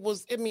 It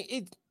was. I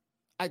mean,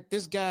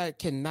 this guy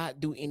cannot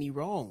do any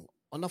wrong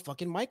on the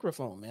fucking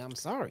microphone, man. I'm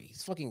sorry.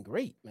 He's fucking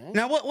great, man.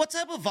 Now, what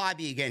type of vibe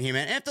are you getting here,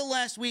 man? After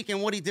last week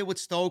and what he did with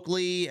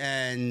Stokely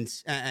and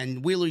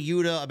Wheeler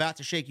Yuta about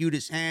to shake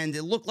Yuta's hand,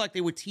 it looked like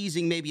they were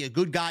teasing maybe a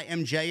good guy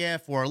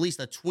MJF or at least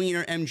a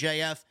tweener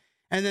MJF.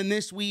 And then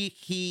this week,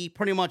 he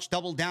pretty much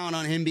doubled down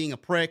on him being a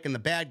prick and the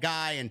bad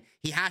guy, and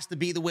he has to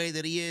be the way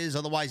that he is.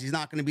 Otherwise, he's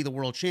not going to be the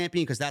world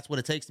champion because that's what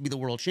it takes to be the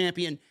world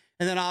champion.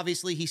 And then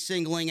obviously, he's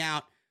singling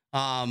out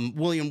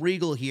William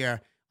Regal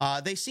here.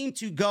 They seemed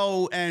to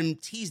go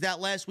and tease that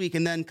last week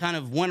and then kind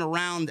of went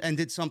around and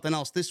did something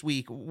else this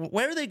week.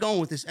 Where are they going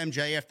with this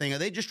MJF thing? Are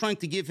they just trying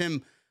to give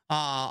him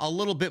a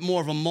little bit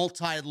more of a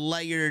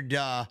multi-layered,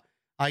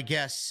 I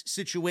guess,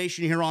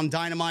 situation here on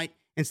Dynamite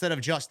instead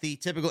of just the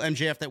typical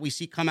MJF that we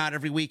see come out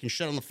every week and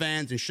shit on the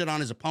fans and shit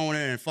on his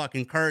opponent and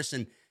fucking curse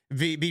and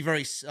be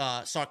very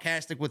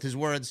sarcastic with his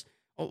words?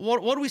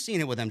 What are we seeing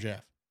here with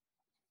MJF?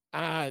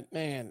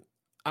 Man,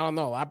 I don't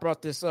know. I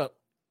brought this up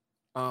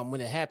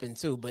when it happened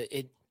too, but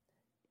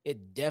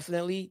it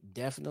definitely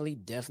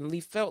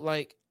felt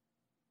like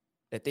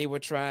that they were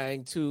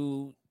trying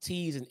to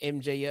tease an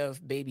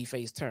MJF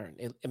babyface turn.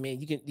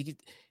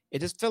 It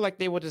just felt like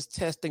they were just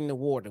testing the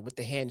water with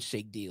the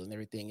handshake deal and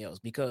everything else,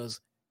 because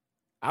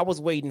I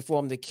was waiting for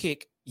him to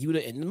kick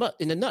Yuta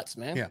in the nuts,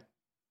 man. Yeah.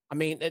 I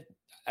mean,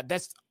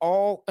 that's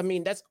all. I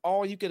mean, that's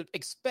all you could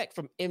expect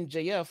from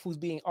MJF, who's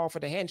being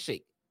offered a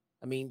handshake.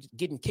 I mean,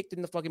 getting kicked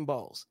in the fucking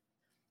balls.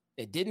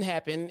 It didn't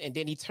happen, and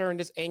then he turned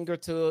his anger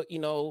to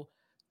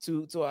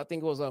I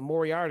think it was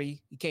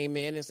Moriarty. He came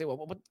in and said,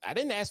 "Well, I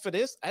didn't ask for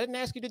this. I didn't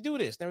ask you to do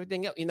this," and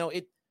everything else.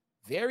 It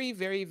very,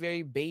 very,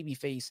 very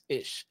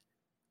babyface-ish.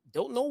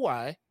 Don't know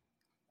why,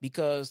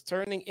 because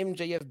turning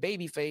MJF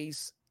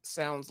babyface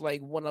sounds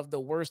like one of the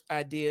worst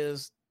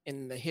ideas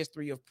in the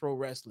history of pro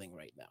wrestling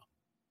right now.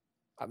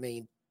 I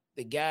mean,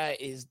 the guy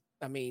is.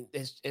 I mean,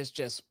 it's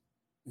just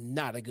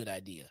not a good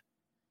idea.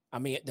 I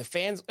mean, if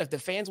the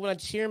fans want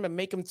to cheer him and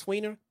make him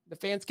tweener, the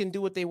fans can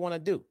do what they want to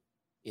do.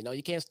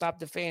 You can't stop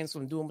the fans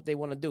from doing what they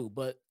want to do.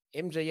 But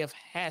MJF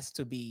has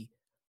to be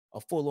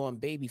a full-on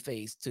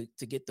babyface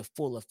to get the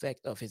full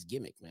effect of his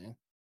gimmick, man.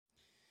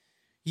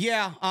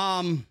 Yeah,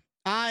 I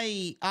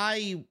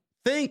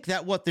think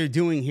that what they're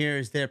doing here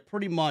is they're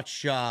pretty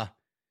much, I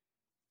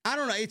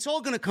don't know. It's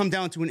all going to come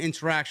down to an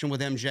interaction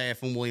with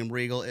MJF and William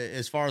Regal,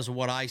 as far as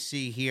what I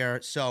see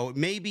here. So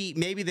maybe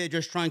they're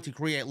just trying to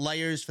create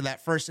layers for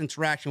that first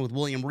interaction with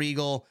William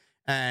Regal,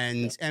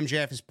 and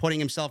MJF is putting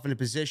himself in a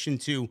position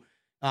to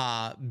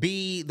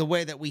be the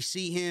way that we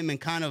see him and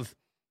kind of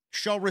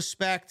show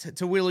respect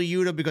to Wheeler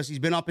Yuta, because he's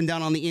been up and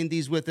down on the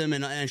indies with him,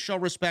 and show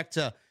respect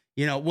to,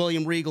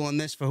 William Regal in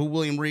this for who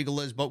William Regal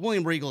is. But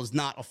William Regal is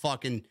not a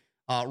fucking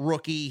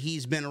rookie.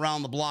 He's been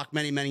around the block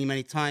many, many,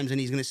 many times, and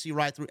he's going to see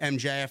right through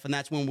MJF, and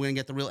that's when we're going to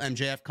get the real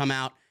MJF come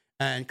out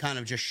and kind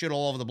of just shit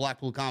all over the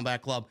Blackpool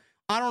Combat Club.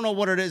 I don't know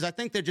what it is. I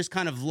think they're just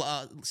kind of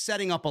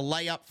setting up a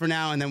layup for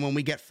now, and then when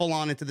we get full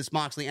on into this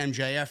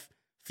Moxley-MJF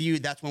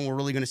feud, that's when we're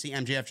really going to see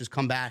MJF just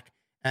come back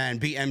and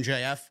beat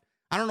MJF.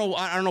 I don't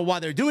know why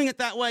they're doing it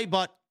that way,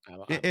 but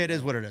it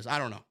is what it is. I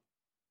don't know.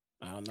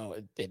 I don't know.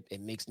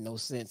 It makes no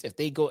sense. If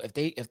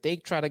they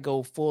try to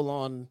go full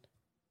on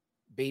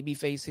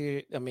babyface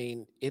here, I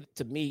mean,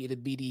 to me,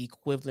 it'd be the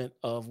equivalent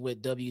of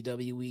what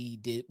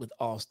WWE did with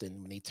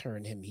Austin when they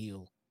turned him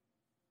heel.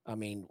 I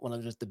mean, one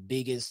of just the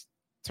biggest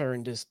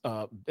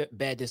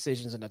bad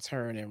decisions in a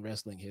turn in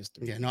wrestling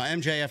history. Yeah, no,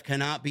 MJF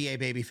cannot be a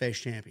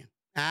babyface champion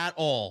at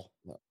all.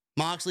 No.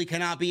 Moxley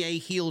cannot be a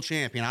heel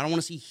champion. I don't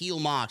want to see heel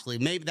Moxley.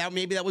 Maybe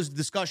that was the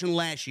discussion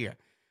last year,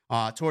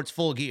 towards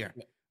Full Gear.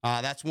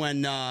 That's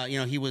when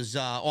he was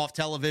off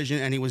television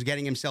and he was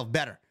getting himself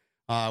better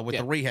with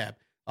the rehab.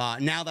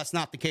 Now that's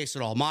not the case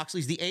at all.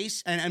 Moxley's the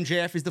ace and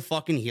MJF is the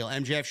fucking heel.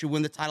 MJF should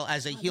win the title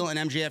as a heel, and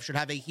MJF should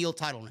have a heel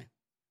title name.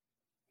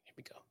 Here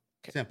we go.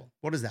 Okay. Simple.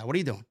 What is that? What are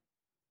you doing?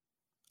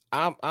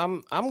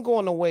 I'm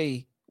going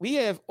away. We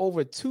have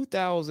over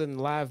 2,000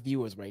 live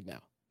viewers right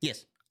now.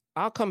 Yes.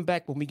 I'll come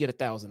back when we get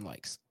 1,000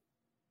 likes.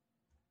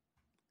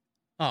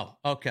 Oh,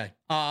 okay.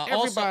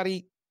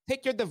 Everybody,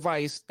 take your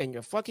device and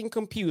your fucking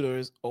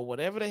computers or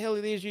whatever the hell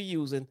it is you're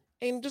using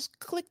and just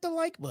click the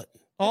like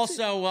button.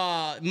 Also,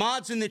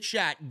 mods in the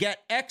chat, get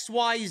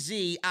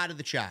XYZ out of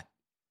the chat.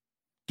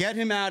 Get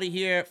him out of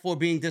here for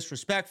being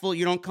disrespectful.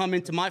 You don't come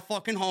into my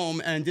fucking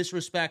home and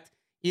disrespect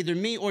either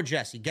me or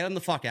Jesse. Get him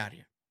the fuck out of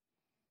here.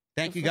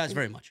 Thank you guys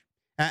very much.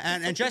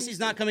 And Jesse's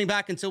not coming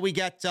back until we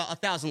get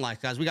 1,000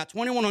 likes, guys. We got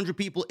 2,100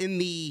 people in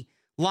the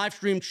live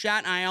stream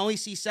chat, and I only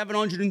see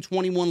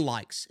 721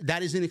 likes.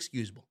 That is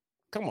inexcusable.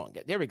 Come on,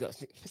 there we go.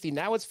 See,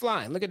 now it's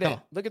flying. Look at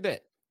that. Look at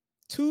that.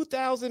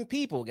 2,000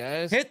 people,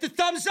 guys. Hit the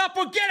thumbs up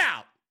or get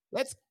out.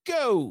 Let's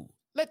go.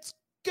 Let's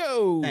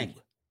go. Thank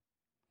you.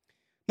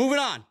 Moving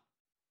on.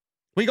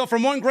 We go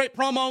from one great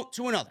promo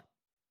to another.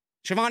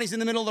 Shivani's in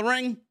the middle of the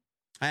ring,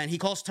 and he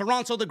calls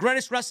Toronto the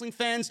greatest wrestling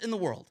fans in the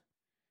world.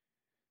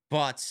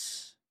 But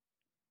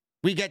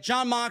we get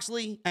Jon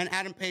Moxley and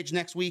Adam Page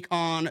next week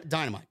on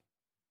Dynamite.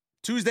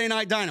 Tuesday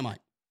Night Dynamite,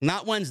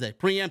 not Wednesday,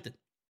 preempted.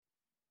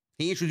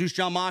 He introduced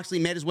Jon Moxley,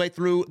 made his way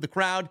through the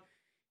crowd.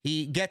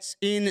 He gets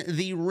in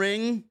the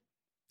ring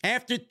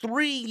after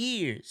 3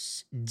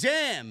 years.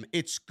 Damn,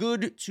 it's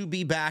good to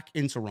be back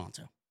in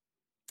Toronto.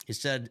 He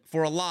said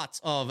for a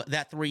lot of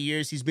that 3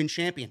 years, he's been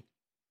champion.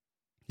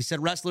 He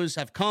said wrestlers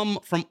have come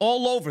from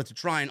all over to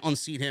try and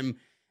unseat him,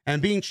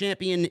 and being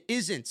champion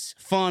isn't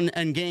fun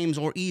and games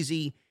or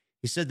easy.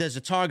 He said there's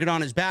a target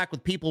on his back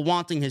with people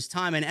wanting his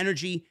time and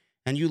energy,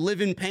 and you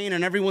live in pain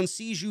and everyone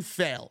sees you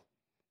fail.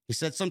 He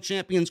said some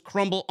champions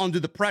crumble under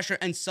the pressure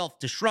and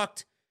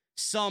self-destruct,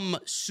 some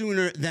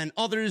sooner than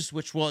others,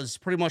 which was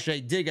pretty much a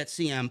dig at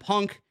CM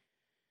Punk.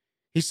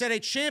 He said a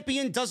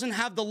champion doesn't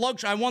have the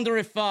luxury. I wonder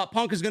if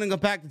Punk is going to go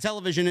back to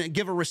television and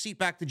give a receipt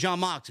back to Jon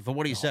Moxley for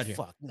what he said here.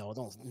 Fuck, no,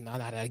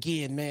 not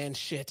again, man,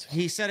 shit.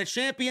 He said a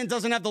champion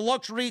doesn't have the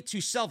luxury to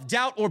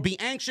self-doubt or be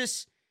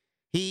anxious.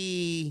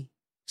 He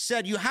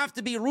said you have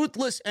to be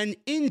ruthless and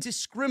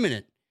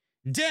indiscriminate.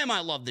 Damn,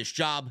 I love this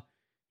job.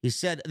 He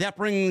said that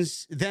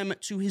brings them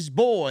to his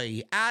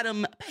boy,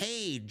 Adam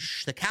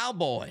Page, the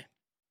cowboy.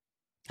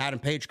 Adam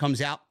Page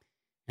comes out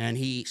and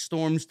he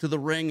storms to the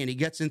ring and he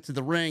gets into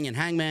the ring, and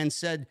Hangman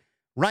said,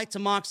 right to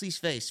Moxley's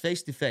face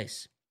to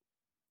face.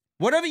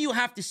 Whatever you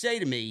have to say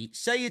to me,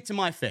 say it to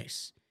my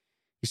face.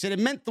 He said it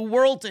meant the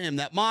world to him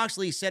that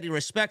Moxley said he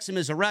respects him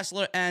as a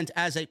wrestler and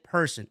as a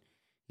person.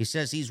 He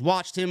says he's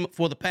watched him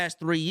for the past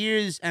 3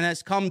 years and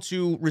has come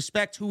to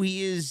respect who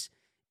he is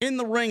in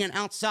the ring and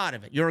outside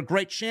of it. You're a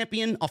great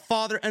champion, a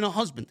father, and a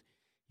husband.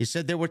 He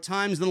said there were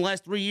times in the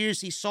last 3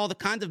 years he saw the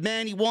kind of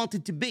man he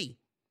wanted to be.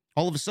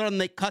 All of a sudden,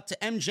 they cut to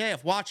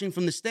MJF watching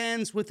from the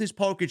stands with his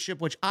poker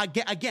chip, which, I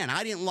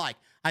didn't like.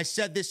 I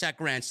said this at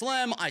Grand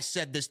Slam. I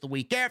said this the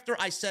week after.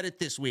 I said it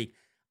this week.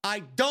 I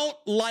don't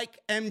like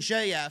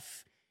MJF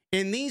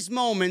in these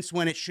moments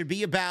when it should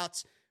be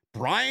about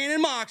Bryan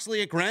and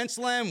Moxley at Grand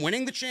Slam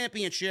winning the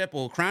championship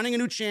or crowning a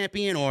new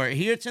champion, or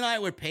here tonight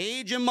with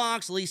Paige and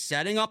Moxley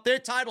setting up their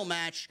title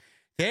match.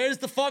 There's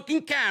the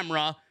fucking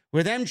camera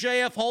with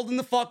MJF holding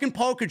the fucking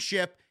poker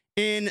chip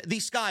in the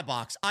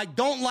skybox. I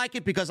don't like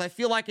it because I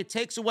feel like it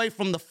takes away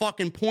from the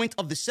fucking point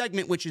of the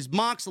segment, which is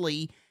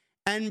Moxley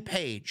and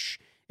Paige.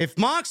 If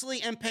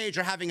Moxley and Paige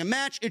are having a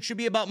match, it should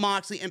be about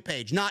Moxley and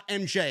Paige, not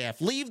MJF.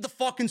 Leave the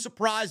fucking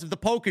surprise of the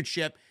poker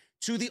chip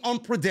to the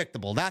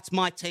unpredictable. That's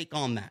my take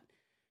on that.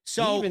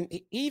 So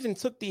he even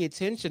took the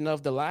attention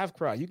of the live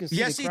crowd. You can see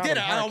yes, the he crowd did.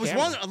 on I was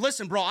camera. wondering.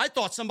 Listen, bro, I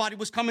thought somebody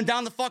was coming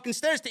down the fucking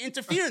stairs to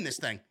interfere in this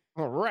thing.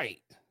 All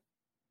right.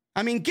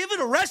 I mean, give it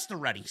a rest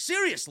already.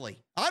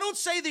 Seriously. I don't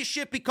say this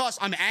shit because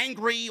I'm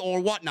angry or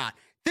whatnot.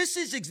 This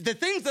is the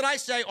things that I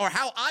say are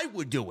how I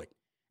would do it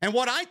and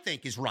what I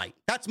think is right.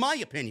 That's my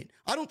opinion.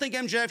 I don't think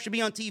MJF should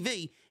be on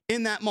TV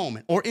in that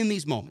moment or in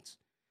these moments.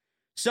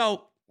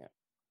 So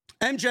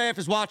MJF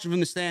is watching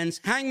from the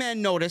stands.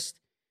 Hangman noticed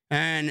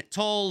and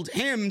told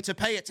him to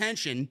pay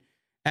attention.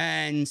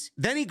 And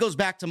then he goes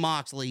back to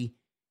Moxley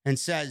and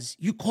says,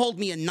 "You called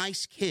me a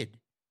nice kid."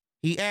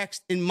 He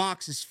asked in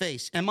Mox's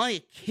face, "Am I a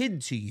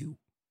kid to you?"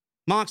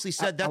 Moxley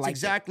said, that's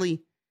exactly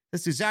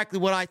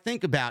what I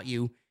think about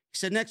you. He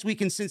said next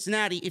week in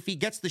Cincinnati, if he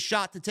gets the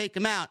shot to take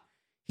him out,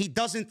 he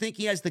doesn't think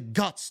he has the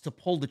guts to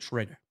pull the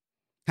trigger.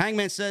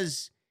 Hangman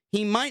says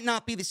he might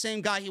not be the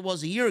same guy he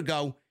was a year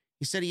ago.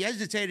 He said he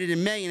hesitated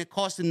in May and it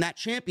cost him that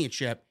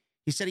championship.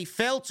 He said he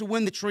failed to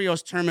win the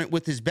trios tournament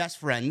with his best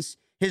friends.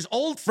 His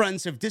old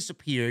friends have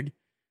disappeared.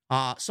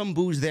 Some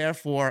boos there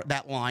for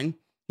that line.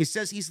 He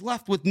says he's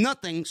left with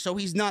nothing, so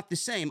he's not the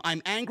same.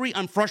 I'm angry.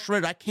 I'm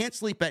frustrated. I can't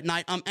sleep at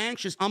night. I'm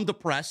anxious. I'm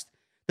depressed.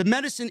 The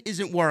medicine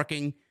isn't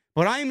working,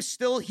 but I am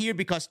still here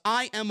because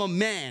I am a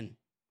man.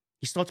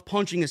 He starts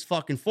punching his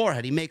fucking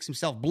forehead. He makes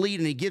himself bleed,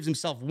 and he gives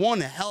himself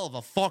one hell of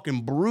a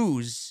fucking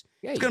bruise.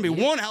 Yeah, it's going to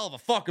be one hell of a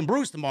fucking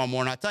bruise tomorrow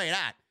morning, I'll tell you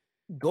that.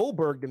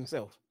 Goldberged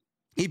himself.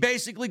 He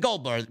basically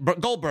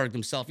Goldberged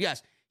himself,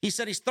 yes. He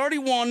said he's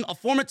 31, a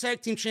former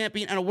tag team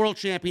champion and a world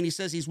champion. He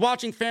says he's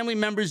watching family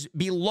members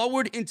be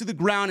lowered into the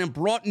ground and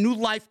brought new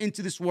life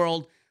into this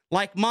world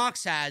like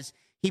Mox has.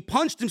 He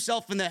punched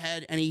himself in the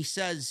head, and he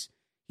says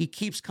he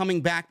keeps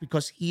coming back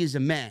because he is a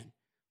man.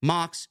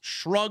 Mox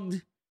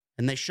shrugged,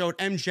 and they showed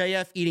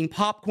MJF eating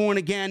popcorn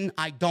again.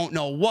 I don't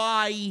know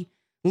why.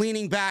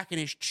 Leaning back in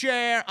his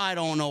chair. I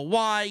don't know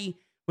why.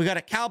 We got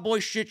a cowboy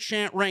shit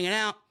chant ringing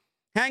out.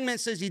 Hangman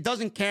says he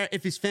doesn't care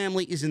if his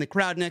family is in the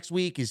crowd next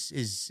week,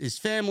 his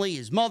family,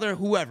 his mother,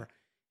 whoever.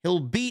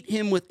 He'll beat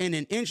him within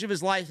an inch of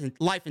his life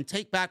and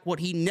take back what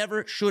he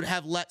never should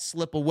have let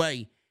slip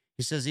away.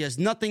 He says he has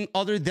nothing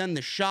other than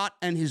the shot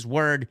and his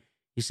word.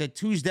 He said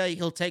Tuesday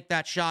he'll take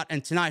that shot,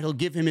 and tonight he'll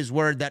give him his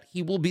word that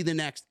he will be the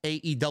next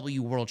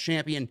AEW World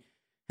Champion.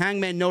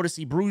 Hangman noticed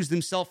he bruised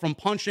himself from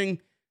punching.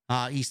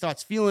 He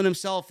starts feeling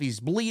himself. He's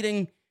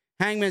bleeding.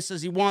 Hangman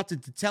says he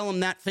wanted to tell him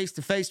that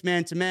face-to-face,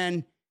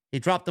 man-to-man. He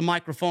dropped the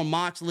microphone.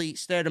 Moxley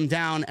stared him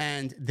down,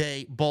 and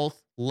they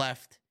both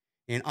left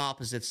in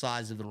opposite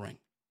sides of the ring.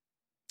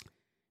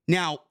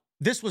 Now,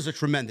 this was a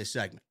tremendous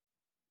segment.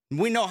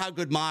 We know how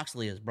good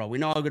Moxley is, bro. We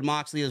know how good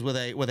Moxley is with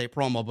a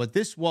promo, but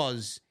this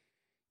was,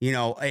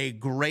 a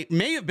great,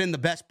 may have been the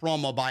best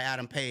promo by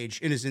Adam Page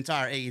in his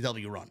entire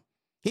AEW run.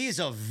 He's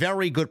a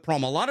very good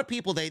promo. A lot of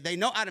people, they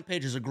know Adam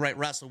Page is a great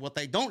wrestler. What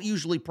they don't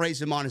usually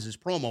praise him on is his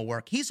promo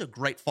work. He's a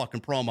great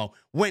fucking promo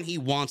when he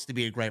wants to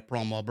be a great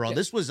promo, bro. Yeah.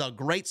 This was a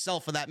great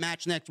sell for that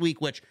match next week,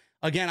 which,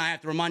 again, I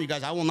have to remind you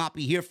guys, I will not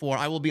be here for.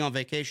 I will be on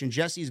vacation.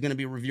 Jesse's going to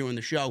be reviewing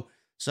the show,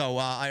 so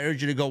I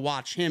urge you to go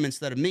watch him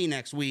instead of me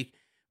next week.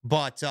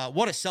 But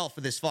what a sell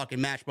for this fucking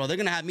match, bro. They're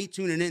going to have me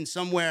tuning in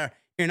somewhere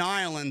in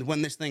Ireland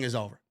when this thing is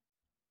over.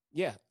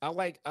 Yeah, I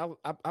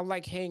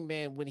like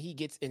Hangman when he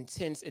gets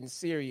intense and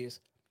serious.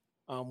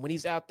 When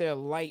he's out there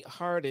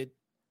lighthearted,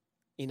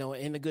 in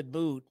a good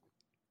mood,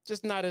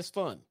 just not as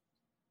fun.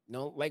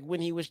 Like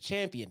when he was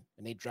champion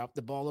and they dropped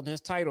the ball on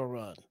his title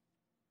run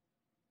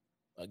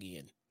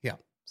again. Yeah.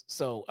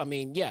 So,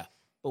 yeah.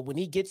 But when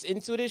he gets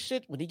into this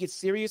shit, when he gets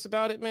serious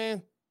about it,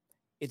 man,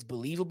 it's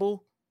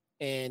believable.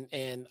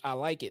 And I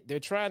like it.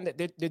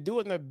 They're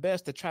doing their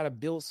best to try to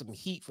build some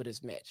heat for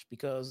this match,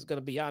 because,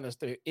 gonna be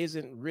honest, there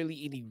isn't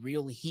really any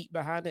real heat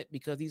behind it,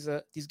 because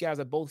these guys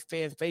are both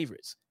fan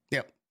favorites.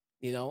 Yep.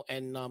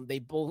 And they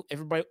both,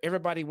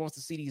 everybody wants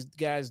to see these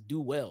guys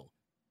do well.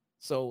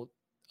 So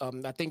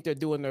I think they're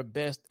doing their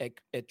best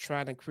at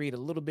trying to create a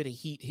little bit of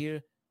heat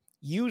here.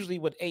 Usually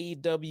what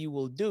AEW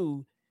will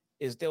do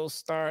is they'll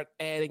start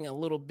adding a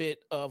little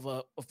bit of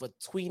a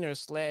tweener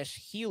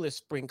 / healer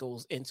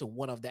sprinkles into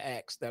one of the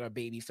acts that are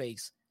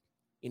babyface.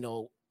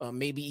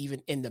 Maybe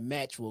even in the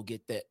match we'll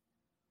get that.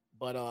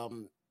 But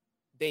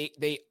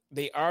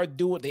they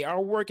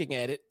are working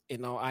at it.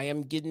 I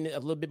am getting a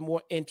little bit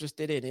more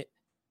interested in it.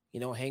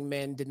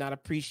 Hangman did not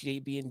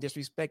appreciate being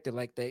disrespected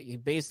like that. He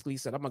basically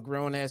said, "I'm a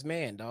grown ass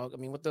man, dog." I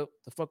mean, what the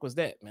fuck was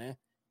that, man?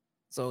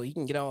 So he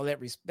can get all that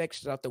respect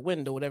shit out the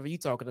window, whatever you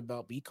talking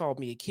about. But he called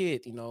me a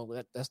kid.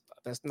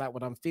 That's not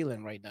what I'm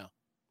feeling right now.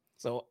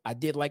 So I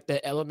did like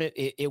that element.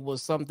 It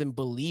was something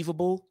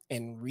believable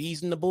and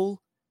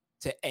reasonable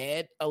to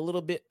add a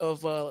little bit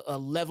of a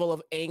level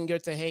of anger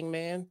to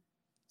Hangman.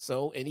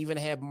 So, and even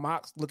have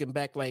Mox looking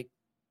back like,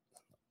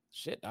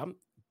 shit,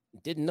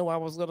 didn't know I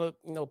was gonna,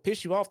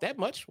 piss you off that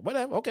much.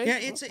 Whatever. Okay. Yeah,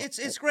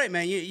 it's great,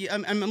 man.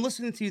 I'm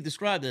listening to you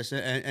describe this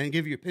and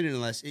give your opinion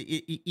on this.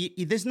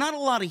 There's not a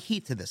lot of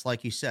heat to this,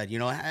 like you said.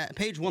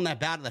 Paige won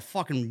that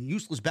fucking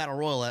useless battle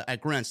royal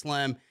at Grand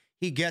Slam.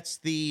 He gets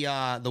the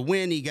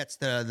win. He gets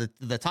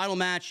the title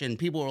match, and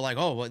people were like,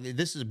 "Oh, well,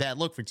 this is a bad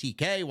look for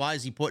TK. Why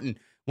is he putting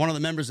one of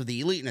the members of the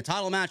Elite in a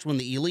title match when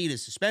the Elite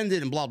is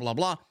suspended?" And blah blah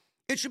blah.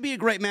 It should be a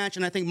great match,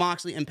 and I think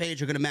Moxley and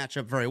Paige are going to match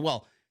up very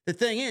well. The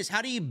thing is,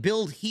 how do you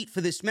build heat for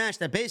this match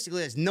that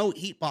basically has no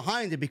heat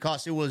behind it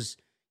because it was,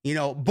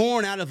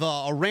 born out of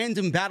a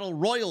random battle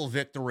royal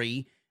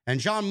victory,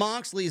 and Jon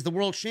Moxley is the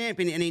world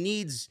champion, and he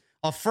needs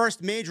a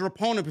first major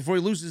opponent before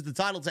he loses the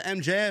title to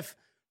MJF,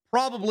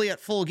 probably at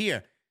Full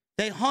Gear.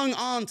 They hung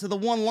on to the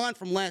one line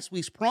from last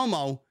week's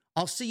promo,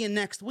 "I'll see you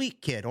next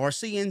week, kid," or "I'll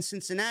see you in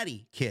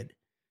Cincinnati, kid."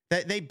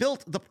 They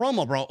built the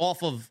promo, bro,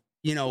 off of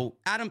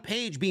Adam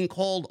Page being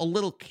called a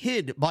little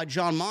kid by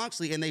Jon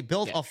Moxley, and they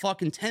built a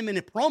fucking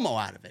 10-minute promo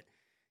out of it.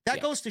 That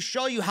goes to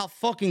show you how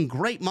fucking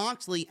great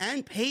Moxley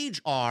and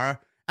Page are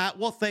at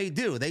what they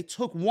do. They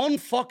took one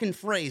fucking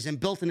phrase and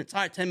built an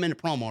entire 10-minute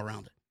promo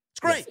around it. It's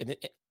great.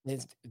 Yes, and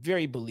it's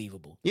very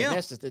believable. Yeah. And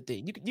that's just the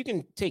thing. You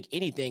can take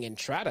anything and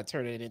try to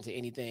turn it into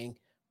anything,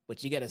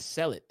 but you got to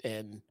sell it.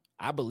 And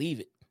I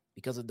believe it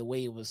because of the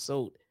way it was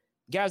sold.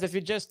 Guys, if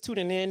you're just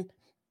tuning in,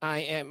 I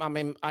am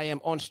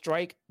on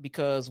strike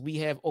because we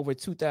have over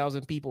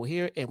 2,000 people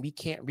here and we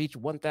can't reach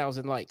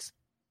 1,000 likes.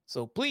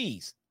 So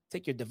please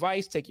take your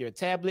device, take your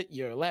tablet,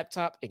 your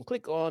laptop, and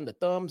click on the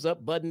thumbs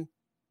up button,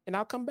 and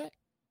I'll come back.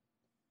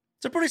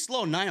 It's a pretty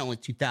slow night, only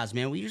 2,000,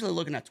 man. We're usually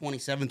looking at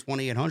 27,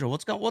 2,800.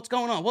 What's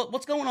going on?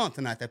 What's going on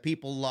tonight that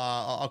people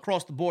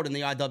across the board in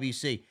the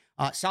IWC?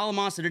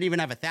 Salamanca didn't even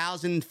have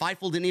 1,000.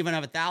 Fightful didn't even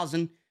have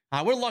 1,000.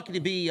 We're lucky to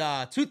be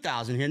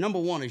 2,000 here. Number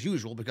one as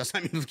usual, because,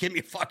 give me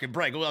a fucking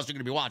break. Who else are you going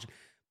to be watching?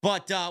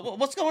 But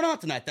what's going on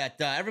tonight that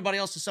everybody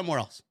else is somewhere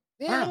else?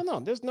 Yeah, I don't know.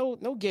 There's no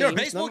games. Is there a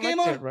baseball game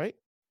like on? That, right?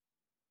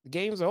 The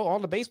games, all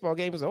the baseball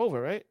games are over,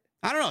 right?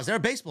 I don't know. Is there a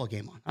baseball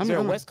game on? Is there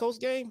a West Coast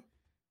game?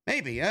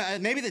 Maybe.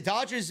 Maybe the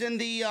Dodgers and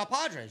the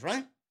Padres,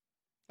 right?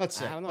 Let's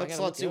see.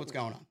 Let's see what's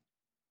going on.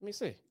 Let me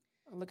see.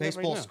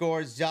 Baseball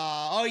scores. The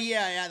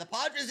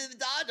Padres and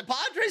the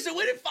Padres are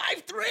winning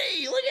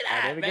 5-3. Look at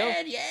that,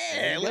 man.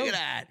 Yeah, look at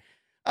that.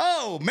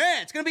 Oh,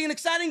 man, it's going to be an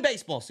exciting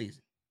baseball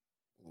season.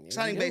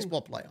 Exciting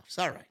baseball playoffs.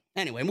 All right.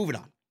 Anyway, moving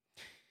on.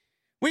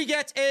 We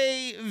get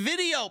a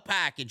video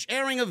package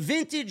airing a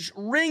vintage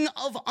Ring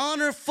of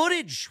Honor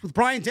footage with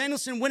Bryan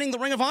Danielson winning the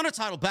Ring of Honor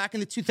title back in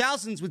the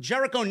 2000s, with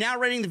Jericho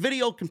narrating the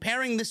video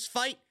comparing this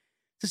fight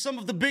to some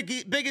of the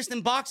biggest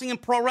in boxing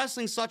and pro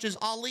wrestling, such as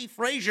Ali,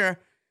 Frazier,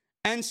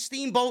 and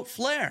Steamboat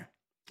Flair.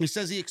 He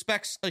says he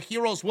expects a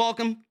hero's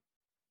welcome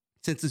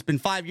since it's been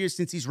 5 years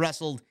since he's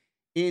wrestled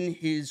in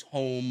his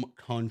home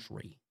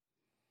country.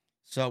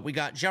 So we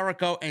got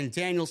Jericho and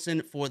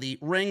Danielson for the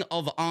Ring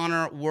of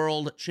Honor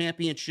World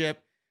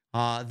Championship.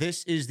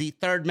 This is the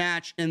third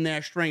match in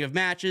their string of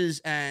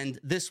matches, and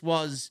this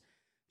was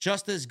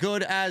just as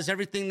good as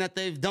everything that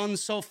they've done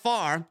so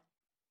far.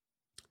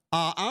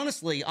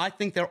 Honestly, I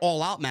think their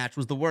all-out match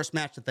was the worst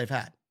match that they've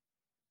had.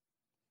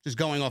 Just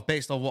going off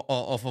based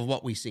off of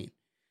what we've seen.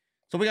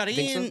 So we got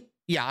Ian. So?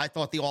 Yeah, I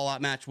thought the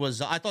all-out match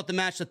was, I thought the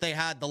match that they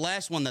had, the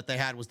last one that they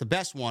had was the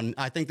best one.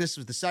 I think this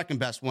was the second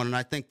best one, and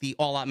I think the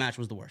all-out match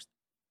was the worst.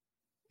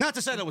 Not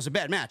to say that it was a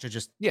bad match.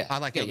 I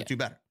like the other two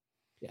better.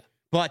 Yeah.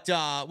 But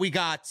we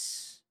got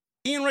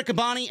Ian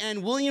Riccaboni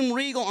and William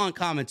Regal on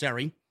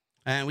commentary.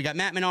 And we got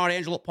Matt Menard,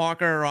 Angelo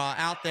Parker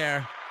out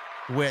there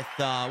with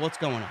what's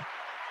going on.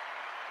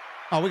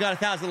 Oh, we got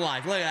 1,000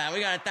 likes. Look at that. We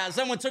got 1,000.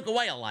 Someone took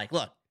away a like.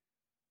 Look.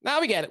 No,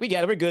 we got it.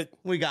 We're good.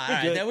 We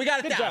got it. We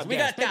got 1,000. We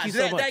got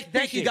 1,000.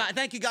 Thank you, guys.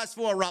 Thank you guys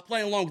for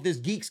playing along with this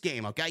Geeks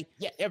game, okay?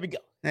 Yeah, there we go.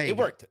 It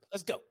worked.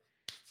 Let's go.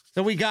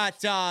 So we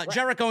got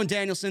Jericho and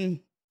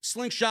Danielson.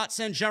 Slingshot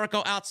sent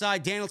Jericho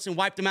outside. Danielson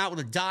wiped him out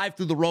with a dive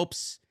through the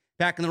ropes.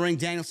 Back in the ring,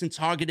 Danielson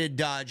targeted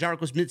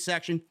Jericho's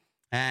midsection,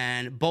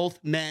 and both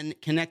men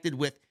connected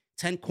with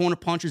 10 corner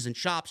punches and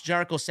chops.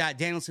 Jericho sat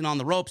Danielson on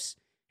the ropes,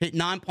 hit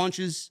 9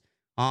 punches,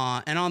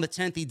 and on the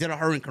 10th, he did a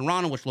Hurricane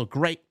Rana, which looked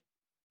great.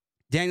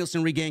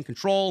 Danielson regained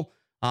control,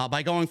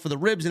 by going for the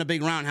ribs and a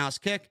big roundhouse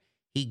kick.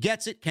 He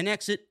gets it,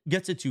 connects it,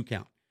 gets a 2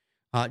 count.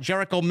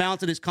 Jericho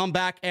mounted his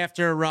comeback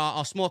after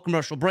a small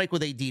commercial break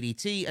with a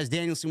DDT as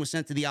Danielson was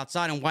sent to the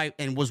outside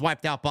and was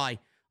wiped out by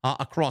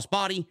a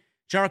crossbody.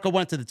 Jericho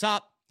went to the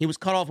top. He was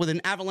cut off with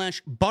an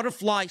avalanche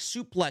butterfly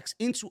suplex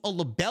into a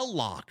label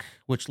lock,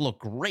 which looked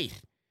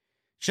great.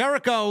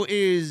 Jericho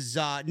is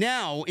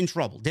now in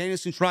trouble.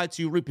 Danielson tried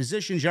to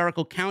reposition.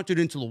 Jericho countered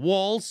into the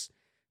walls.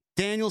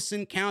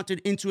 Danielson countered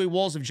into a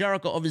walls of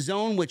Jericho of his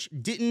own, which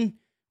didn't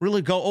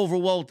really go over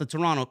well with the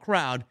Toronto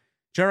crowd.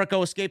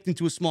 Jericho escaped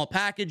into a small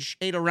package,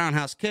 ate a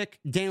roundhouse kick.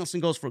 Danielson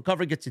goes for a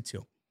cover, gets a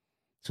 2.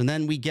 So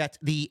then we get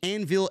the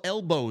anvil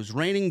elbows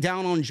raining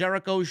down on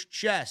Jericho's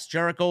chest.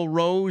 Jericho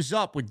rose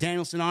up with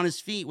Danielson on his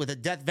feet with a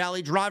Death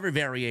Valley driver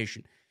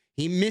variation.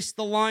 He missed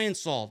the lion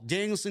salt.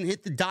 Danielson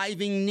hit the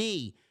diving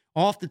knee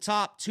off the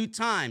top 2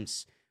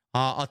 times.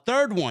 A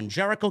third one,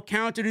 Jericho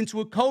countered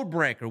into a code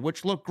breaker,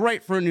 which looked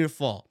great for a near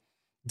fall.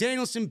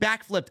 Danielson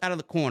backflipped out of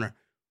the corner.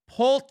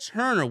 Paul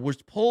Turner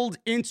was pulled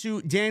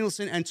into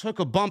Danielson and took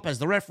a bump as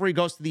the referee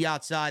goes to the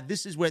outside.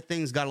 This is where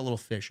things got a little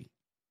fishy.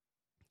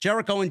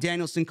 Jericho and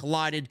Danielson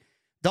collided.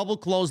 Double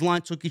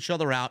clothesline, took each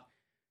other out.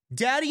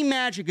 Daddy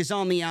Magic is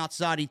on the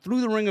outside. He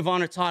threw the Ring of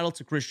Honor title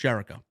to Chris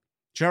Jericho.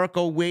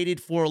 Jericho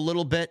waited for a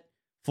little bit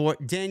for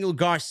Daniel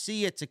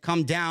Garcia to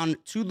come down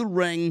to the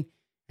ring,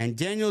 and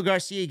Daniel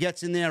Garcia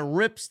gets in there,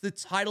 rips the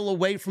title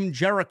away from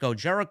Jericho.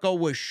 Jericho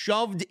was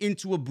shoved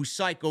into a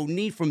Busaiku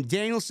knee from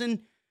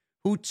Danielson,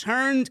 who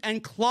turned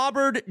and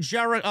clobbered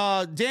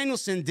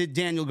Danielson, did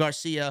Daniel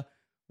Garcia,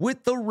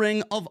 with the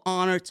Ring of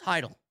Honor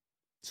title.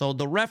 So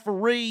the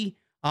referee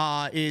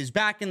is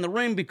back in the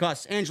ring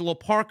because Angelo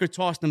Parker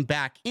tossed him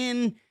back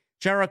in.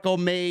 Jericho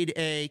made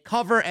a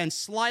cover and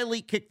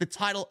slyly kicked the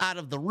title out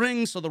of the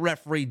ring so the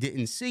referee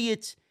didn't see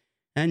it.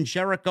 And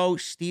Jericho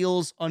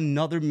steals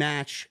another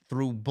match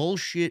through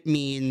bullshit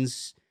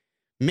means,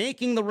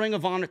 making the Ring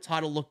of Honor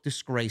title look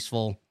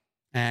disgraceful.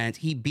 And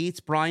he beats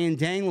Bryan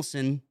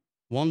Danielson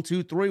 1,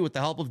 2, 3 with the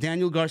help of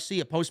Daniel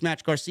Garcia.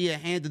 Post-match, Garcia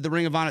handed the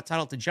Ring of Honor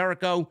title to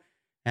Jericho.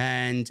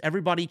 And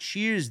everybody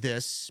cheers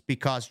this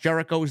because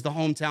Jericho is the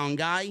hometown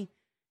guy.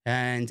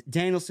 And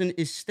Danielson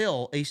is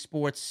still a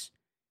sports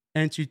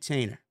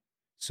entertainer.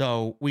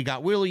 So we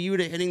got Wheeler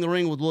Yuta hitting the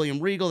ring with William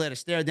Regal. They had a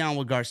stare down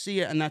with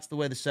Garcia, and that's the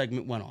way the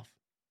segment went off.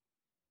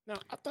 Now,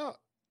 I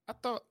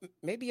thought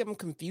maybe I'm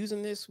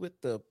confusing this with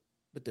the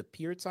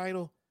pure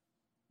title,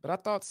 but I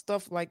thought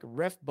stuff like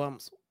ref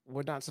bumps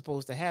were not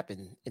supposed to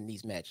happen in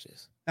these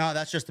matches. No,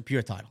 that's just the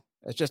pure title.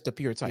 That's just the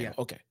pure title. Yeah.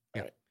 Okay.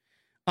 All right.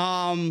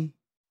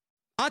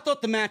 I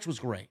thought the match was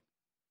great.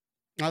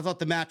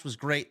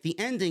 The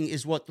ending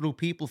is what threw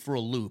people for a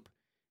loop.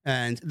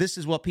 And this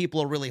is what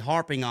people are really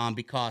harping on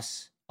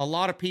because a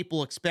lot of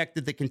people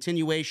expected the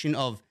continuation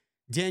of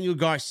Daniel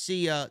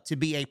Garcia to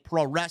be a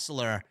pro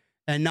wrestler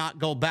and not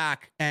go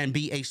back and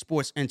be a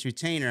sports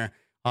entertainer.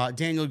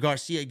 Daniel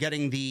Garcia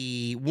getting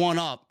the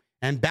one-up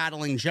and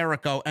battling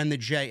Jericho and the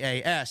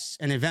JAS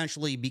and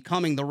eventually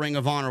becoming the Ring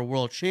of Honor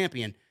World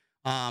Champion.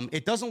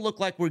 It doesn't look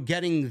like we're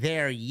getting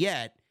there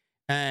yet.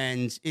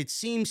 And it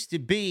seems to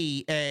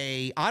be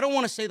I don't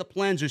want to say the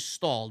plans are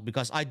stalled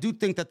because I do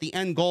think that the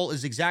end goal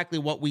is exactly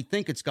what we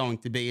think it's going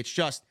to be. It's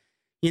just,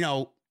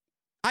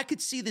 I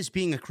could see this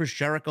being a Chris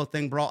Jericho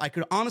thing, bro. I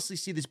could honestly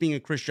see this being a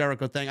Chris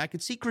Jericho thing. I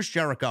could see Chris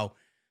Jericho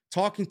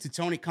talking to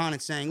Tony Khan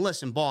and saying,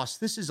 listen, boss,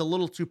 this is a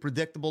little too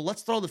predictable.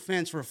 Let's throw the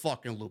fans for a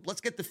fucking loop.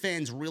 Let's get the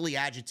fans really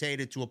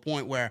agitated to a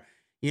point where,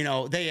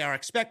 they are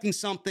expecting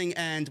something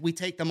and we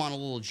take them on a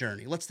little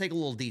journey. Let's take a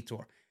little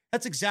detour.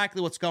 That's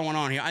exactly what's going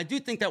on here. I do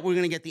think that we're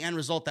going to get the end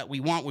result that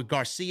we want with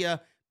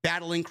Garcia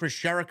battling Chris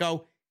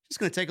Jericho. It's just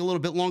going to take a little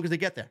bit longer to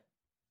get there.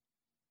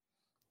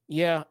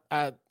 Yeah,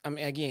 I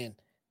mean, again,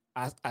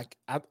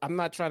 I'm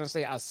not trying to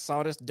say I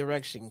saw this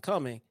direction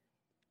coming,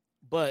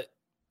 but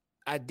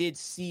I did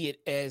see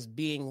it as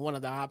being one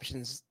of the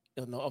options,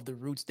 of the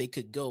routes they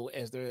could go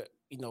as they're,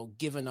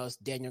 giving us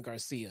Daniel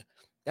Garcia.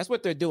 That's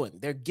what they're doing.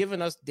 They're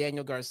giving us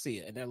Daniel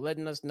Garcia, and they're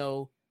letting us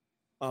know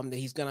that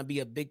he's going to be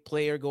a big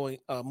player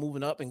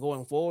moving up and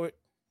going forward.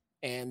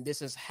 And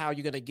this is how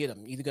you're going to get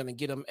him. You're going to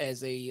get him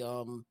as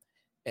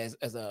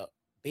a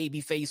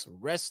babyface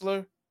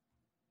wrestler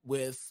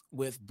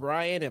with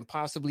Bryan and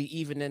possibly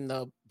even in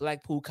the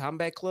Blackpool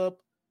Combat Club,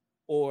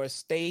 or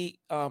stay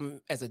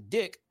as a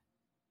dick,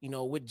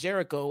 with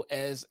Jericho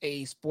as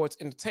a sports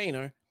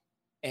entertainer.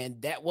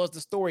 And that was the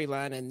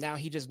storyline. And now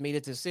he just made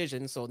a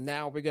decision. So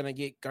now we're going to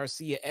get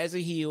Garcia as a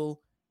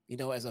heel,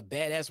 as a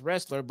badass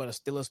wrestler, but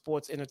still a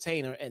sports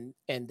entertainer.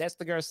 And that's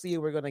the Garcia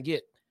we're going to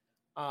get.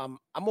 I'm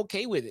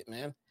okay with it,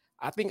 man.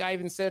 I think I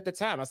even said at the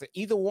time, I said,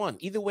 either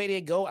way they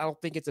go, I don't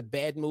think it's a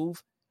bad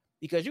move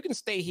because you can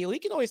stay heel. He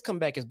can always come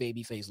back as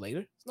babyface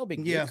later. It's no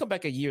big deal. Yeah. Come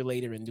back a year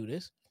later and do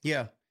this.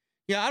 Yeah.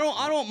 Yeah.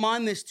 I don't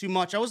mind this too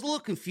much. I was a little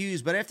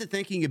confused, but after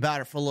thinking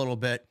about it for a little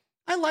bit,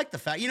 I like the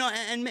fact,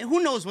 and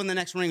who knows when the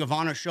next Ring of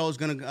Honor show is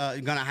going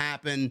to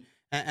happen.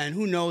 And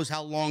who knows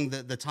how long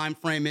the time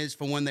frame is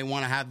for when they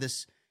want to have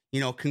this,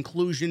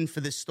 conclusion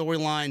for this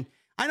storyline.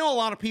 I know a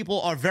lot of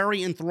people are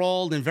very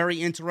enthralled and very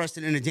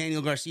interested in a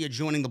Daniel Garcia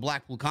joining the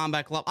Blackpool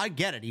Combat Club. I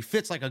get it. He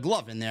fits like a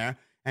glove in there,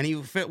 and he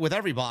will fit with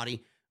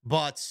everybody.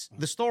 But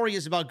the story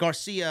is about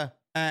Garcia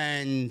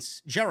and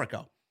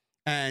Jericho,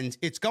 and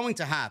it's going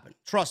to happen.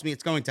 Trust me,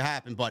 it's going to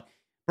happen. But,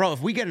 bro,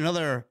 if we get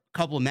another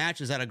couple of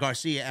matches out of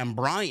Garcia and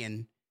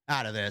Bryan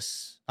out of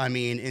this, I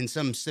mean, in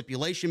some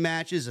stipulation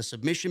matches, a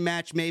submission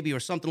match maybe, or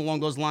something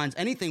along those lines,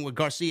 anything with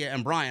Garcia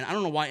and Bryan, I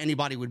don't know why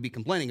anybody would be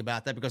complaining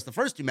about that, because the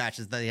first two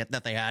matches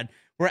that they had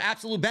were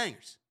absolute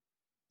bangers.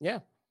 Yeah.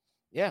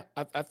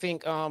 I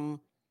think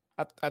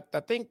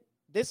I think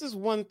this is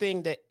one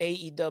thing that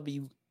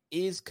AEW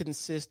is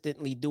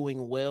consistently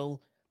doing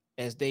well,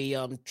 as they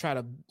try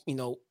to,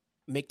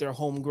 make their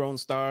homegrown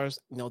stars,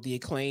 the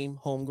Acclaim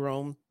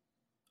homegrown,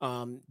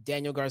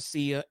 Daniel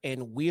Garcia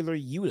and Wheeler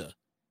Yuta.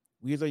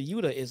 Wheeler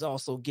Yuta is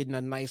also getting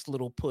a nice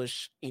little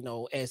push,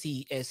 as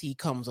he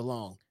comes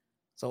along.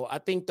 So I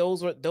think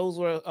those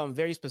were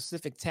very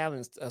specific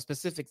talents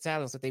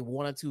that they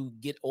wanted to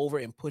get over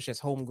and push as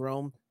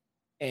homegrown.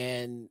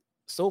 And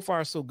so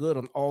far, so good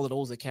on all of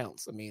those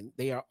accounts. I mean,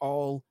 they are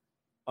all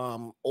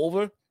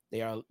over.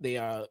 They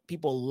are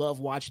people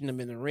love watching them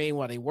in the ring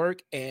while they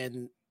work,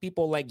 and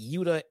people like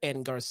Yuta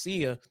and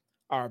Garcia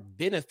are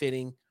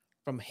benefiting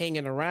from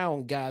hanging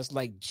around guys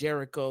like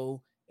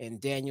Jericho and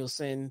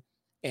Danielson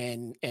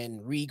and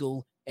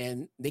Regal,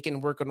 and they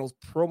can work on those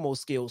promo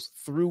skills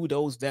through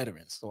those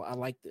veterans. So I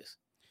like this.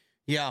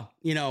 Yeah,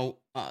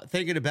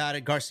 thinking about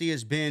it,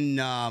 Garcia's been,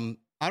 I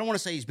don't want to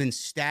say he's been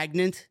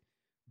stagnant,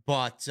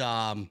 but,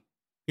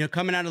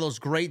 coming out of those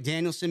great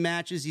Danielson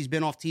matches, he's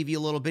been off TV a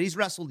little bit. He's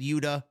wrestled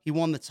Yuta. He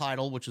won the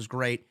title, which was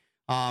great.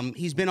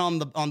 He's been on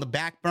the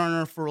back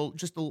burner for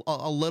just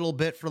a little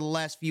bit for the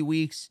last few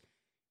weeks.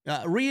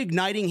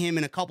 Reigniting him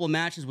in a couple of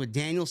matches with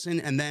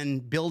Danielson, and then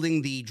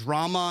building the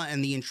drama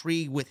and the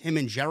intrigue with him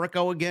and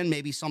Jericho again.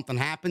 Maybe something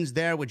happens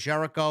there with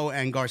Jericho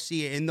and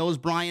Garcia in those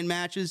Bryan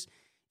matches.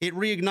 It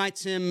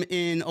reignites him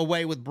in a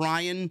way with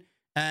Bryan,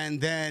 and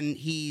then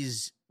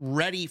he's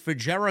ready for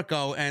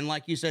Jericho. And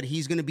like you said,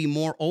 he's going to be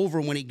more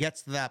over when he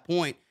gets to that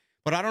point.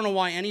 But I don't know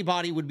why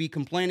anybody would be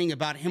complaining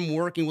about him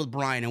working with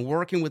Bryan and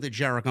working with a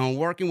Jericho and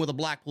working with a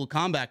Blackpool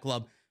Combat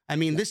Club. I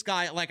mean, this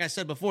guy, like I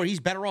said before, he's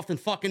better off than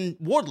fucking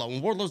Wardlow,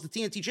 and Wardlow's the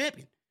TNT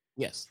champion.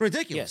 Yes. It's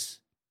ridiculous.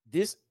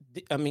 Yes.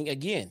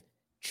 Again,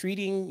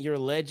 treating your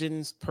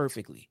legends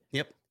perfectly.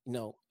 Yep.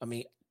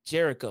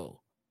 Jericho,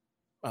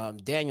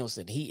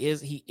 Danielson, he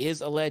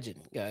is a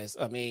legend, guys.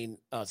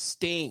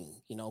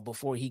 Sting,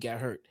 before he got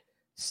hurt,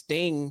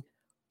 Sting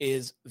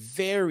was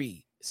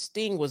very,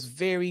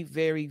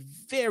 very,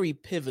 very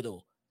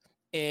pivotal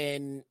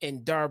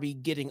in Darby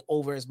getting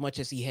over as much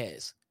as he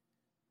has.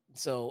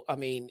 So, I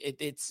mean,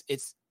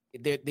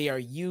 they are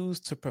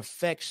used to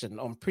perfection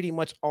on pretty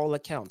much all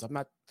accounts.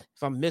 If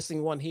I'm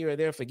missing one here or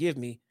there, forgive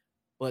me,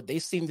 but they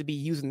seem to be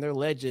using their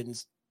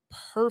legends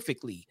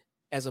perfectly,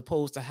 as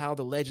opposed to how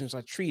the legends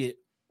are treated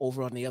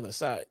over on the other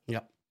side.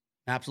 Yep.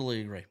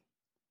 Absolutely agree.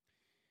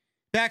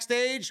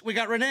 Backstage, we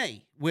got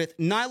Renee with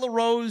Nyla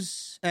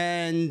Rose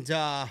and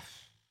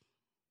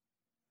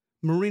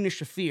Marina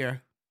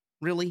Shafir.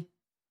 Really?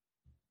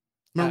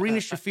 Marina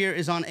Shafir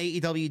is on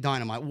AEW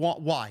Dynamite.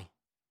 Why?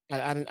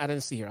 I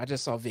didn't see her. I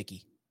just saw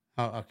Vicky.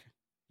 Oh, okay.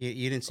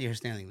 You didn't see her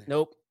standing there?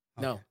 Nope.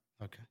 Okay. No.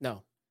 Okay.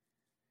 No.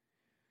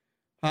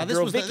 This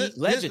was Vicky,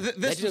 legend.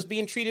 Legend is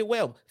being treated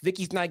well.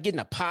 Vicky's not getting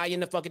a pie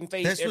in the fucking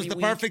face. This was the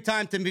perfect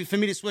time for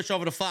me to switch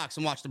over to Fox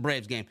and watch the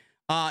Braves game.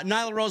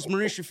 Nyla Rose,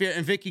 Marina Shafir,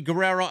 and Vicky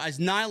Guerrero, as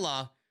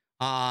Nyla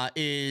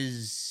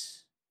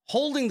is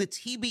holding the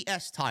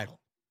TBS title.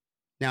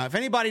 Now, if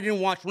anybody didn't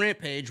watch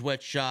Rampage,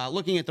 which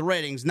looking at the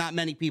ratings, not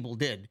many people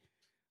did,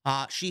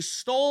 she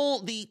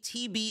stole the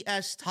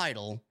TBS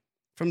title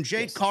from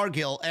Jade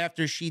Cargill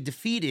after she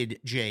defeated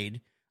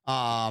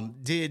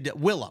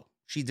Willow.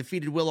 She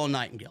defeated Willow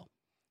Nightingale.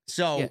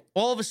 So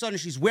all of a sudden,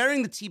 she's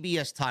wearing the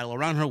TBS title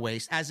around her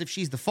waist as if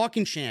she's the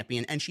fucking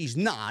champion, and she's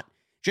not.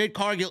 Jade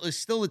Cargill is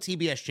still the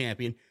TBS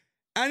champion.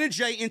 Anna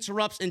Jay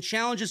interrupts and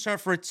challenges her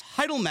for a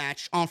title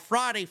match on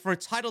Friday for a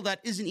title that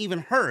isn't even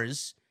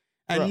hers.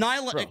 And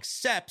Nyla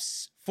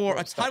accepts for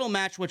a title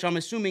match, which I'm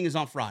assuming is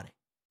on Friday.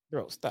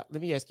 Bro, stop.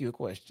 Let me ask you a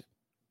question.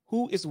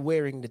 Who is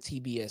wearing the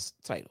TBS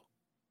title?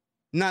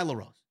 Nyla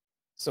Rose.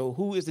 So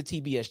who is the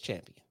TBS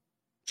champion?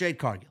 Jade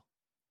Cargill.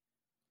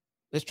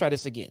 Let's try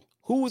this again.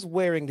 Who is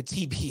wearing the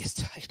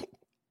TBS title?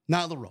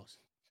 Nyla Rose.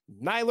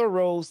 Nyla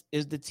Rose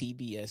is the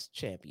TBS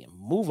champion.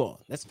 Move on.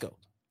 Let's go.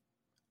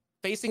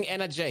 Facing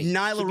Anna Jay.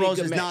 Nyla Rose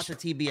is not the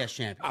TBS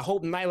champion. I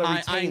hope Nyla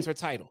retains her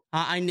title.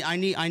 I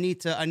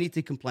need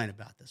to complain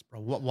about this, bro.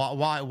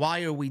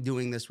 Why are we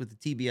doing this with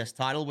the TBS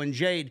title when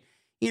Jade,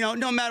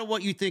 no matter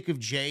what you think of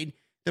Jade,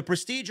 the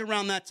prestige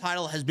around that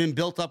title has been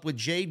built up with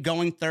Jade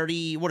going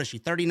 30. What is she?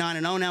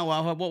 39-0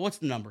 now. What's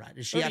the number at?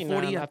 Is she at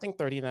 40? I think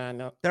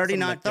 39.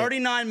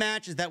 39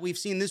 matches that we've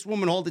seen this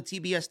woman hold the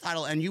TBS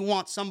title, and you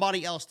want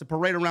somebody else to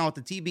parade around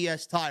with the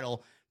TBS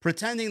title,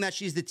 pretending that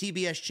she's the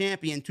TBS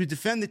champion, to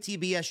defend the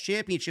TBS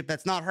championship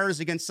that's not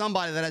hers against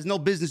somebody that has no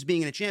business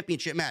being in a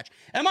championship match.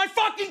 Am I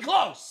fucking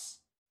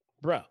close?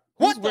 Bruh.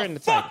 What the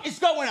fuck is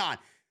going on?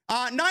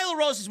 Nyla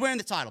Rose is wearing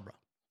the title, bro.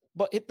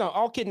 But no,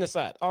 all kidding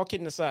aside.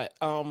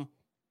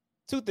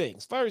 Two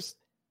things. First,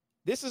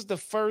 this is the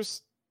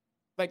first,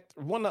 like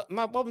one of,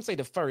 I wouldn't say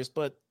the first,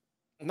 but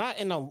not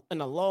in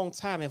a long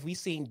time have we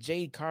seen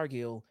Jade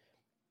Cargill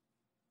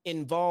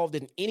involved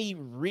in any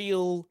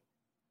real,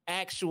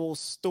 actual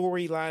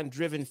storyline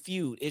driven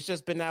feud. It's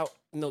just been out,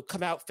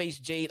 come out, face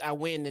Jade, I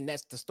win, and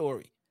that's the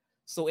story.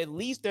 So at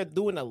least they're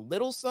doing a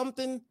little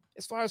something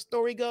as far as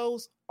story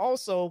goes.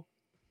 Also,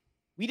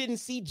 we didn't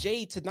see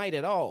Jade tonight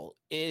at all.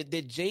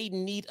 Did Jade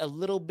need a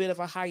little bit of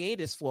a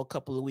hiatus for a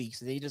couple of weeks?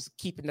 They just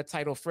keeping the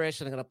title fresh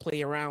and they're going to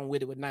play around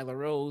with it with Nyla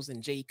Rose,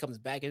 and Jade comes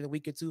back in a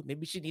week or two.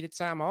 Maybe she needed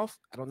time off.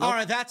 I don't know. All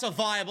right, that's a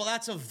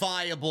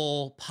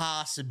viable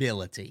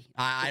possibility.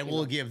 I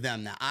will give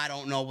them that. I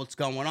don't know what's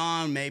going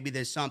on. Maybe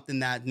there's something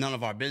that none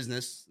of our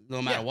business,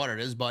 no matter what it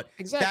is, but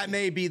that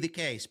may be the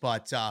case.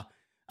 But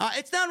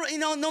it's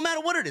not, no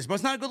matter what it is, bro,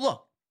 it's not a good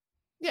look.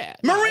 Yeah.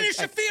 Marina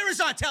Shafir is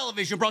on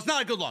television, bro. It's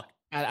not a good look.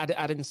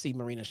 I didn't see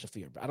Marina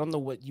Shafir, but I don't know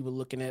what you were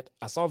looking at.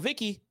 I saw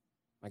Vicky,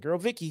 my girl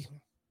Vicky.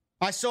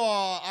 I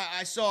saw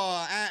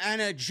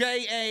Anna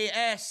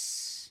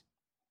J.A.S.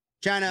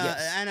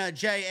 Anna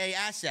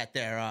J.A.S. at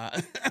there.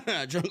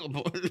 Jungle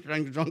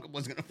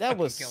Boy's gonna. That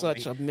was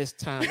such a missed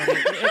time.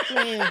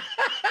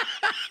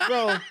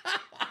 Bro,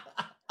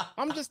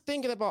 I'm just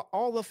thinking about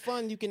all the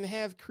fun you can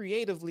have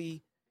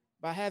creatively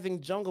by having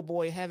Jungle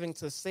Boy having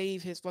to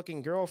save his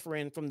fucking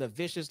girlfriend from the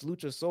vicious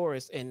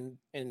Luchasaurus and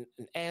an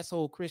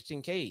asshole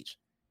Christian Cage.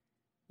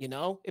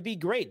 It'd be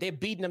great. They're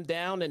beating him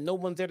down and no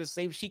one's there to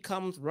save. She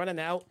comes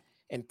running out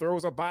and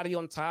throws her body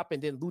on top,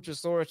 and then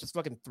Luchasaurus just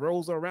fucking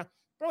throws her around.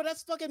 Bro,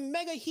 that's fucking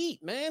mega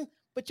heat, man.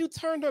 But you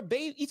turned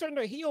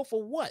her heel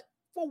for what?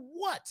 For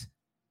what?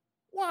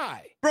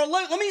 Why? Bro,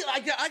 let me.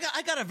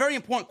 I got a very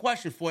important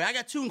question for you. I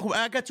got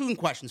two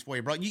questions for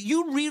you, bro.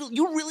 You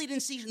really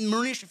didn't see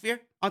Marina Shafir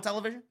on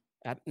television?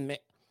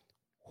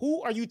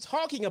 Who are you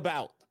talking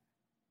about?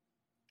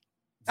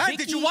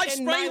 Did you wipe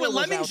spray with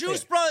lemon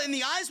juice, bro, in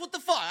the eyes? What the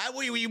fuck?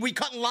 We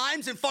cutting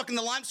limes and fucking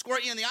the lime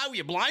squirt you in the eye? Were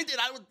you blinded?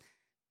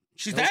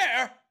 She's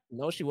there.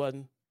 No, she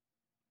wasn't.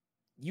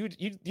 You're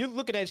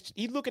looking at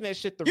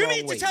shit the wrong way.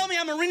 You mean to tell me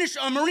I'm a Marina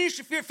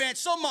Shafir fan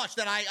so much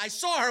that I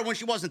saw her when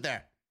she wasn't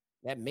there?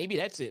 Maybe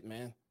that's it,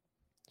 man.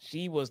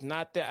 She was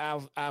not there.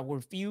 I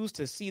refuse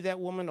to see that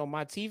woman on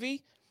my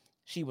TV.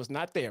 She was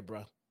not there,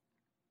 bro.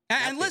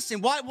 And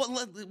listen, why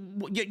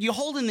you're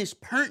holding this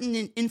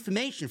pertinent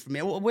information from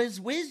me? Where's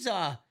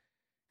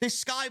this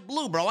Sky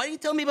Blue, bro? Why didn't you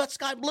tell me about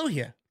Sky Blue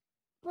here?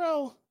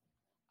 Bro,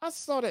 I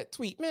saw that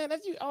tweet, man.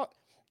 That's you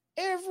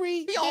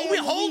every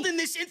we're holding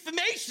this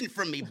information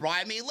from me, bro.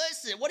 I mean,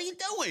 listen, what are you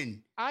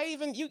doing?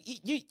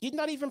 You're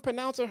not even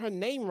pronouncing her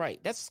name right.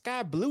 That's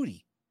Sky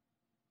Bluey.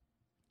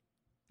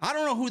 I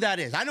don't know who that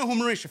is. I know who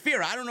Marina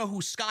Shafir. I don't know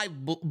who Sky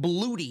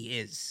Bluey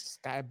is.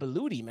 Sky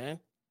Bluey, man.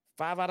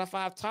 5 out of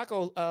 5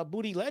 taco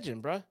booty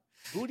legend, bro.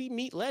 Booty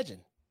meat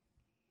legend.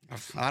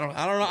 I don't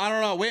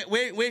know.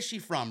 Where's she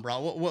from,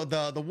 bro?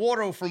 The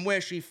water from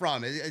where's she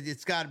from?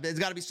 It's got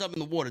to be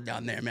something in the water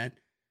down there, man.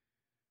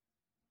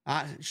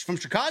 She's from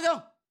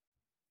Chicago?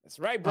 That's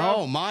right, bro.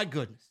 Oh my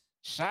goodness.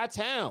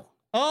 Chi-Town.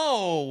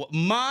 Oh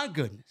my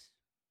goodness.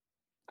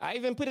 I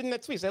even put it in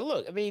that tweet. Said,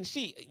 look, I mean,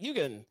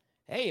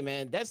 hey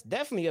man, that's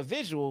definitely a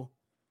visual.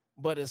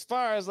 But as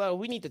far as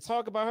we need to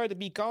talk about her to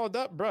be called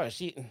up, bro,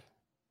 she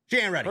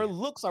ain't ready. Her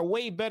looks are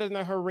way better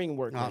than her ring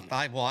work.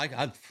 I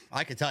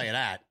could tell you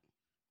that.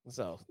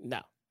 So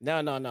no.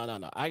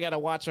 I gotta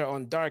watch her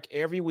on Dark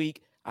every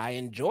week. I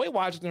enjoy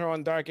watching her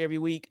on Dark every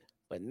week,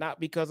 but not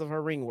because of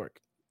her ring work.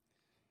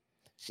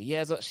 She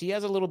has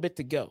a little bit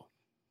to go.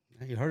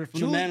 You heard it from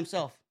the man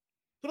himself.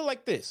 Put it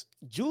like this: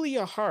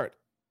 Julia Hart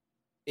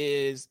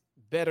is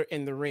better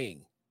in the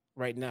ring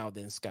right now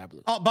than Sky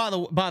Blue. Oh, by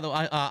the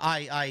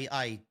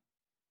way,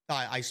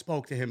 I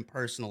spoke to him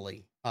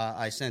personally.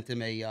 I sent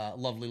him a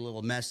lovely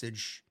little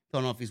message.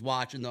 Don't know if he's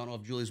watching. Don't know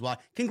if Julia's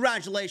watching.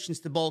 Congratulations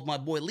to both my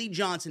boy Lee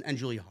Johnson and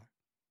Julia Hart.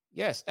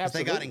 Yes,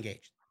 absolutely. They got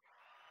engaged.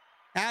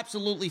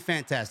 Absolutely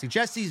fantastic.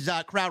 Jesse's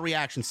crowd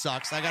reaction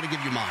sucks. I got to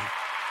give you mine.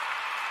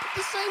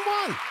 The same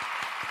one.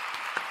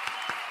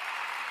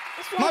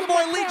 My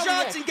boy Lee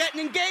Johnson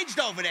getting engaged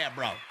over there,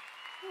 bro.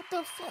 What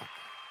the fuck?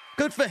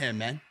 Good for him,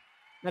 man.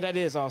 No, that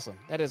is awesome.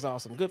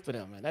 Good for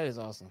them, man. That is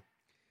awesome.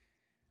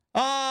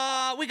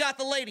 We got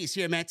the ladies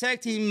here, man.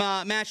 Tag team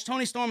match.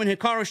 Toni Storm and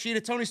Hikaru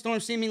Shida. Toni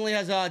Storm seemingly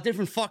has a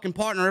different fucking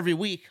partner every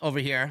week over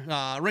here.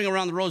 Ring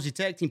Around the Rosie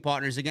tag team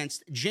partners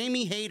against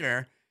Jamie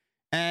Hayter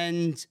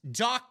and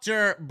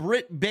Dr.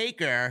 Britt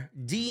Baker,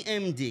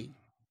 DMD.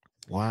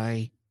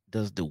 Why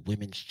does the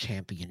women's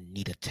champion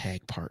need a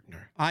tag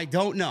partner? I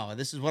don't know.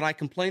 This is what I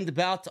complained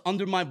about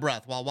under my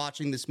breath while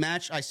watching this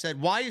match. I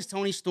said, why is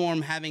Toni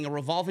Storm having a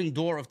revolving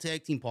door of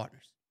tag team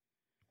partners?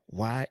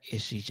 Why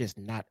is she just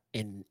not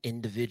in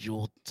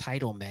individual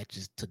title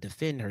matches to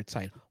defend her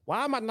title?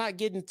 Why am I not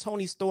getting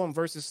Toni Storm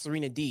versus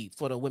Serena Deeb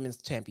for the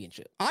women's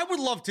championship? I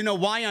would love to know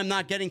why I'm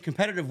not getting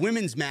competitive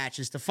women's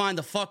matches to find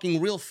the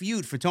fucking real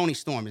feud for Toni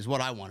Storm is what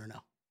I want to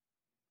know.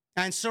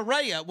 And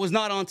Saraya was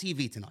not on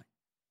TV tonight.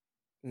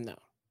 No.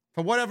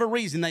 For whatever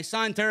reason, they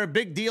signed her a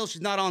big deal.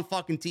 She's not on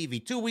fucking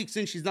TV. 2 weeks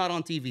in, she's not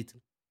on TV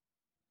tonight.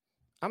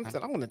 I'm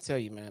going to tell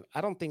you, man,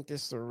 I don't think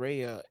this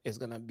Saraya is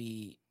going to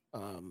be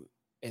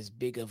as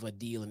big of a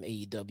deal in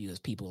AEW as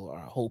people are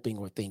hoping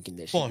or thinking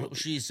that she will be.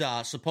 She's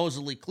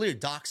supposedly cleared.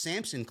 Doc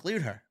Sampson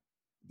cleared her.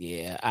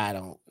 Yeah,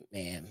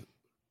 man.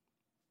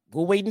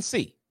 We'll wait and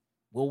see.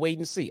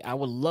 I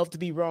would love to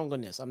be wrong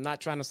on this. I'm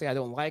not trying to say I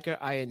don't like her.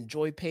 I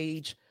enjoy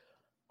Paige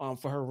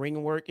for her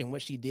ring work and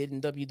what she did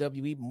in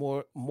WWE,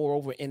 more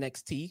over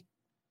NXT.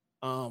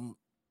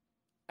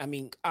 I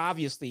mean,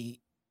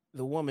 obviously,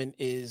 the woman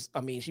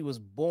she was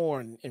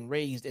born and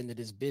raised into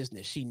this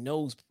business. She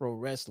knows pro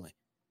wrestling.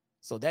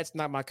 So that's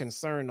not my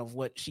concern of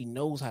what she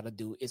knows how to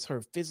do. It's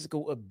her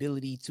physical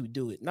ability to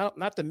do it.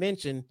 Not to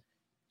mention,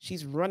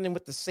 she's running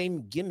with the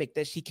same gimmick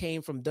that she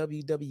came from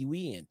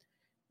WWE in.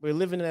 We're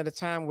living at a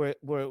time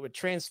where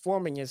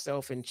transforming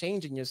yourself and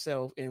changing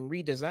yourself and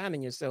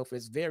redesigning yourself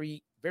is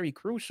very, very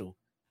crucial.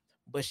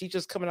 But she's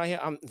just coming out here.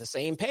 I'm the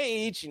same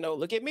Paige.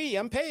 Look at me.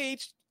 I'm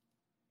Paige.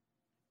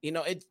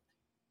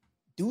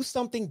 Do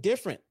something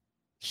different.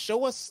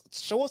 Show us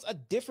a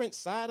different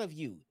side of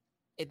you.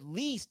 At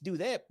least do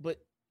that.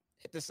 But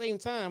at the same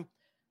time,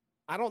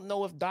 I don't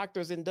know if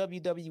doctors in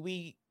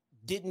WWE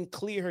didn't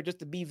clear her just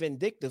to be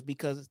vindictive,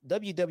 because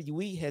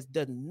WWE has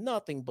done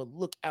nothing but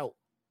look out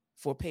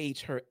for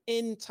Paige her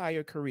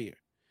entire career.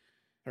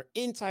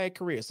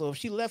 So if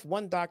she left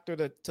one doctor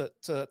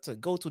to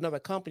go to another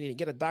company and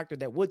get a doctor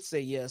that would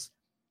say yes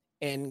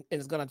and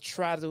is going to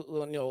try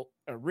to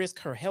risk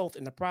her health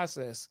in the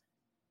process,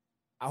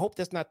 I hope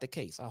that's not the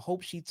case. I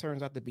hope she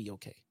turns out to be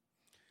okay.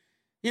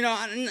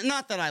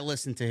 Not that I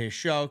listen to his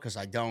show, because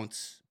I don't,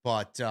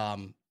 but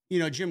Jim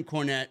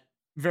Cornette,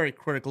 very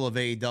critical of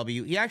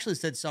AEW. He actually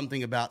said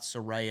something about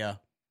Saraya,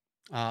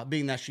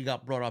 being that she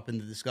got brought up in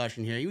the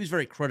discussion here. He was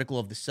very critical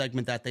of the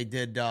segment that they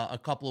did a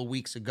couple of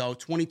weeks ago.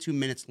 22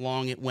 minutes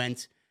long it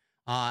went,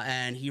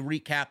 and he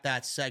recapped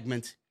that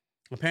segment.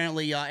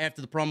 Apparently,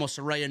 after the promo,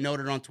 Saraya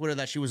noted on Twitter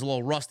that she was a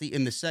little rusty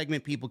in the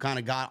segment. People kind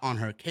of got on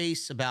her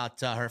case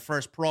about her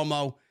first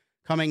promo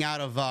coming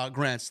out of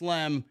Grand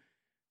Slam.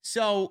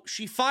 So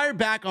she fired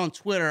back on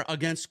Twitter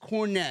against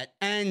Cornette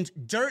and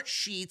dirt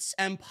sheets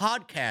and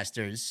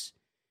podcasters.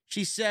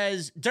 She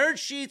says, dirt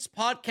sheets,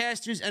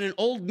 podcasters, and an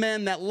old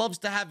man that loves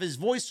to have his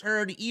voice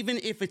heard, even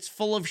if it's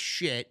full of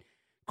shit.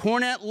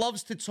 Cornette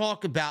loves to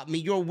talk about me.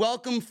 You're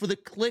welcome for the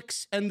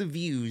clicks and the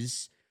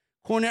views.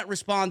 Cornette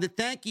responded,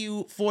 thank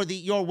you for the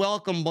you're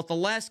welcome, but the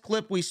last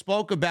clip we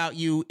spoke about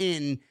you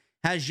in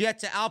has yet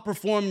to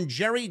outperform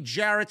Jerry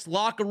Jarrett's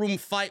locker room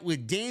fight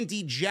with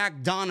Dandy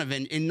Jack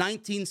Donovan in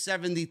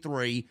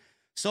 1973.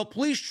 So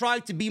please try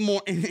to be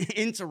more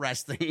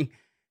interesting.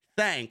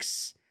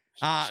 Thanks.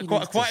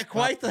 Quite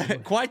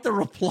the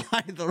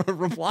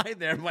reply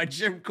there by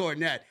Jim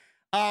Cornette.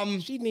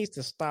 She needs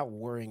to stop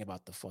worrying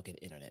about the fucking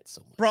internet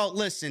so much. Bro,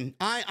 listen,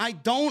 I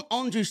don't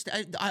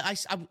understand. I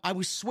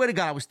swear to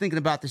God, I was thinking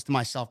about this to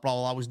myself, bro,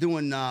 while I was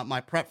doing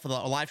my prep for the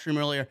live stream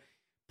earlier.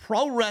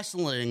 Pro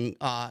wrestling,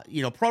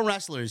 pro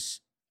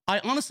wrestlers,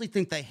 I honestly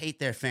think they hate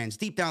their fans.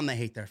 Deep down, they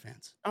hate their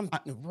fans.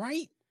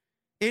 Right?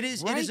 It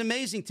is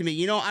amazing to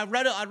me. I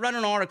read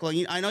an article.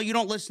 I know you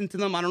don't listen to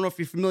them. I don't know if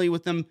you're familiar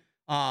with them.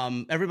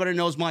 Everybody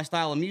knows my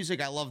style of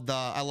music. I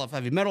love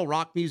heavy metal,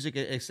 rock music,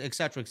 et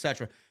cetera, et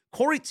cetera.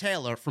 Corey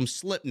Taylor from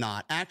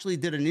Slipknot actually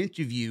did an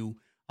interview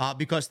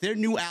because their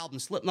new album,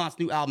 Slipknot's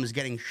new album, is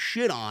getting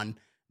shit on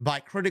by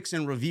critics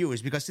and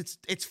reviewers because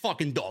it's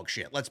fucking dog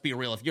shit. Let's be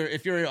real.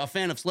 If you're a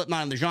fan of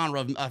Slipknot and the genre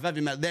of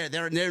heavy metal,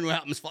 their new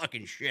album is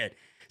fucking shit.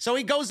 So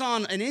he goes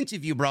on an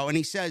interview, bro, and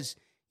he says,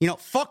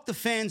 fuck the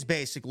fans,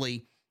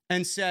 basically,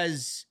 and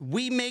says,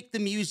 we make the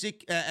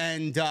music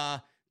and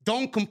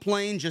don't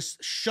complain,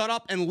 just shut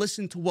up and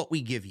listen to what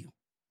we give you.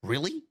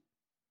 Really?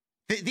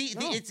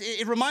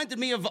 It reminded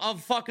me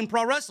of fucking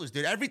pro wrestlers,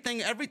 dude.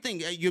 Everything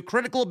you're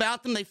critical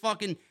about them, they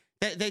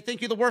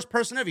think you're the worst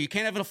person ever. You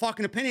can't have a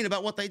fucking opinion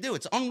about what they do.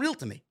 It's unreal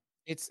to me.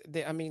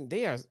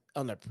 They are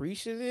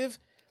unappreciative.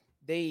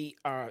 They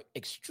are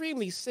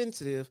extremely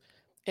sensitive,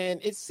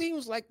 and it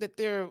seems like that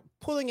they're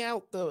pulling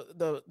out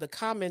the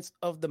comments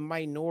of the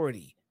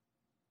minority.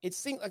 It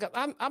seems like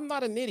I'm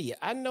not an idiot.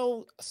 I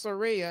know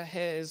Saraya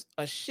has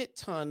a shit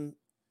ton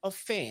of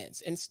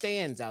fans and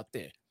stands out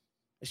there.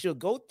 She'll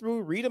go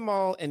through, read them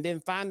all, and then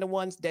find the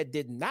ones that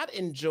did not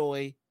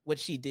enjoy what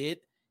she did,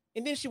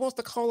 and then she wants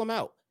to call them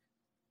out.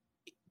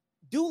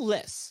 Do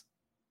less.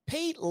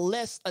 Pay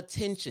less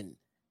attention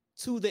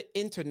to the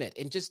internet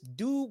and just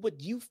do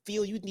what you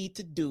feel you need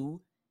to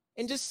do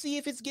and just see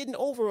if it's getting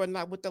over or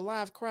not with the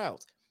live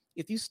crowds.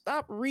 If you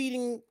stop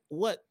reading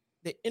what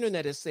the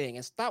internet is saying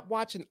and stop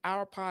watching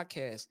our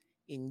podcast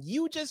and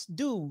you just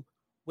do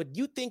what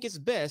you think is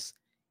best,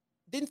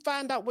 then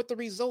find out what the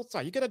results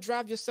are. You're going to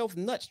drive yourself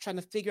nuts trying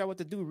to figure out what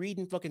to do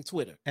reading fucking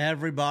Twitter.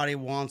 Everybody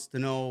wants to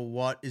know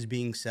what is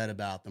being said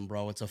about them,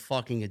 bro. It's a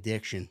fucking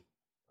addiction.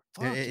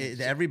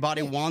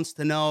 Everybody wants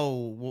to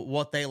know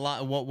what they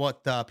like,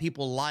 what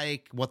people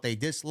like, what they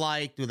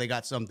dislike. Do they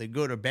got something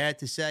good or bad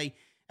to say?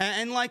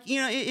 And like,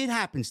 you know, it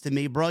happens to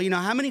me, bro. You know,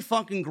 how many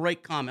fucking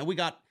great comments? We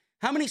got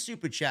how many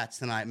super chats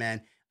tonight,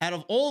 man? Out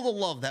of all the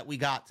love that we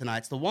got tonight,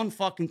 it's the one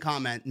fucking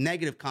comment,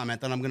 negative comment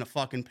that I'm going to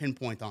fucking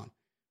pinpoint on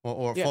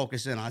or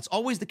focus in on. It's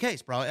always the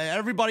case, bro.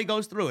 Everybody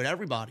goes through it.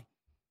 Everybody.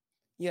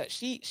 Yeah,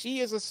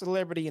 she is a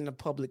celebrity and a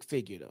public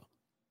figure, though.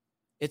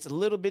 It's a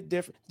little bit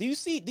different. Do you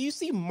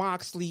see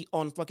Moxley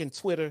on fucking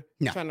Twitter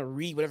trying to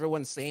read what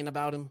everyone's saying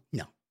about him?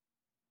 No.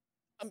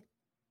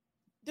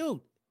 Dude,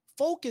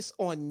 focus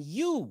on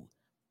you.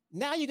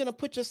 Now you're gonna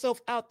put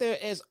yourself out there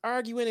as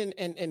arguing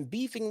and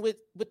beefing with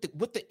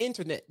the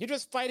internet. You're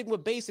just fighting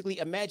with basically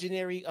an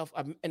imaginary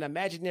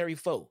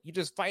foe. You're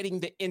just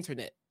fighting the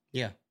internet.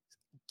 Yeah.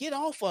 Get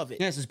off of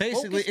it. Yes,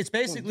 it's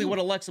basically what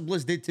Alexa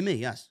Bliss did to me.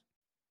 Yes.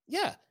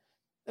 Yeah.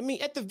 I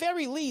mean, at the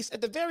very least,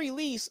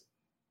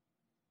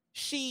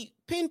 she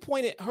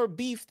pinpointed her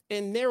beef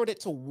and narrowed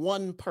it to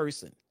one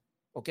person.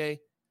 Okay.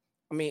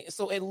 I mean,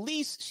 so at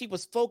least she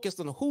was focused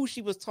on who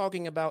she was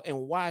talking about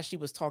and why she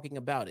was talking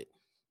about it.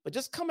 But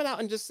just coming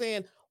out and just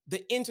saying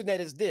the internet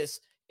is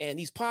this and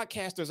these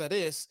podcasters are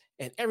this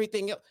and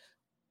everything else,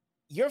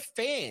 your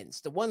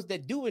fans, the ones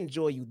that do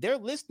enjoy you, they're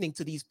listening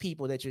to these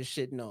people that you're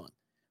shitting on.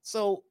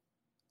 So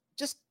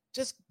just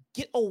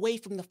get away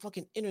from the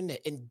fucking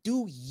internet and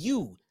do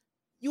you.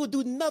 You will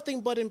do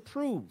nothing but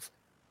improve.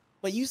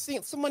 But you see,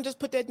 someone just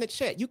put that in the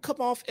chat. You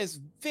come off as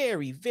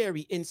very,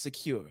 very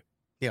insecure.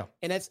 Yeah.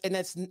 And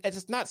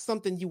that's not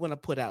something you want to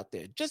put out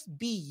there. Just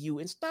be you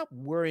and stop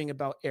worrying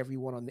about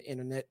everyone on the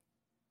internet.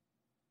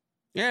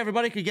 Yeah,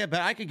 everybody could get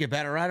better. I could get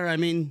better at it. I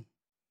mean,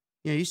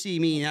 you know, you see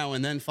me now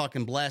and then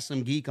fucking blast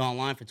some geek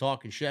online for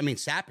talking shit. I mean,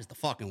 Sap is the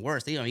fucking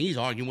worst. You know, he's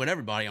arguing with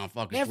everybody on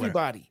fucking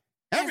Everybody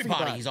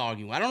he's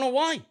arguing. I don't know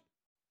why.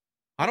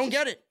 I don't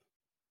get it.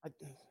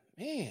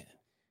 Man.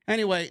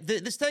 Anyway,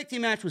 this tag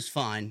team match was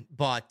fine,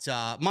 but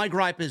my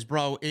gripe is,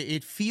 bro,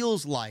 it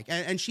feels like,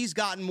 and she's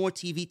gotten more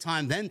TV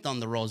time than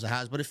Thunder Rosa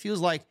has, but it feels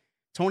like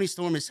Toni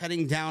Storm is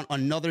heading down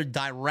another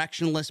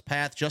directionless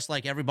path, just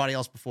like everybody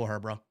else before her,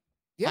 bro.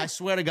 Yeah. I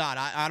swear to God,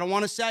 I don't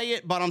want to say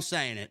it, but I'm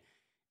saying it.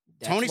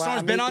 Toni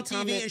Storm's been on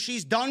TV, and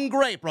she's done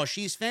great, bro.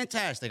 She's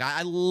fantastic.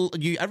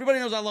 Everybody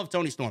knows I love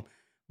Toni Storm,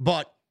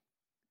 but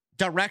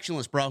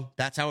directionless, bro.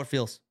 That's how it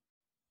feels.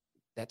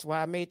 That's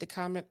why I made the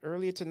comment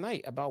earlier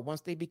tonight about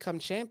once they become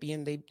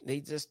champion,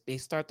 they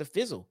start to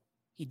fizzle.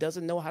 He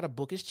doesn't know how to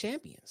book his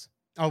champions.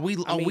 Are we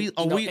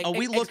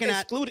looking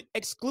at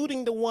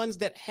excluding the ones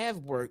that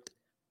have worked?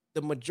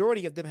 The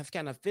majority of them have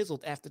kind of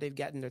fizzled after they've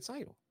gotten their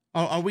title.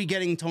 Are we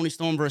getting Toni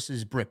Storm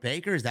versus Britt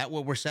Baker? Is that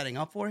what we're setting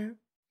up for here?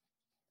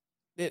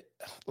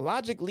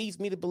 Logic leads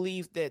me to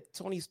believe that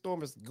Toni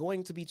Storm is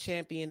going to be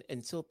champion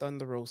until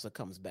Thunder Rosa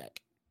comes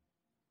back.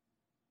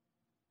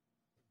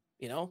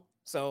 You know?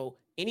 So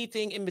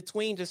anything in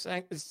between just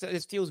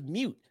feels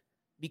mute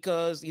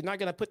because you're not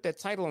going to put that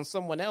title on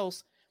someone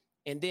else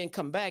and then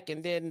come back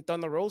and then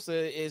Thunder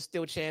Rosa is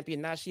still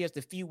champion. Now she has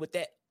to feud with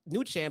that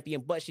new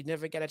champion, but she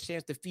never got a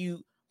chance to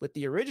feud with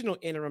the original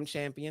interim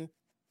champion.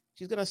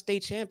 She's going to stay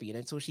champion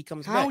until she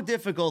comes back. How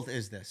difficult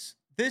is this?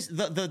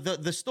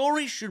 The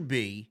story should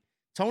be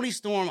Toni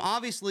Storm.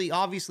 Obviously,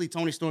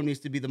 Toni Storm needs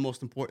to be the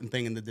most important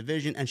thing in the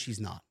division, and she's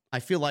not. I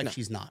feel like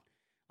she's not.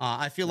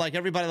 I feel like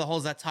everybody that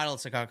holds that title,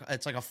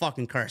 it's like a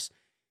fucking curse.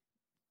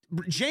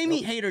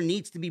 Jamie Hayter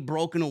needs to be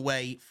broken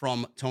away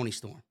from Toni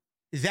Storm.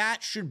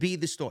 That should be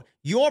the story.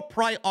 Your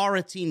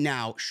priority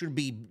now should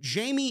be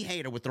Jamie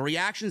Hayter with the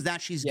reactions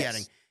that she's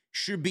getting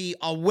should be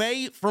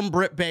away from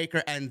Britt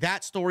Baker, and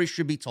that story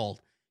should be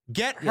told.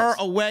 Get her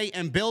away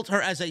and build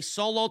her as a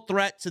solo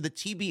threat to the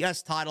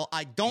TBS title.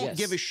 I don't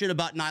give a shit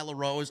about Nyla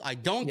Rose. I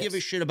don't give a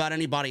shit about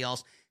anybody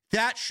else.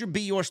 That should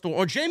be your story.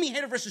 Or Jamie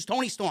Hayter versus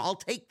Toni Storm. I'll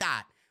take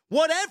that.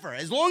 Whatever.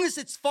 As long as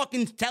it's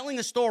fucking telling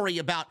a story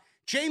about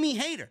Jamie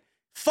Hayter.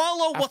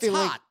 Follow what's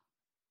hot.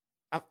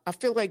 I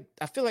feel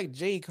like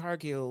Jade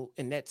Cargill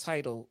in that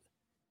title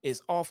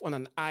is off on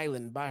an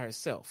island by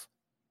herself,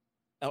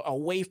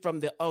 away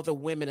from the other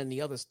women and the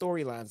other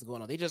storylines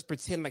going on. They just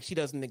pretend like she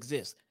doesn't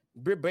exist.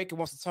 Britt Baker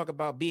wants to talk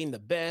about being the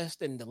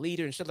best and the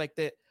leader and shit like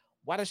that.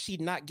 Why does she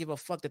not give a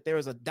fuck that there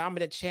is a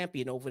dominant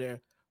champion over there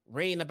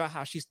raving about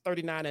how she's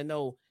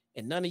 39-0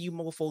 and none of you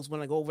mofos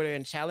want to go over there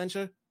and challenge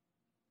her?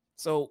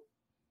 So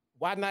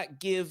why not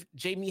give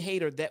Jamie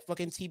Hayter that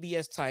fucking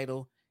TBS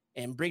title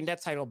and bring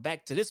that title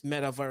back to this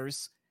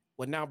metaverse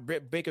where now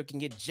Britt Baker can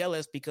get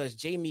jealous because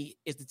Jamie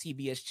is the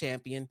TBS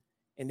champion.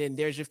 And then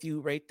there's your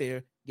feud right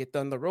there. Get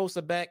Thunder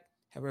Rosa back,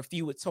 have her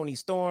feud with Toni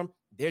Storm.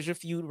 There's your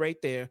feud right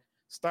there.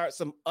 Start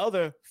some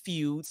other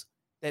feuds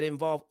that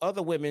involve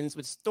other women's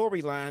with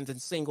storylines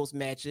and singles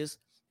matches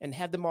and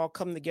have them all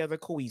come together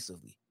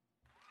cohesively.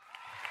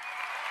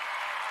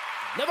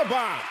 Never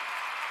bomb.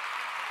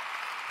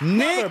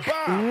 Nick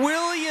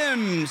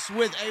Williams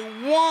with a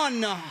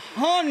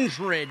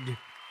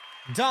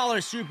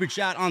 $100 super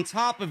chat on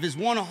top of his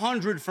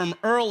 100 from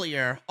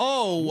earlier.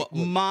 Oh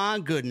my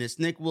goodness,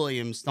 Nick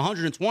Williams, the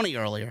 120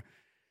 earlier.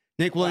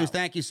 Nick Williams,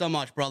 thank you so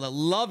much, brother.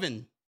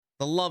 Loving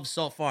the love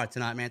so far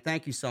tonight, man.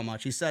 Thank you so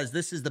much. He says,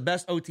 this is the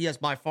best OTS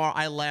by far.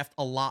 I laughed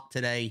a lot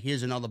today.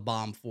 Here's another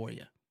bomb for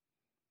you.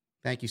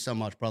 Thank you so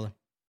much, brother.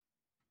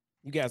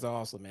 You guys are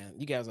awesome, man.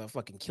 You guys are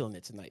fucking killing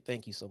it tonight.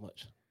 Thank you so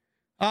much.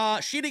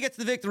 Sheeta gets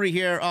the victory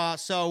here.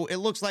 So it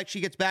looks like she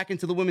gets back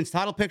into the women's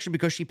title picture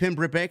because she pinned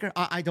Britt Baker.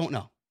 I don't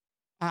know.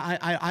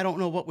 I don't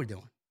know what we're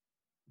doing.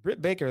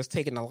 Britt Baker has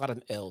taken a lot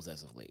of L's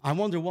as of late. I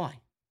wonder why.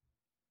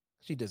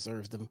 She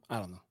deserves them. I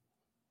don't know.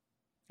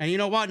 And you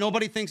know what?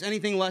 Nobody thinks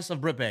anything less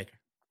of Britt Baker.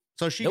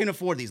 So she can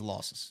afford these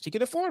losses. She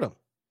can afford them.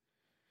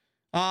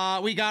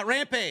 We got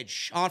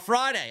Rampage on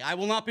Friday. I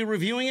will not be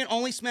reviewing it.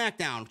 Only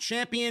SmackDown.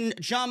 Champion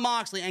Jon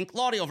Moxley and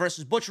Claudio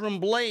versus Butcher and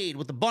Blade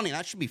with the Bunny.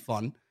 That should be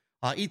fun.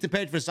 Ethan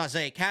Page versus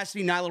Isaiah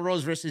Cassidy. Nyla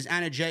Rose versus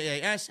Anna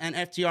JAS. And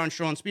FTR and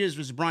Shawn Spears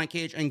versus Brian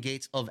Cage and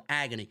Gates of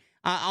Agony.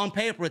 On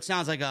paper, it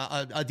sounds like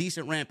a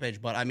decent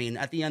Rampage. But, I mean,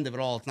 at the end of it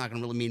all, it's not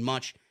going to really mean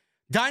much.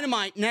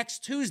 Dynamite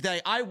next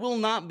Tuesday. I will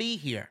not be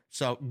here.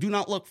 So do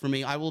not look for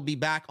me. I will be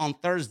back on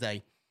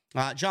Thursday.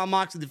 Jon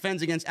Moxley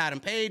defends against Adam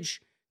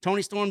Page.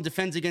 Tony Storm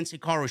defends against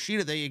Hikaru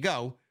Shida. There you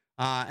go.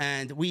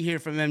 And we hear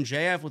from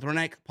MJF with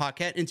Renee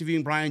Paquette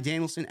interviewing Bryan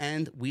Danielson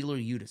and Wheeler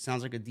Yuta.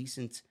 Sounds like a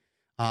decent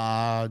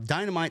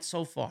Dynamite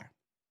so far.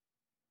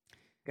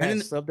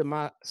 Guys, sub to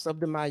my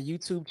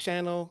YouTube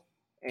channel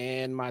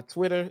and my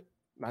Twitter.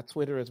 My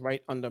Twitter is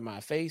right under my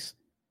face.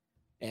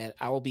 And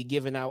I will be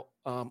giving out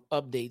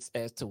updates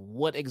as to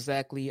what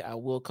exactly I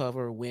will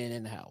cover, when,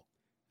 and how.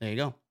 There you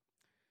go.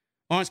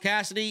 Orange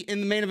Cassidy in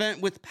the main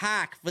event with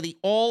Pac for the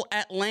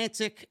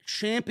All-Atlantic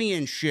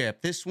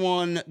Championship. This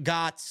one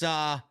got,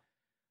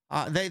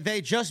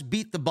 they just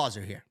beat the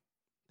buzzer here.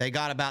 They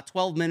got about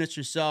 12 minutes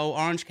or so.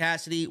 Orange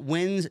Cassidy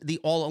wins the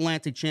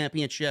All-Atlantic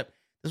Championship.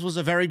 This was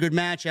a very good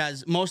match,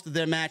 as most of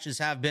their matches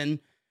have been.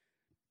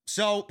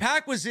 So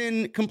Pac was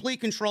in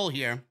complete control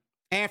here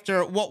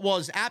after what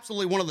was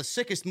absolutely one of the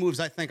sickest moves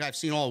I think I've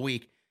seen all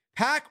week.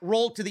 Pac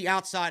rolled to the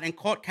outside and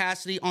caught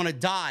Cassidy on a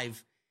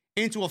dive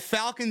into a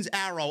Falcon's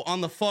arrow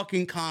on the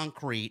fucking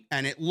concrete,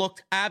 and it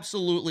looked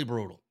absolutely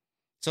brutal.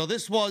 So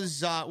this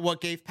was what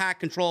gave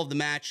Pac control of the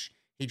match.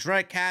 He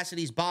dragged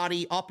Cassidy's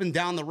body up and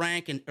down the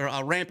ramp and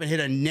hit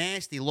a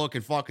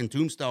nasty-looking fucking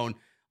tombstone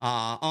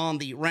on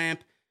the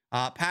ramp.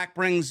 Pac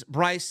brings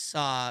Bryce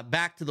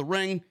back to the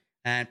ring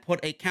and put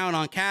a count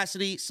on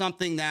Cassidy,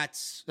 something that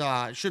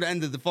should have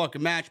ended the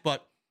fucking match,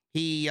 but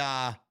he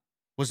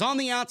was on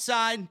the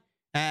outside,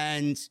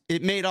 and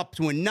it made up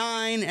to a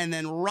 9, and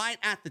then right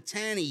at the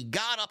 10, he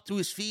got up to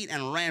his feet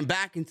and ran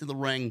back into the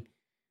ring.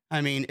 I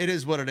mean, it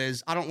is what it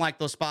is. I don't like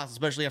those spots,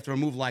 especially after a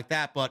move like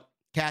that, but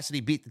Cassidy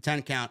beat the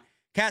 10 count.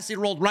 Cassidy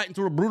rolled right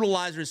into a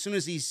brutalizer as soon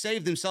as he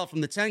saved himself from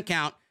the 10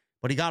 count,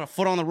 but he got a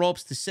foot on the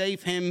ropes to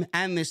save him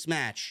and this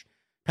match.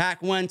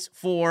 Pac went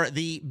for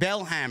the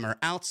bell hammer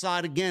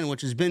outside again,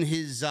 which has been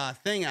his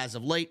thing as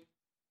of late,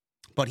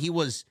 but he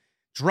was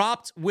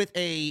dropped with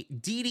a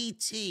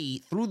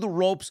DDT through the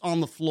ropes on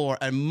the floor,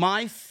 and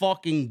my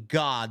fucking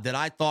God, that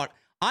I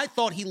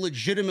thought he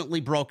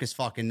legitimately broke his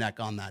fucking neck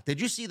on that. Did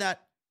you see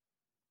that?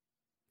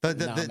 The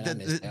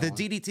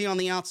DDT on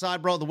the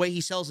outside, bro, the way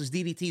he sells his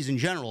DDTs in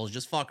general is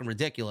just fucking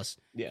ridiculous.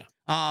 Yeah.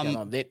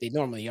 They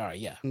normally are,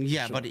 yeah.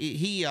 Yeah, sure. But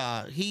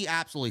he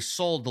absolutely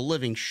sold the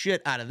living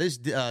shit out of this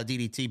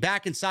DDT.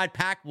 Back inside,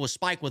 Pac was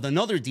spiked with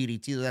another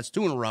DDT. That's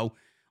 2 in a row.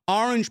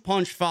 Orange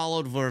punch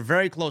followed for a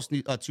very close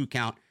 2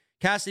 count.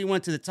 Cassidy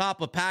went to the top,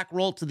 but Pac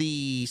rolled to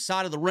the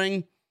side of the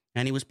ring,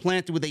 and he was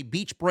planted with a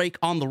beach break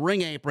on the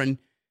ring apron.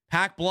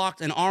 Pac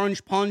blocked an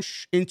orange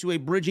punch into a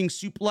bridging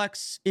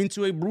suplex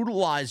into a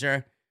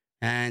brutalizer,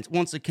 and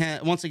once again,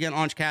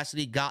 Orange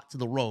Cassidy got to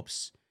the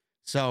ropes.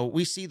 So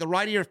we see the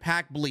right ear of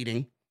Pac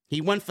bleeding.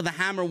 He went for the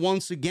hammer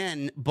once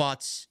again,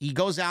 but he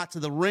goes out to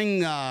the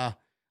ring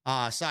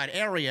side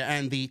area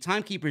and the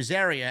timekeeper's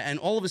area, and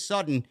all of a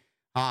sudden,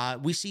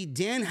 we see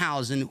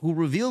Danhausen, who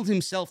revealed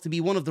himself to be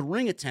one of the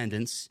ring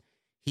attendants.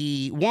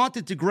 He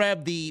wanted to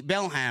grab the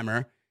bell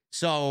hammer,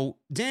 so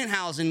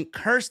Danhausen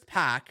cursed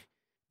Pac.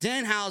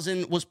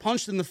 Danhausen was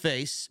punched in the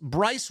face.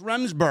 Bryce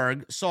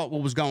Remsburg saw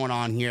what was going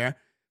on here,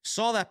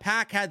 saw that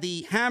Pac had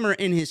the hammer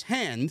in his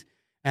hand,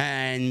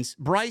 and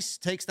Bryce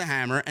takes the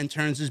hammer and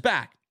turns his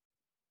back.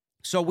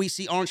 So we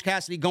see Orange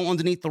Cassidy go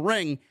underneath the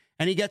ring,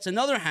 and he gets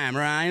another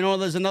hammer. I know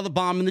there's another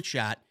bomb in the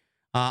chat.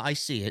 I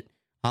see it.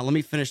 Let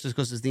me finish this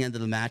because it's the end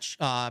of the match.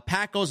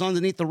 Pac goes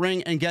underneath the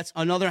ring and gets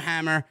another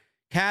hammer.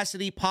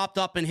 Cassidy popped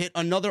up and hit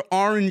another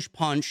orange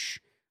punch,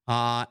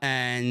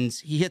 and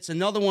he hits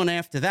another one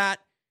after that,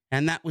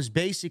 and that was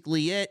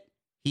basically it.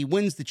 He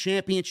wins the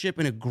championship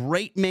in a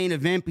great main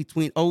event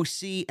between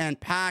OC and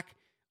Pac.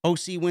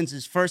 OC wins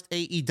his first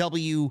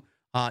AEW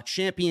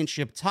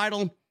championship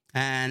title,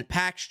 and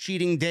Pac's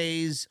cheating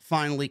days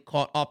finally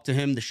caught up to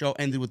him. The show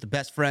ended with the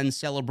best friends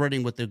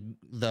celebrating with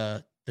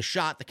the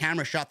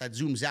camera shot that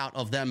zooms out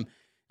of them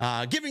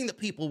giving the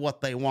people what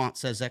they want,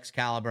 says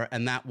Excalibur,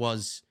 and that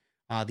was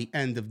the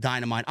end of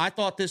Dynamite. I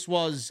thought this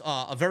was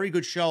a very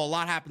good show. A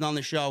lot happened on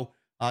the show.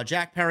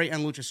 Jack Perry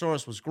and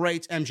Luchasaurus was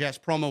great. MJF's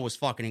promo was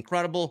fucking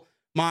incredible.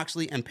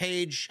 Moxley and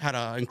Page had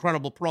an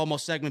incredible promo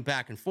segment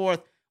back and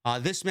forth.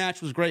 This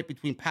match was great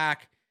between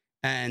Pac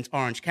and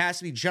Orange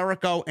Cassidy.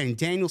 Jericho and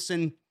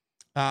Danielson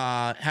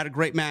Had a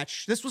great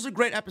match. This was a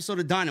great episode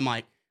of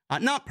Dynamite.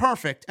 Not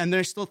perfect, and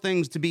there's still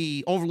things to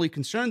be overly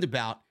concerned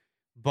about,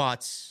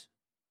 but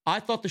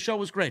I thought the show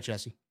was great,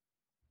 Jesse.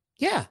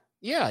 Yeah,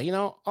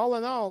 all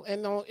in all,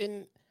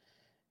 and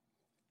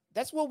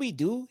that's what we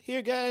do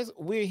here, guys.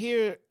 We're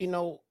here,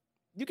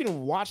 you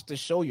can watch the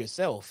show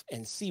yourself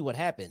and see what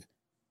happened.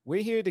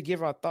 We're here to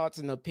give our thoughts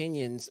and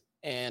opinions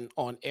and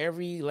on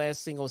every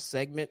last single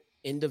segment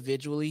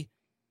individually.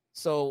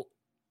 So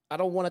I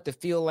don't want it to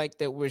feel like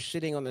that we're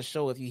shitting on the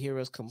show if you hear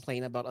us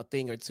complain about a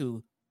thing or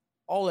two.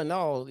 All in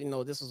all,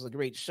 this was a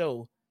great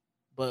show,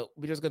 but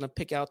we're just going to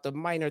pick out the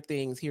minor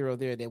things here or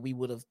there that we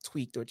would have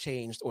tweaked or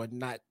changed or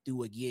not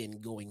do again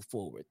going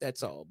forward.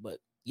 That's all. But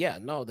yeah,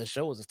 no, the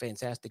show was a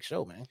fantastic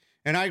show, man.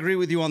 And I agree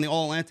with you on the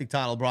All-Atlantic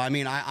title, bro. I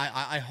mean,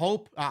 I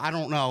hope, I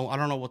don't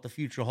know what the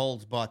future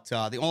holds, but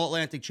the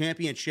All-Atlantic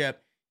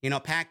Championship,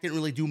 Pac didn't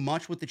really do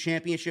much with the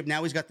championship.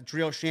 Now he's got the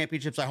Trios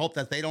Championships. I hope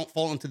that they don't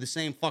fall into the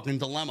same fucking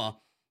dilemma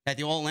that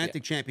the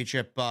All-Atlantic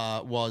Championship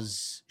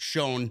was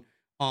shown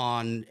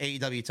on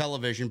AEW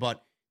television.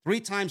 But 3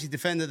 times he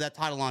defended that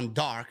title on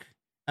Dark,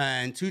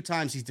 and 2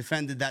 times he's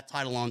defended that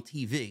title on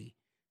TV.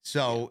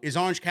 So is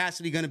Orange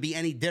Cassidy going to be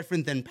any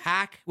different than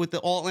Pac with the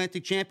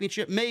All-Atlantic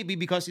Championship? Maybe,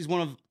 because he's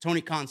one of Tony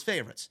Khan's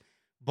favorites.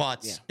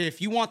 But if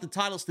you want the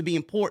titles to be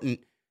important,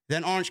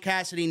 then Orange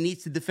Cassidy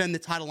needs to defend the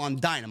title on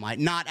Dynamite,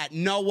 not at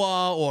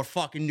Noah or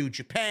fucking New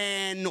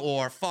Japan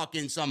or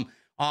fucking some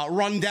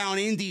rundown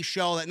indie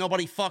show that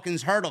nobody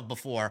fucking's heard of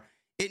before.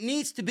 It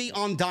needs to be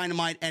on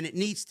Dynamite, and it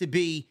needs to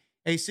be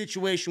a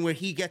situation where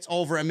he gets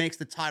over and makes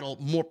the title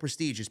more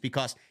prestigious,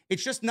 because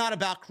it's just not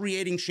about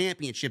creating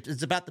championships.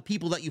 It's about the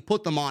people that you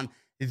put them on.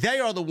 They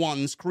are the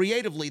ones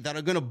creatively that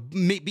are going to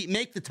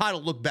make the title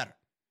look better.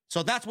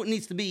 So that's what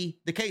needs to be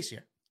the case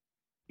here.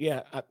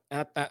 Yeah,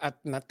 I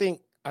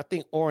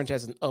think Orange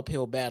has an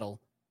uphill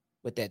battle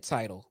with that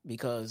title,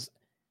 because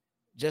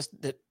just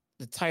the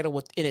title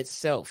within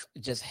itself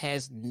just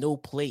has no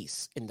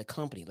place in the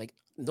company. Like,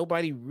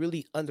 nobody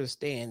really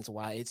understands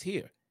why it's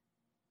here.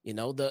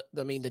 The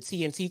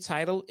TNT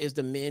title is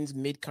the men's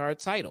mid-card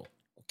title.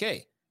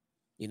 Okay.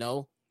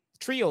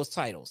 Trios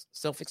titles,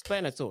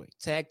 self-explanatory.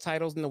 Tag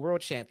titles in the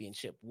World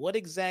Championship. What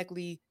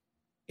exactly,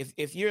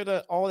 if you're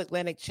the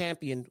All-Atlantic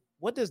champion,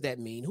 what does that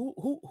mean?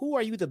 Who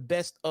are you the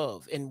best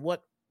of, and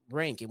what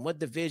rank, and what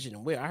division,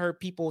 and where? I heard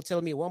people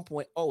telling me at one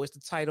point, it's the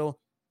title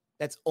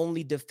that's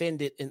only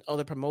defended in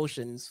other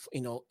promotions,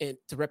 and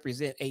to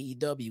represent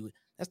AEW.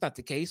 That's not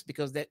the case,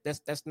 because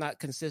that's not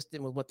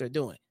consistent with what they're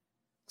doing.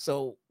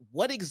 So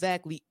what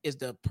exactly is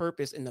the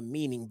purpose and the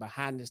meaning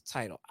behind this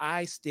title?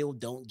 I still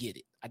don't get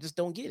it. I just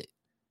don't get it.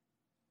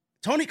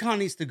 Tony Khan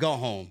needs to go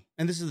home,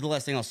 and this is the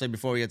last thing I'll say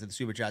before we get to the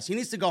Super Chats. He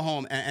needs to go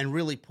home and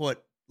really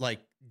put,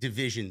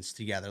 divisions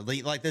together.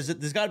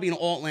 There's got to be an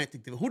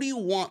All-Atlantic. Who do you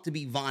want to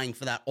be vying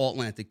for that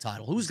All-Atlantic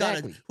title? Who's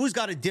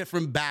got a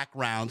different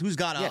background? Who's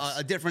got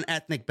a different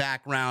ethnic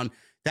background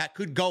that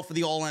could go for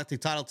the All-Atlantic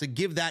title to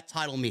give that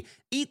title me?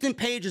 Ethan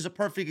Page is a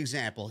perfect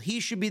example. He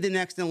should be the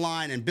next in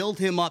line, and build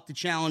him up to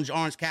challenge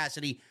Orange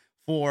Cassidy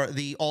for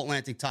the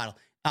All-Atlantic title.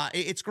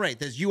 It's great.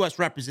 There's U.S.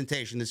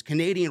 representation. There's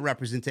Canadian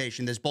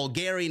representation. There's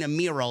Bulgarian and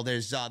Miro.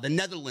 There's the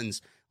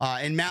Netherlands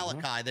and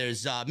Malachi.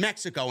 There's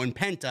Mexico and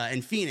Penta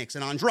and Phoenix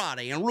and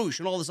Andrade and Roosh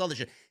and all this other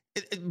shit.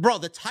 Bro,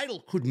 the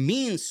title could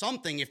mean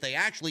something if they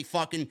actually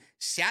fucking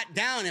sat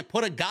down and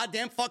put a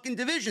goddamn fucking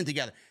division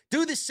together.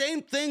 Do the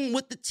same thing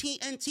with the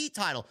TNT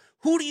title.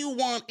 Who do you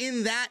want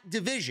in that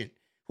division?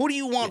 Who do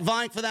you want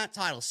vying for that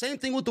title? Same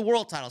thing with the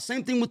world title.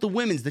 Same thing with the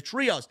women's, the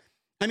trios.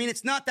 I mean,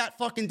 it's not that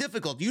fucking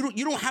difficult. You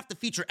don't have to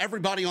feature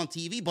everybody on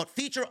TV, but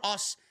feature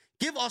us,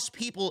 give us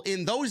people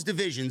in those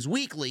divisions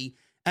weekly,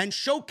 and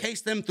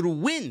showcase them through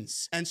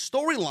wins and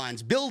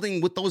storylines building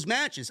with those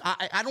matches.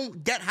 I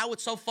don't get how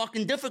it's so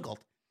fucking difficult.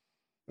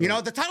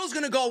 The title's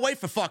going to go away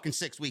for fucking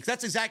 6 weeks.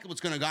 That's exactly what's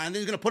going to go on. And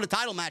then he's going to put a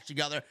title match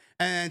together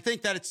and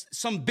think that it's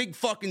some big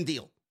fucking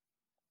deal.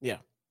 Yeah.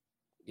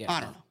 I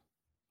don't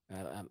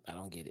know. I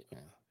don't get it,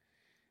 man.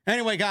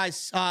 Anyway,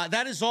 guys,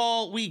 that is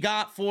all we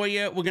got for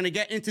you. We're going to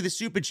get into the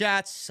Super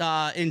Chats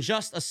in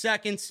just a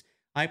second.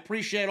 I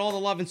appreciate all the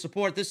love and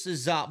support. This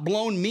has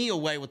blown me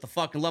away with the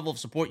fucking level of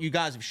support you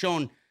guys have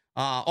shown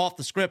off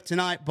the script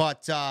tonight.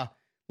 But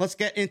let's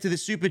get into the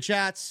Super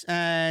Chats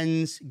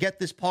and get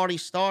this party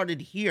started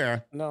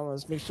here. No,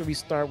 let's make sure we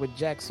start with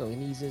Jaxo. He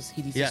needs his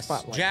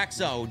spotlight.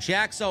 Jaxo,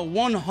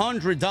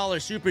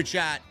 $100 Super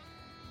Chat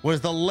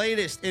was the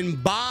latest in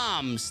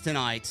bombs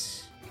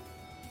tonight.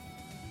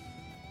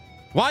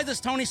 Why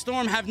does Toni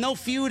Storm have no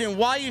feud, and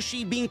why is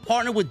she being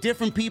partnered with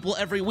different people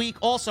every week?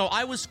 Also,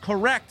 I was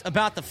correct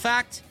about the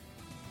fact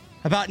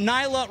about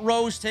Nyla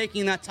Rose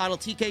taking that title.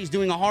 TK is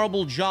doing a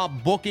horrible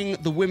job booking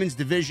the women's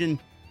division.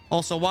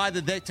 Also, why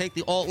did they take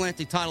the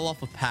All-Atlantic title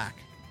off of Pac?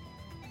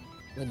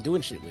 They're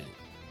doing shit with it.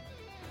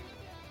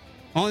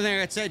 Only thing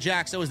I could say,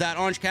 Jaxo, is that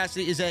Orange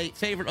Cassidy is a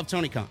favorite of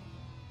Tony Khan.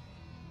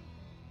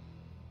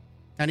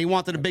 And he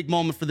wanted a big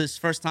moment for this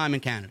first time in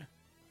Canada.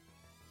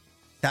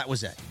 That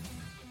was it.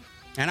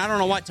 And I don't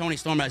know why Toni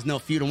Storm has no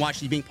feud and why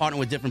she's being partnered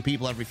with different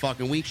people every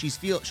fucking week. She's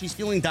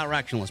feeling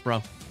directionless,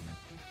 bro.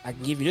 I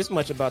can give you this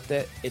much about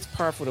that. It's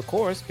par for the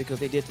course because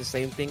they did the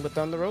same thing with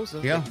Thunder Rosa.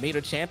 Yeah. They made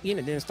her champion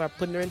and then start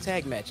putting her in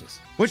tag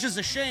matches. Which is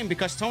a shame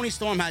because Toni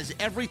Storm has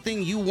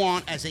everything you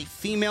want as a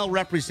female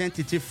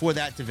representative for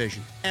that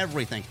division.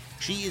 Everything.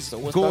 She is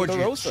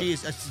gorgeous. She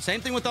is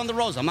same thing with Thunder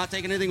Rosa. I'm not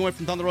taking anything away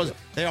from Thunder Rosa.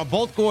 They are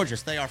both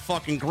gorgeous. They are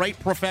fucking great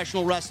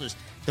professional wrestlers.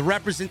 The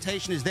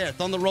representation is there.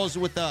 Thunder Rosa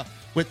with the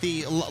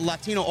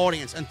Latino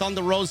audience, and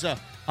Thunder Rosa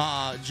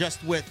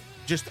just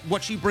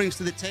what she brings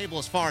to the table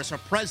as far as her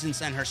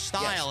presence and her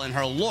style and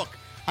her look.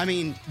 I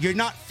mean, you're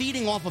not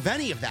feeding off of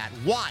any of that.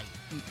 Why?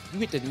 You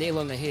hit the nail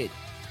on the head.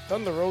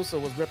 Thunder Rosa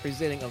was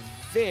representing a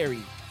very,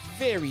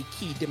 very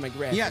key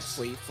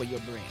demographic for your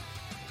brand.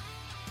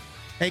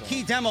 A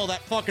key demo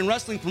that fucking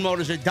wrestling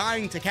promoters are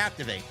dying to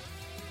captivate.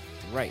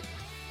 Right.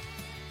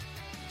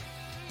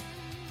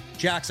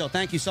 Jaxo,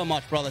 thank you so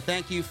much, brother.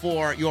 Thank you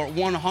for your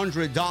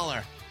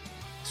 $100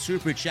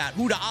 super chat.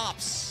 Huda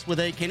Ops with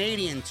a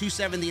Canadian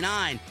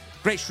 $2.79.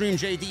 Great stream,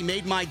 JD.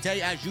 Made my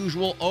day as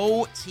usual.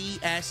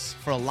 OTS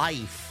for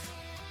life.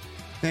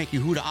 Thank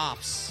you, Huda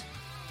Ops.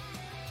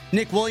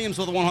 Nick Williams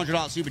with a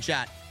 $100 super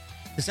chat.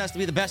 This has to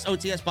be the best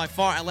OTS by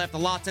far. I laughed a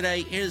lot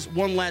today. Here's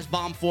one last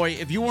bomb for you.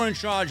 If you were in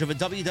charge of a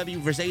WWE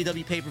versus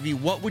AEW pay-per-view,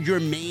 what would your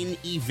main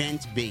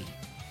event be?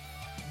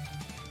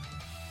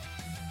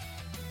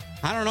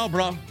 I don't know,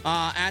 bro.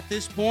 At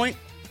this point,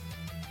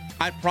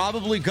 I'd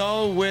probably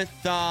go with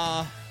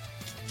a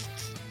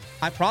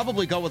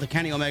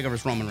Kenny Omega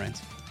versus Roman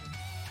Reigns.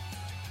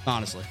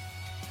 Honestly.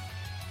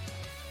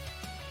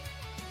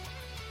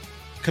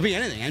 Could be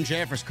anything.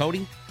 MJF versus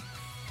Cody.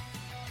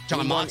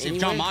 John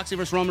Moxley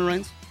versus Roman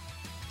Reigns.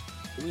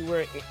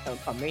 Anywhere,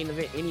 a main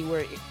event,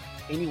 anywhere,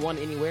 anyone,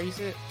 anywhere, you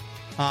said?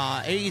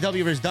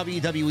 AEW versus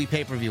WWE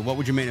pay-per-view. What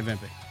would your main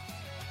event be?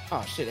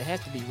 Oh, shit. It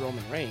has to be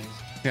Roman Reigns.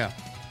 Yeah.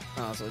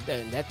 So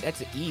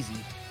that's an easy.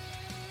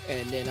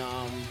 And then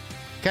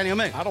Kenny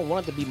Omega. I don't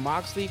want it to be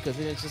Moxley because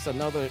then it's just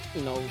another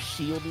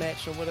Shield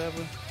match or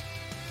whatever.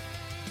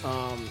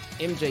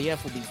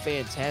 MJF would be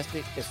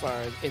fantastic as far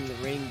as in the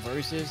ring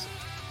versus.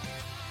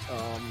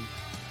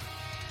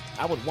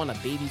 I would want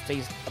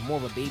more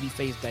of a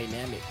babyface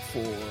dynamic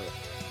for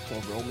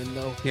Roman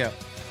though. Yeah.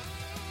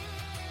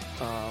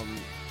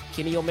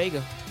 Kenny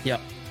Omega. Yep.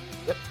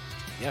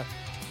 Yeah.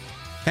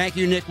 Thank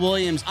you, Nick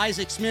Williams.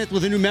 Isaac Smith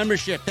with a new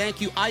membership.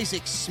 Thank you,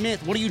 Isaac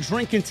Smith. What are you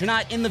drinking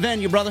tonight in the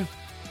venue, brother?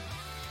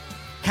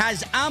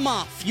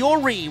 Kazama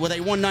Fury with a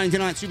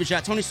 $1.99 super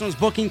chat. Toni Storm's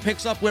booking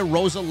picks up where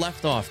Rosa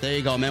left off. There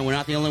you go, man. We're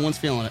not the only ones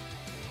feeling it.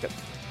 Yep.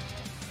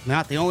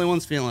 Not the only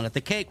ones feeling it.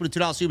 The Cake with a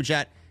 $2 super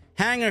chat.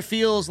 Hanger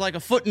feels like a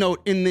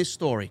footnote in this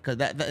story. Because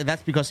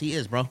that's because he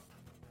is, bro.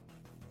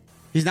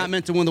 He's not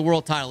meant to win the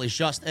world title. He's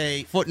just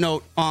a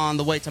footnote on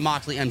the way to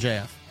Moxley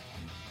MJF.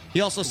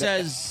 He also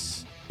says...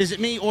 Is it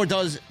me or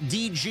does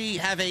DG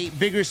have a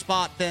bigger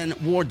spot than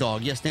War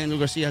Dog? Yes, Daniel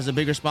Garcia has a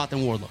bigger spot than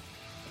Wardlow.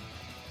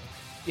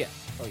 Yeah.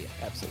 Oh, yeah.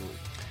 Absolutely.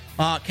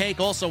 Cake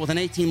also with an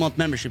 18-month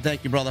membership.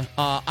 Thank you, brother.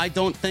 I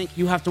don't think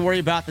you have to worry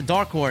about the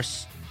Dark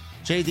Horse.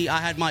 JD, I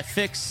had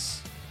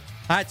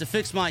to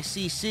fix my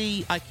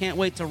CC. I can't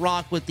wait to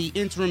rock with the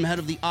interim head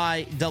of the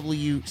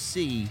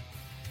IWC,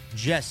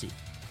 Jesse.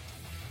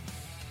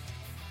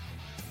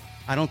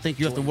 I don't think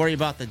you have to worry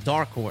about the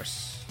Dark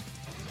Horse.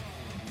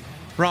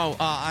 Bro,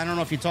 I don't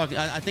know if you're talking...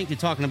 I think you're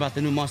talking about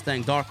the new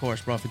Mustang Dark Horse,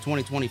 bro, for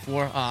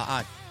 2024.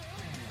 I'm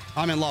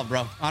in love,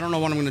 bro. I don't know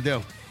what I'm going to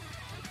do.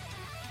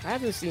 I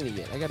haven't seen it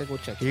yet. I got to go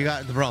check it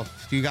out.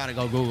 You got to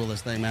go Google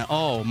this thing, man.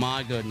 Oh,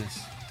 my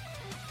goodness.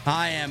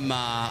 I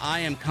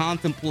am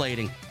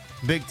contemplating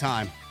big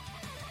time.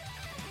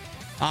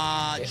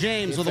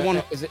 James with the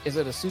one... Is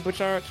it a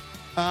supercharge?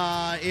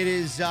 It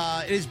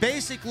is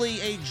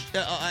basically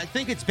I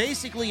think it's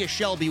basically a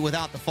Shelby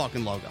without the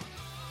fucking logo.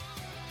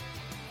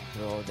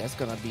 Well, that's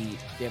gonna be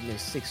damn near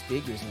 6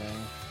 figures, man.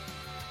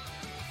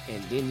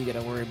 And then you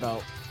gotta worry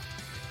about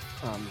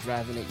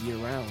driving it year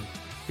round.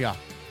 Yeah.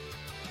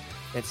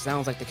 That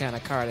sounds like the kind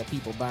of car that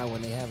people buy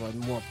when they have a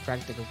more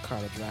practical car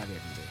to drive every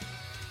day.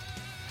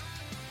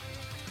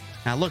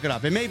 Now look it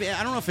up. It may be.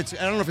 I don't know if it's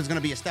going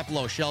to be a step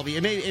below Shelby.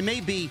 It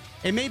may be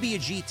a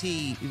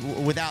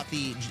GT without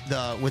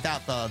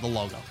the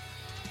logo.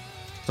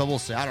 So we'll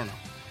see. I don't know.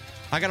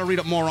 I got to read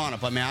up more on it,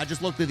 but man, I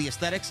just looked at the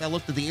aesthetics. I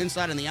looked at the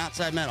inside and the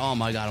outside, man. Oh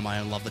my God, am I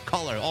in love? The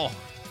color.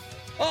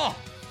 Oh.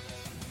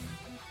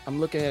 I'm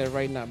looking at it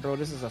right now, bro.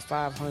 This is a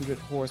 500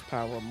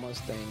 horsepower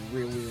Mustang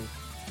rear wheel.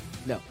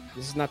 No,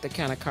 this is not the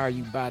kind of car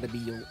you buy to be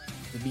your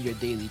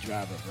daily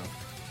driver, bro.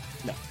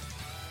 No.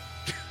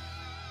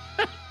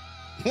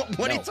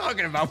 What are you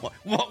talking about?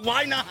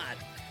 Why not?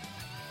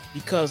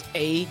 Because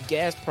A,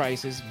 gas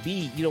prices.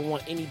 B, you don't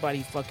want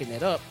anybody fucking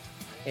it up.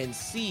 And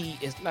C,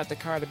 it's not the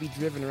car to be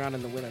driven around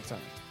in the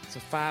wintertime. It's a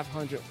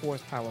 500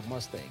 horsepower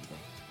Mustang, bro.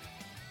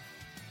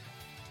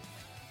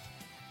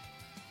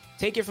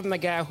 Take it from the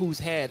guy who's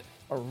had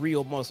a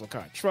real muscle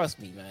car. Trust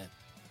me, man.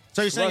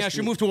 So you're saying I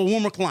should move to a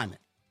warmer climate?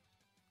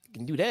 You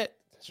can do that,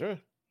 sure.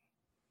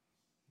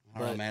 I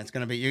don't know, man. It's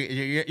going to be,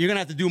 you're going to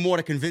have to do more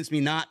to convince me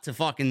not to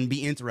fucking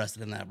be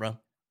interested in that, bro.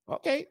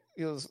 Okay.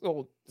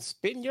 So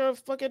spend your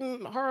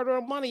fucking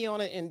hard-earned money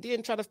on it and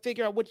then try to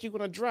figure out what you're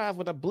going to drive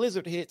when a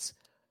blizzard hits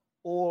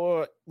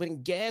or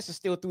when gas is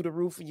still through the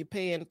roof and you're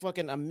paying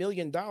fucking $1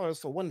 million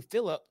for one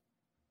fill-up.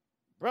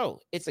 Bro,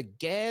 it's a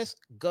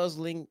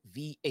gas-guzzling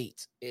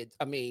V8.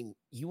 I mean,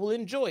 you will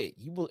enjoy it.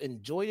 You will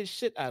enjoy the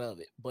shit out of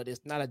it, but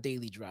it's not a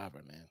daily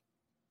driver, man.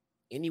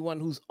 Anyone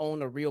who's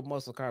owned a real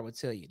muscle car would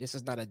tell you this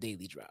is not a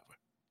daily driver.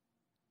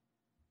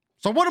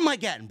 So what am I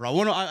getting, bro?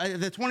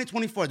 The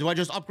 2024, do I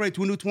just upgrade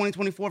to a new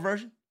 2024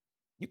 version?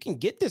 You can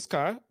get this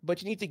car,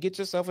 but you need to get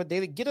yourself a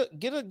daily. Get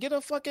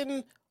a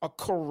fucking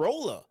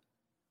Corolla,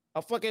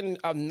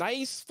 a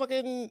nice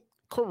fucking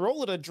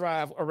Corolla to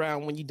drive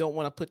around when you don't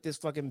want to put this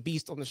fucking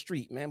beast on the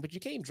street, man. But you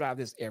can't drive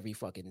this every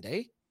fucking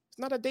day. It's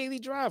not a daily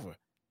driver.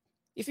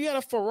 If you had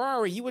a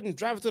Ferrari, you wouldn't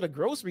drive it to the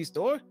grocery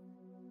store.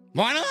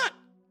 Why not?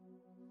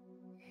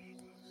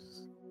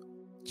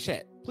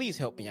 Chat, please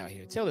help me out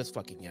here. Tell this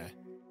fucking guy.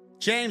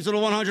 James with a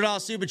 $100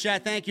 super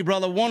chat. Thank you,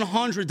 brother.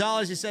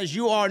 $100. He says,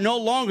 you are no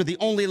longer the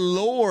only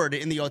Lord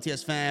in the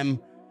OTS fam.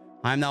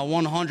 I'm now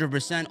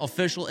 100%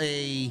 official,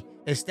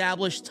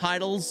 established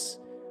titles.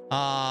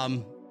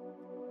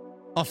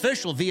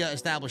 Official via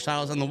established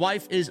titles. And the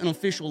wife is an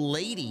official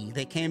lady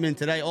that came in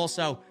today.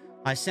 Also,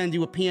 I send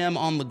you a PM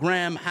on the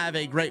gram. Have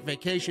a great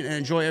vacation and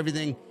enjoy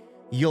everything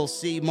you'll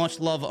see. Much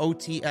love,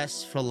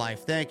 OTS for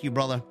life. Thank you,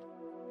 brother.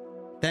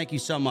 Thank you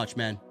so much,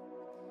 man.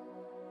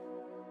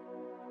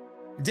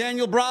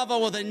 Daniel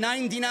Bravo with a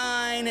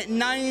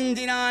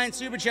 $99.99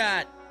 super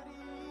chat.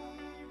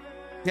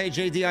 Hey,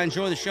 JD, I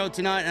enjoy the show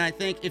tonight, and I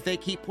think if they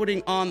keep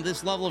putting on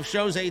this level of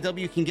shows,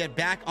 AEW can get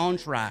back on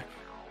track.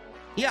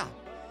 Yeah,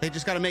 they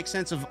just got to make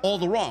sense of all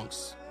the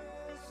wrongs.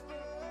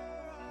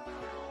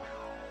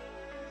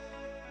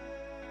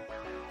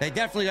 They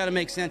definitely got to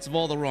make sense of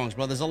all the wrongs,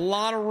 bro. There's a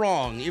lot of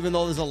wrong, even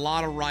though there's a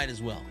lot of right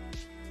as well.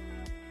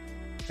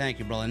 Thank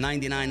you, brother.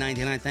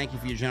 $99.99. Thank you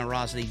for your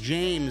generosity.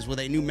 James with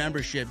a new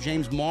membership.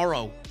 James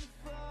Morrow.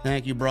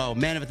 Thank you, bro.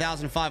 Man of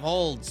 1,005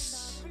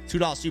 holds.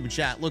 $2 super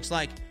chat. Looks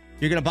like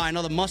you're going to buy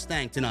another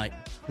Mustang tonight.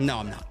 No,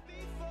 I'm not.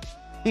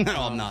 No,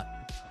 I'm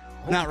not.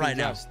 Not right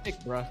now.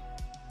 Stick, bro.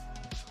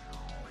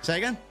 Say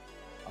again?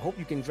 I hope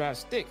you can drive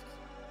stick.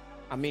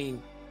 I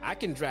mean, I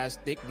can drive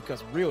stick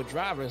because real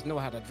drivers know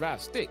how to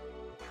drive stick.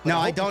 No,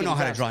 I don't know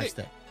how to drive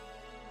stick.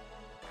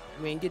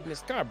 I mean, get in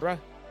this car, bro.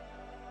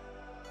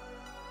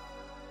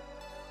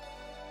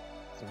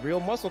 It's a real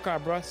muscle car,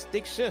 bro.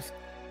 Stick shift.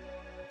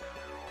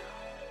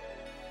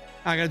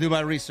 I got to do my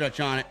research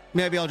on it.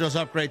 Maybe I'll just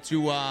upgrade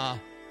to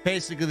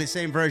basically the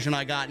same version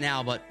I got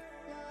now, but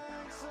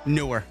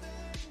newer.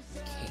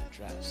 You can't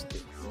drive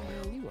stick, bro.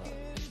 You are.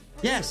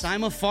 Yes,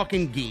 I'm a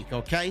fucking geek,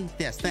 okay?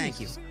 Yes, thank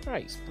you. Jesus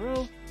Christ,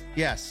 bro.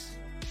 Yes.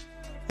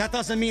 That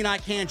doesn't mean I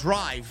can't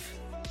drive.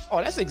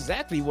 Oh, that's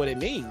exactly what it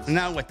means.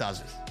 No, it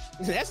doesn't.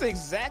 That's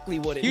exactly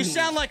what it means. You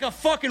sound like a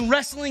fucking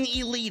wrestling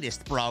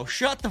elitist, bro.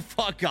 Shut the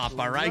fuck up,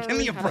 all right? Give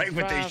me a break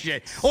with this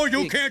shit. Oh,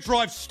 you can't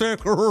drive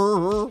stick.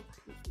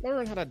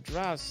 Learn how to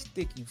drive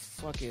stick, you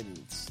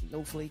fucking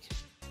snowflake.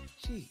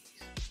 Jeez.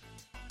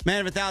 Man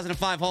of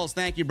 1,005 holes,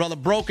 thank you, brother.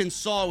 Broken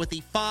Saw with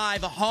the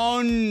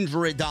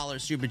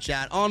 $500 super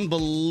chat.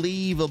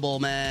 Unbelievable,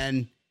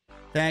 man.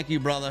 Thank you,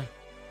 brother.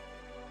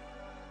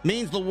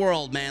 Means the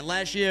world, man.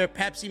 Last year,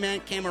 Pepsi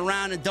Man came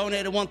around and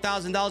donated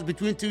 $1,000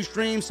 between two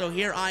streams, so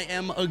here I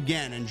am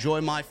again.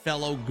 Enjoy my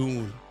fellow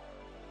goon.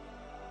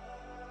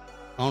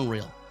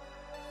 Unreal.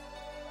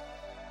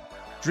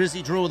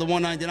 Drizzy Drew with the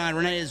 $199.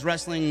 Renee is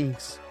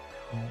wrestling's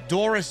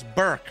Doris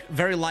Burke.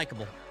 Very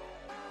likable.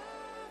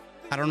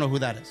 I don't know who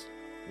that is.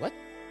 What?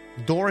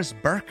 Doris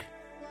Burke?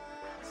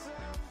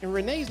 And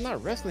Renee's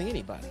not wrestling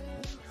anybody.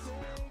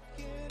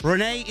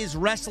 Renee is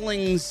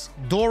wrestling's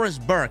Doris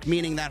Burke,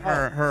 meaning that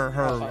her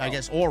I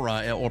guess,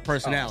 aura or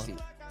personality.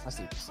 I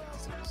see what you're saying.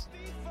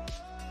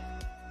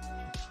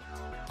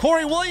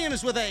 Corey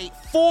Williams with a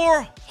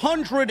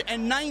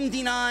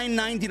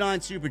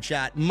 $499.99 super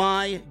chat.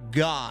 My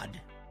God.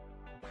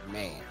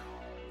 Man.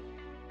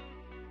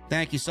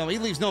 Thank you so much. He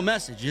leaves no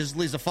message. He just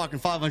leaves a fucking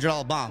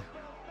 $500 bomb.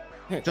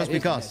 Just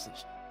because.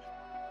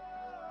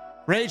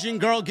 Raging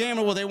Girl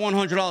Gamer with a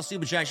 $100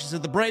 super chat. She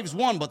said the Braves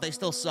won, but they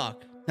still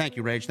suck. Thank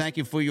you, Rage. Thank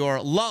you for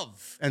your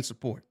love and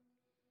support.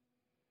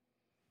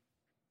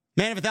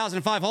 Man of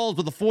 1,005 holds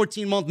with a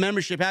 14-month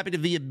membership. Happy to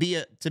be a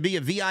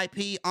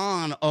VIP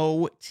on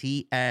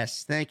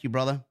OTS. Thank you,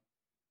 brother.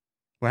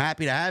 We're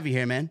happy to have you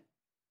here, man.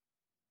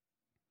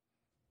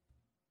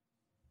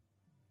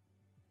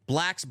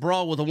 Black's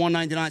Bro with a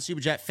 $199 super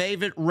chat.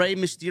 Favorite Rey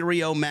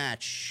Mysterio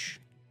match?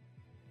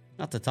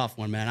 That's a tough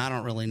one, man. I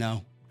don't really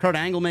know. Kurt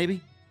Angle, maybe?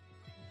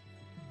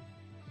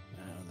 I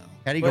don't know.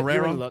 Eddie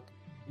Guerrero?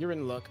 You're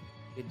in luck.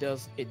 It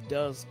does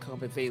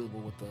come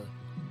available with a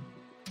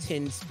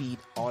 10-speed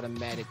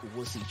automatic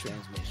wussy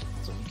transmission,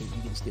 so you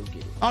can still get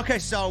it. Okay,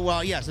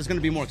 so yes, it's going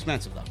to be more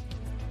expensive though.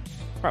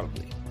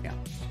 Probably. Yeah.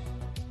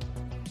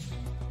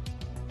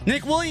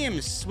 Nick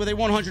Williams with a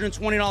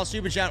 $120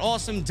 super chat.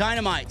 Awesome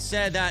Dynamite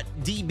said that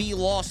DB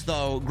lost,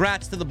 though.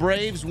 Grats to the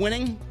Braves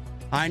winning.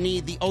 I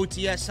need the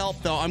OTS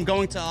help, though. I'm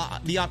going to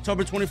the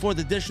October 24th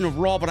edition of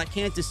Raw, but I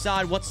can't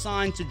decide what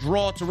sign to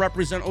draw to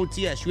represent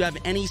OTS. You have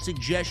any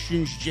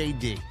suggestions,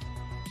 JD?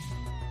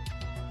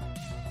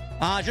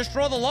 Just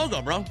draw the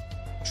logo, bro.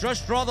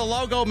 Just draw the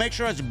logo. Make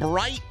sure it's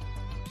bright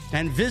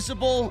and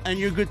visible, and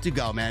you're good to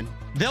go, man.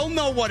 They'll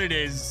know what it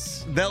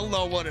is. They'll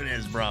know what it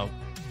is, bro.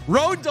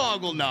 Road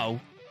Dogg will know.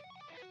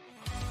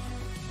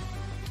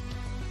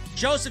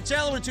 Joseph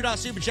Taylor with $2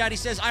 super chat. He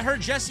says, I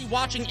heard Jesse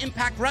watching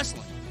Impact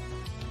Wrestling.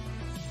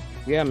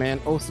 Yeah,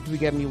 man. We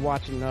got me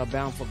watching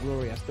Bound for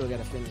Glory. I still got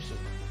to finish it.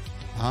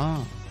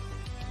 Oh.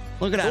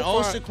 Look at that.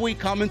 Osakui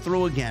coming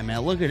through again,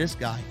 man. Look at this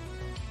guy.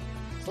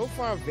 So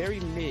far, very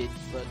mid,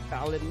 but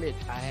I'll admit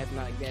I have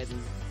not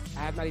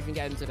even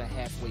gotten to the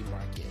halfway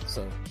mark yet.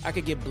 So I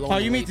could get blown. Oh,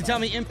 you mean to tell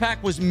me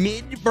Impact was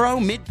mid, bro?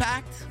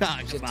 Mid-packed? Oh,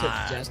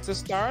 just to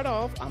start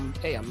off, I'm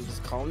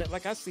just calling it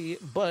like I see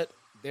it, but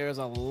there's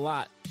a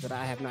lot that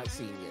I have not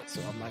seen yet,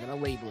 so I'm not going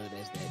to label it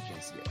as that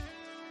just yet.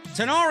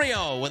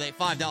 Tenorio with a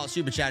 $5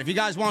 super chat. If you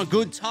guys want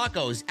good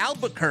tacos,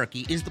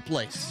 Albuquerque is the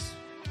place.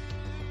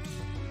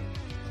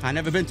 I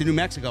never been to New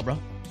Mexico, bro.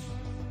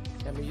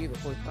 Yeah, me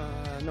either.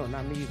 No,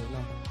 not me either,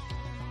 no.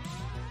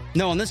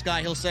 No, and this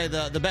guy, he'll say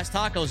the best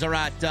tacos are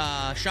at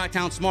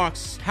Chi-Town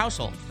Smark's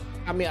household.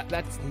 I mean,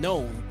 that's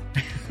known.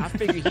 I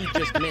figured he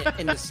just meant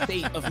in the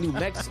state of New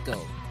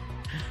Mexico.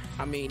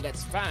 I mean,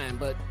 that's fine,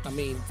 but, I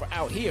mean, for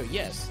out here,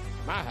 yes,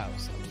 my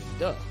house. I mean,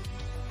 duh.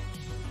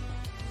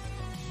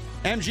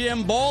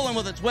 MGM Bowling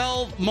with a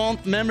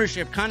 12-month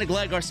membership. Kind of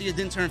glad Garcia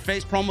didn't turn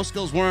face. Promo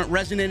skills weren't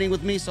resonating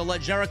with me, so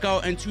let Jericho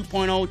and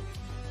 2.0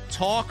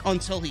 talk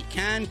until he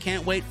can.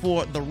 Can't wait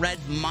for the red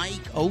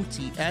mic.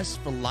 OTS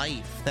for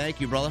life.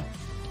 Thank you, brother.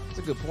 That's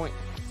a good point.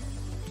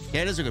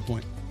 Yeah, it is a good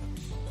point.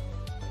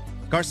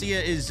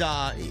 Garcia is,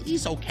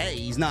 he's okay.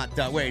 He's not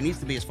where he needs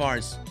to be as far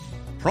as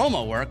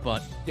promo work,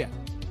 but... Yeah.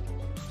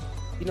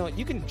 You know,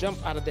 you can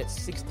jump out of that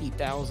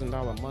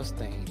 $60,000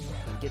 Mustang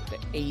and get the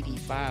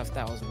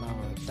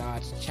 $85,000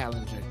 Dodge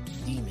Challenger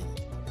Demon.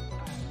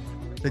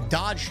 The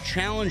Dodge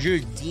Challenger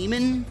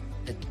Demon?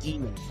 The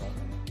Demon, bro.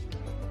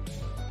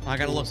 I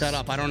gotta look that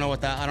up. I don't know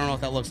what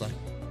that looks like.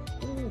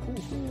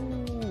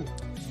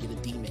 Get a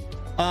Demon.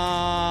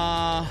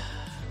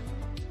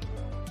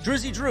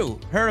 Drizzy Drew,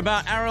 heard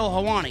about Ariel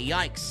Helwani.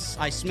 Yikes.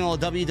 I smell a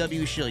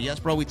WWE shield. Yes,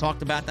 bro, we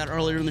talked about that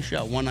earlier in the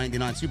show.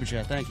 $1.99 super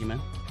chat. Thank you,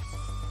 man.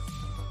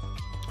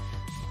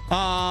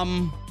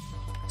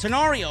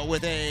 Tenario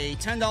with a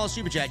 $10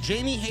 super chat.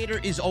 Jamie Hayter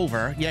is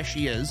over. Yes,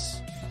 she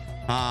is.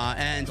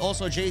 And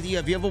also, JD,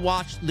 have you ever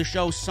watched the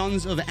show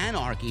Sons of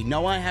Anarchy?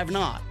 No, I have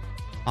not.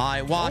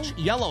 I watch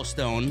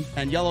Yellowstone,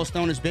 and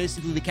Yellowstone is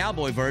basically the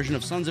cowboy version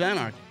of Sons of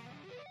Anarchy.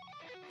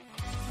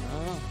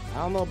 I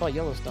don't know about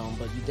Yellowstone,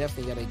 but you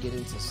definitely got to get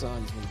into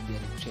Sons when you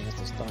get a chance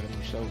to start a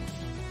new show.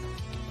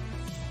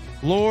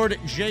 Lord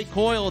J.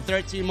 Coyle,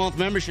 13-month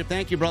membership.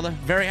 Thank you, brother.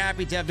 Very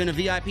happy to have been a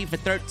VIP for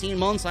 13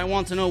 months. I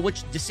want to know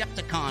which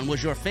Decepticon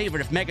was your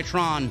favorite, if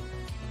Megatron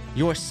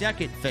your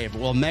second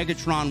favorite. Well,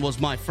 Megatron was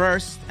my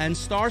first, and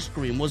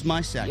Starscream was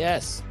my second.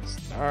 Yes,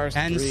 Starscream.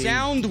 And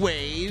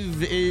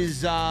Soundwave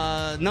is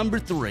number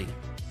 3.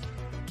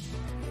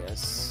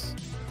 Yes.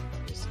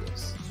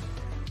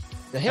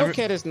 The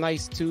Hellcat is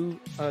nice too,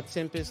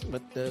 Tempest,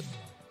 but the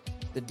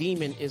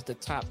Demon is the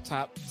top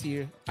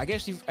tier. I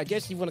guess you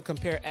want to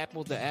compare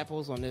apples to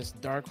apples on this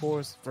Dark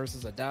Horse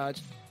versus a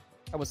Dodge.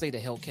 I would say the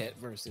Hellcat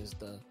versus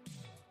the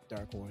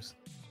Dark Horse.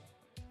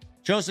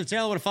 Joseph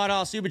Taylor with a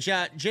 $5 super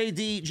chat.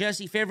 JD,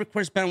 Jesse, favorite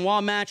Chris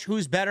Benoit match?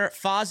 Who's better,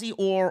 Fozzy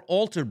or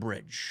Alter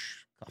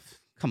Bridge? Oh,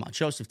 come on,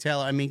 Joseph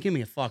Taylor. I mean, give me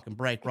a fucking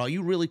break, bro. Are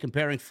you really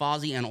comparing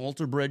Fozzy and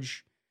Alter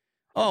Bridge?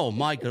 Oh,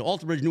 my God.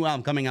 Alter Bridge new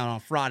album coming out on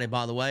Friday,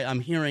 by the way.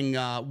 I'm hearing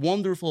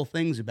wonderful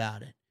things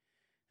about it.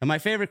 And my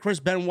favorite Chris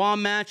Benoit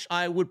match,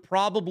 I would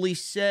probably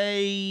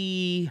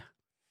say...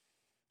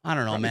 I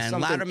don't know, probably man.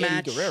 Ladder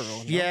match. Guerrero,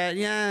 no?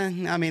 Yeah.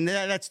 I mean,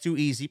 that's too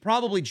easy.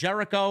 Probably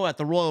Jericho at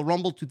the Royal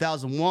Rumble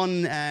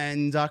 2001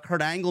 and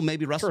Kurt Angle,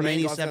 maybe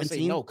WrestleMania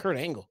 17. No, Kurt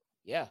Angle.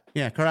 Yeah.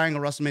 Yeah, Kurt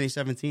Angle, WrestleMania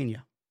 17, yeah.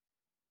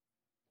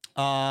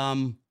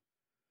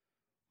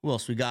 Who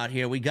else we got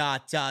here? We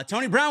got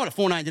Tony Brown with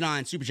a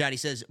 $4.99 super chat. He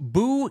says,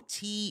 Boo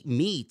T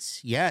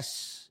Meat.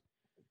 Yes.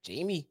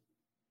 Jamie.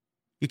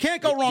 You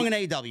can't go wrong in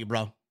AEW,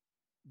 bro.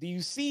 Do you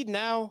see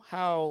now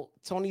how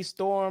Tony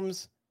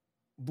Storm's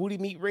booty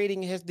meat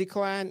rating has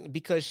declined?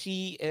 Because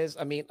she is,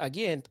 I mean,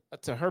 again,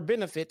 to her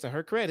benefit, to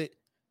her credit,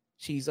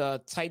 she's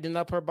tightening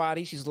up her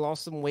body. She's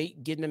lost some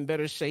weight, getting in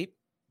better shape,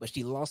 but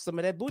she lost some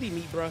of that booty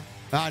meat, bro.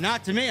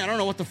 Not to me. I don't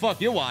know what the fuck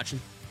you're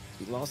watching.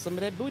 She lost some of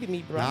that booty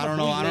meat, bro. I don't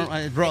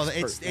know. Bro,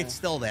 it's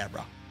still there,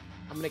 bro.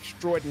 I'm an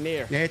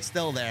extraordinaire. It's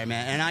still there,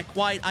 man. And I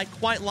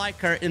quite like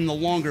her in the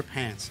longer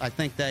pants. I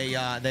think they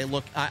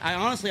look. I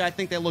honestly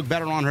think they look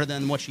better on her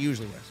than what she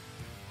usually wears.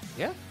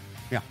 Yeah.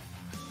 Yeah.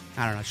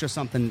 I don't know. It's just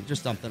something.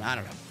 I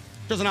don't know.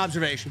 Just an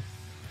observation.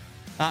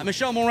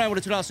 Michelle Moran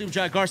with a $2 super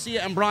chat.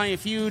 Garcia and Bryan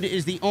feud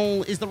is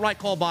the right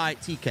call by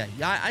TK.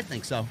 Yeah, I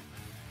think so.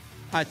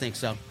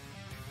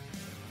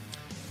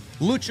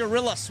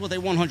 Lucharillas with a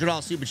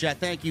 $100 super chat.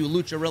 Thank you,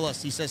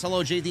 Lucharillas. He says,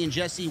 hello, JD and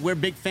Jesse. We're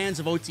big fans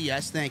of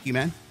OTS. Thank you,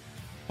 man.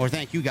 Or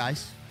thank you,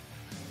 guys.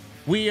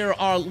 We are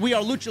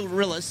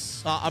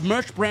Lucharillas, a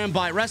merch brand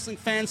by wrestling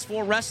fans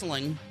for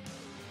wrestling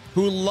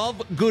who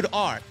love good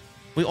art.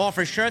 We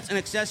offer shirts and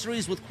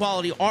accessories with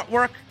quality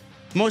artwork,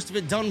 most of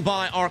it done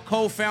by our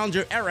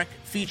co-founder, Eric,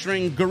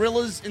 featuring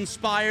gorillas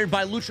inspired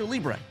by Lucha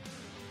Libre.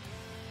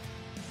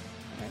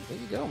 There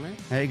you go, man.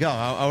 There you go.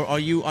 Are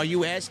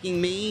you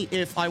asking me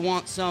if I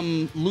want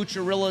some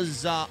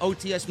Lucharilla's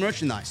OTS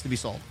merchandise to be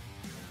sold?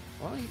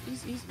 Well,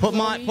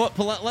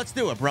 let's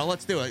do it, bro.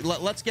 Let's do it.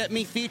 Let's get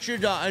me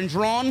featured and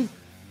drawn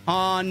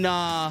on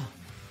a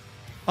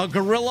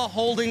gorilla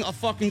holding a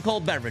fucking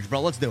cold beverage,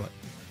 bro. Let's do it.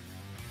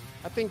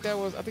 I think that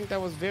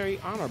was very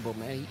honorable,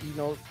 man. He,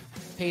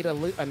 paid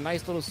a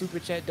nice little super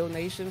chat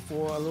donation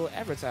for a little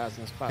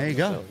advertising spot. There you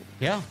go. Show.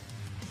 Yeah.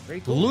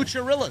 Very cool.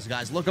 Lucharillas,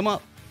 guys. Look them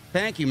up.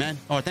 Thank you, man.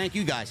 Or thank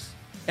you, guys.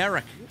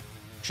 Eric.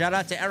 Shout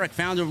out to Eric,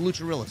 founder of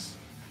Lucharillas.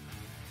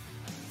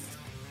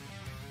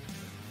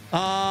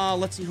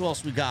 Let's see who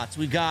else we got.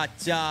 We got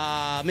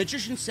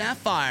Magician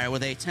Sapphire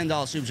with a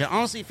 $10 super chat.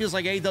 Honestly, it feels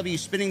like AEW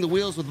is spinning the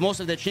wheels with most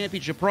of their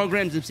championship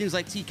programs. It seems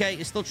like TK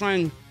is still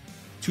trying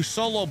to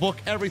solo book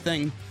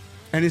everything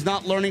and is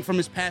not learning from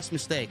his past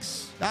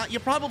mistakes. You're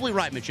probably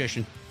right,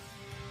 Magician.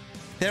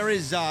 There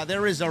is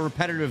a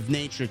repetitive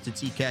nature to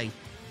TK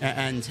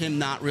and him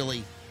not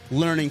really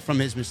learning from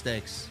his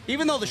mistakes.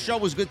 Even though the show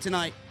was good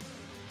tonight,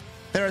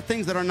 there are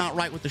things that are not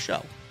right with the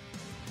show.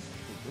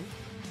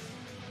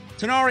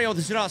 Tenario,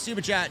 the $2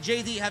 super chat.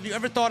 JD, have you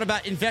ever thought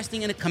about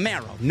investing in a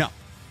Camaro? No.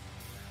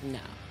 No.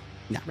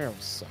 Camaro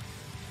sucks.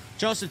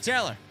 Joseph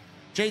Taylor.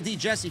 JD,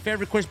 Jesse,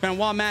 favorite Chris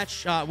Benoit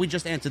match? We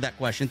just answered that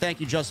question.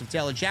 Thank you, Joseph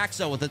Taylor.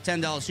 Jaxo with a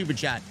 $10 super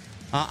chat.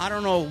 I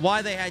don't know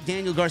why they had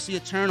Daniel Garcia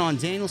turn on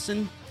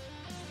Danielson,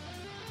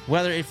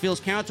 whether it feels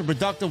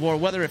counterproductive or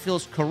whether it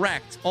feels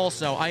correct.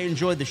 Also, I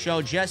enjoyed the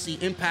show. Jesse,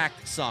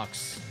 Impact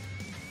sucks.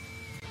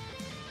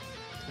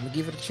 I'm going to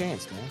give it a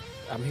chance, man.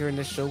 I'm hearing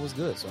this show was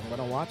good, so I'm going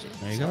to watch it.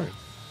 There you go.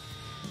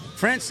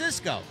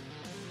 Francisco,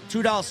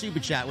 $2 super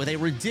chat with a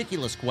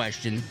ridiculous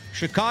question.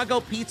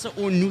 Chicago pizza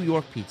or New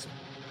York pizza?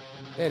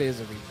 That is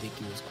a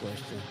ridiculous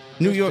question.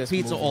 New York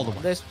pizza all the way.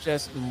 Let's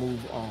just move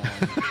on.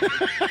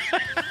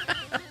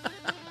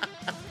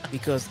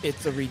 Because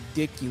it's a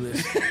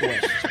ridiculous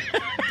question.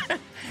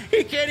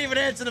 He can't even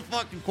answer the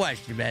fucking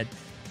question, man.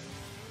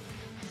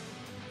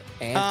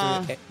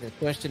 The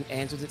question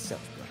answers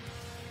itself, bro.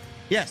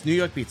 Yes, New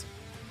York pizza.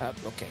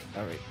 Okay,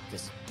 all right.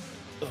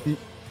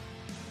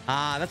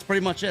 That's pretty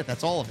much it.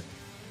 That's all of it.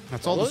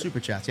 That's all the super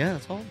chats. Yeah,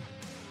 that's all.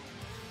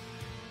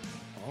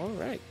 All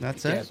right.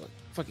 That's you it. guys are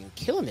fucking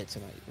killing it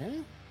tonight,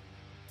 man.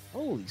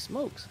 Holy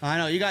smokes. I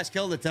know. You guys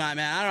killed it tonight,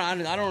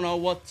 man. I don't know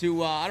what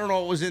to... I don't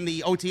know what was in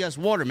the OTS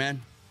water,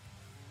 man.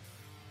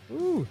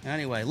 Ooh.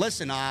 Anyway,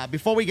 listen,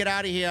 before we get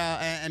out of here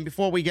and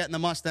before we get in the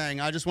Mustang,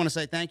 I just want to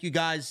say thank you,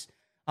 guys.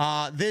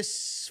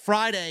 This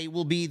Friday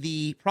will be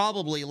the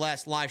probably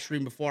last live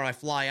stream before I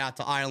fly out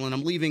to Ireland.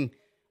 I'm leaving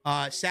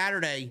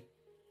Saturday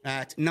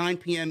at 9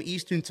 p.m.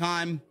 Eastern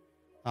Time.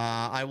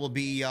 I will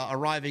be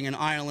arriving in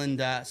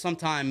Ireland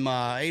sometime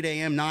 8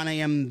 a.m., 9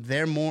 a.m.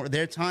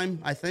 their time,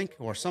 I think,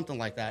 or something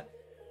like that.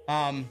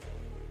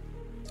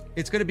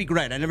 It's going to be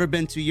great. I've never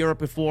been to Europe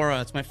before.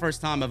 It's my first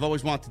time. I've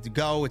always wanted to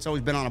go. It's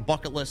always been on a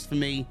bucket list for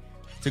me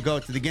to go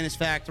to the Guinness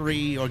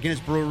factory or Guinness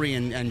brewery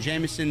and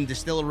Jameson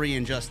distillery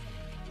and just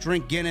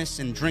drink Guinness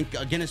and drink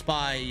Guinness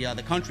by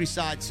the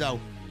countryside. So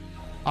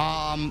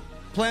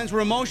plans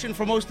were in motion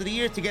for most of the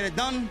year to get it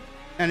done.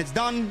 And it's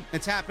done.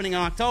 It's happening in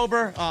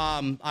October.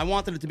 I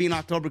wanted it to be in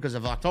October because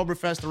of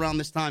Oktoberfest around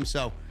this time.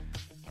 So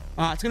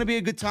it's going to be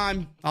a good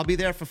time. I'll be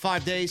there for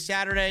 5 days.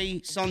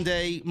 Saturday,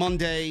 Sunday,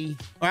 Monday.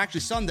 Or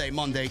actually Sunday,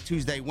 Monday,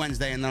 Tuesday,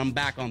 Wednesday. And then I'm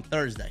back on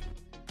Thursday.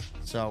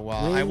 So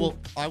I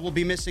will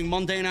be missing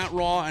Monday Night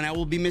Raw. And I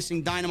will be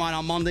missing Dynamite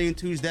on Monday and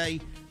Tuesday.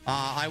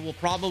 I will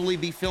probably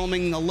be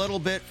filming a little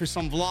bit for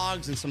some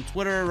vlogs and some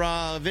Twitter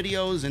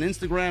videos and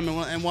Instagram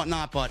and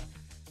whatnot. But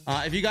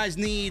if you guys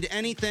need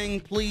anything,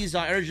 please,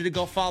 I urge you to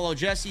go follow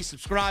Jesse,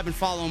 subscribe, and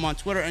follow him on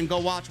Twitter, and go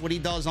watch what he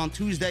does on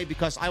Tuesday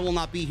because I will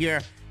not be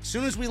here. As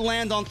soon as we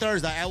land on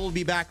Thursday, I will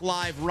be back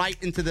live right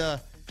into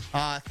the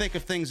thick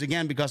of things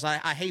again because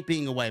I hate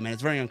being away, man.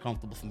 It's very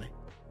uncomfortable for me.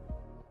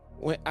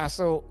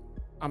 So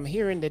I'm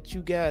hearing that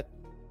you got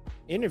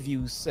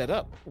interviews set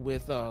up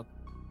with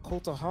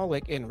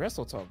Cultaholic and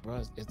Wrestle Talk,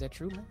 bro. Is that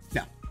true, man?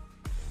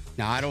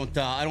 No, I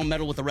don't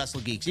meddle with the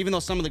Wrestle Geeks. Even though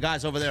some of the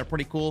guys over there are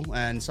pretty cool,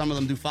 and some of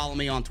them do follow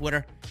me on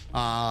Twitter,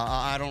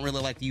 I don't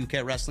really like the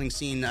UK wrestling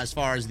scene as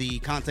far as the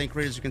content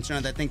creators are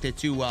concerned. I think they're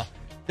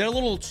a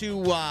little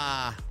too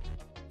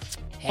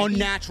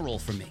unnatural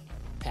for me.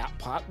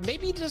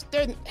 Maybe just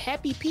they're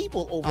happy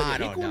people over there. I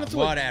don't know.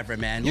 Whatever,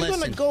 man. You're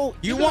Listen,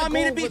 you want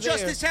me to be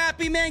just as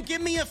happy, man?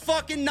 Give me a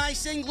fucking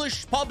nice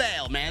English pub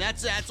ale, man.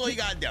 That's all you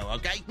gotta do,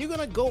 okay? You're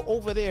gonna go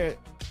over there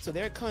to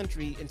their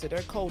country and to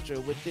their culture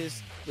with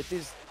this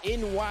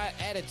NY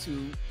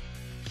attitude,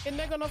 and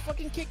they're gonna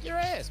fucking kick your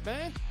ass,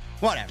 man.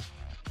 Whatever.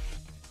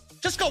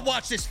 Just go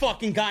watch this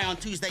fucking guy on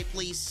Tuesday,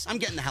 please. I'm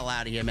getting the hell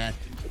out of here, man.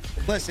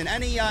 Listen,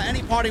 any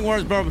parting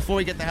words, bro, before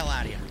we get the hell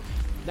out of here?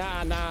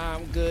 Nah,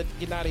 I'm good.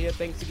 Getting out of here.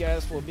 Thanks you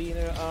guys for being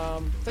here.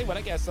 Tell you what,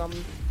 I got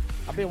something.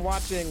 I've been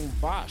watching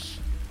Bosch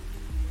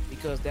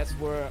because that's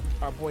where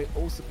our boy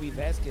Osakui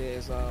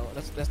Vasquez,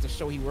 that's the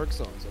show he works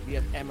on. So if you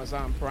have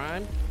Amazon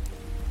Prime,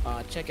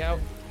 check out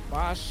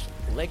Bosch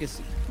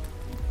Legacy.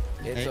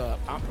 It's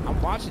I'm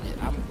watching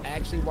it. I'm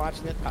actually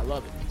watching it. I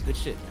love it. It's good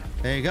shit, man.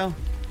 There you go.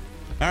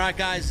 All right,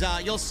 guys,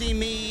 you'll see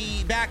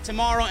me back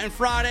tomorrow and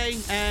Friday,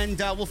 and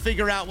we'll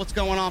figure out what's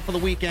going on for the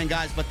weekend,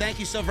 guys. But thank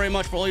you so very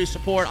much for all your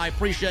support. I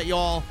appreciate you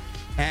all,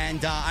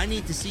 and I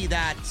need to see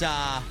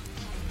that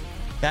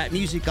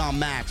music on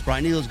Max, bro. I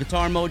need those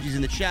guitar emojis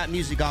in the chat.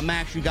 Music on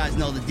Max. You guys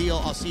know the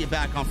deal. I'll see you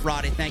back on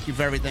Friday. Thank you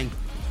for everything,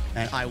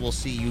 and I will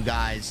see you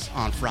guys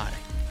on Friday.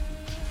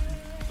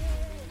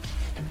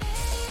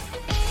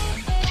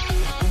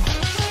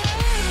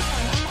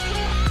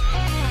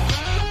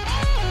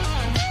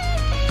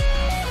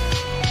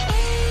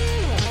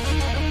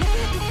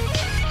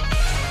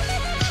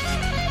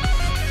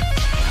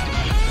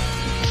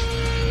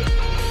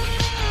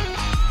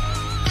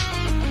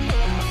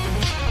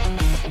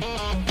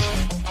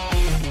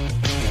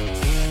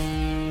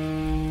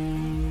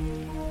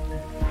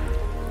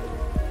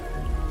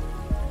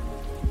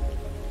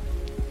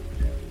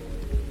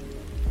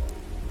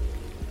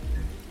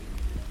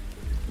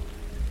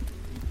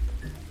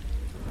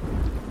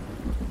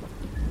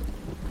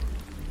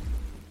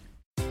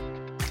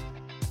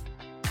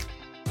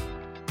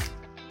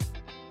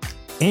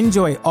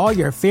 Enjoy all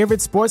your favorite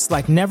sports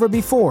like never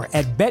before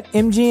at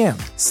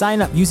BetMGM.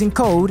 Sign up using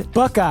code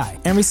Buckeye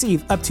and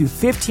receive up to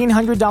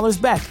 $1,500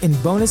 back in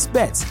bonus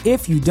bets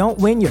if you don't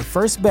win your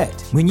first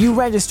bet. When you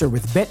register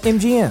with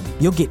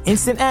BetMGM, you'll get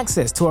instant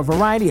access to a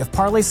variety of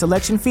parlay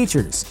selection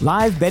features,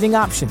 live betting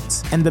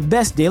options, and the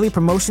best daily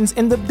promotions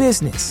in the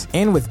business.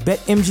 And with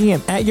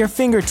BetMGM at your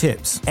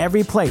fingertips,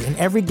 every play and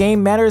every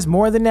game matters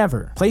more than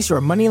ever. Place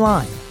your money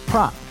line,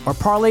 prop, or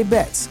parlay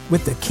bets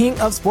with the king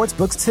of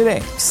sportsbooks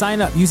today.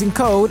 Sign up using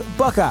code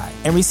Buckeye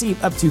and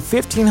receive up to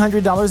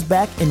 $1,500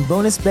 back in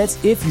bonus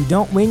bets if you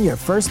don't win your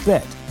first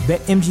bet.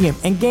 BetMGM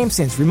and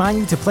GameSense remind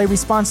you to play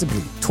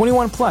responsibly.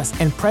 21 plus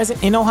and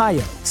present in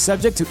Ohio,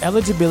 subject to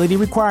eligibility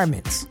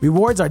requirements.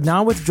 Rewards are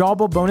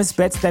non-withdrawable bonus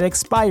bets that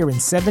expire in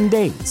 7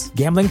 days.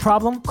 Gambling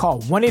problem?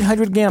 Call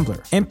 1-800-GAMBLER.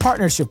 In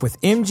partnership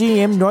with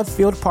MGM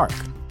Northfield Park.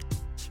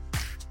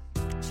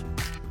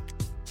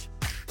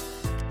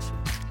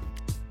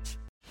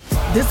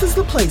 This is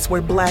the place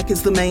where Black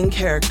is the main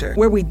character,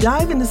 where we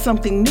dive into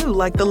something new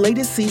like the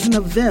latest season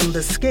of Them,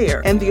 The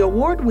Scare, and the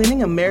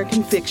award-winning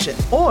American Fiction.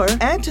 Or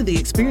add to the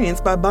experience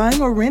by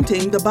buying or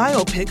renting the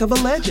biopic of a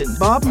legend,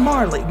 Bob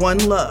Marley, One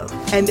Love.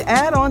 And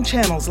add on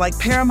channels like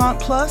Paramount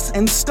Plus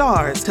and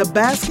Stars to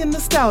bask in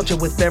nostalgia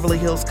with Beverly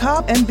Hills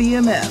Cop and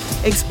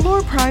BMF.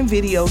 Explore Prime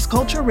Video's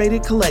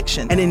culture-rated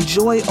collection and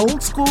enjoy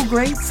old school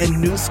greats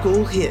and new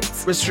school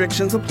hits.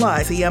 Restrictions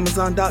apply. See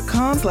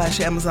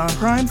Amazon.com/Amazon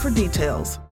Prime for details.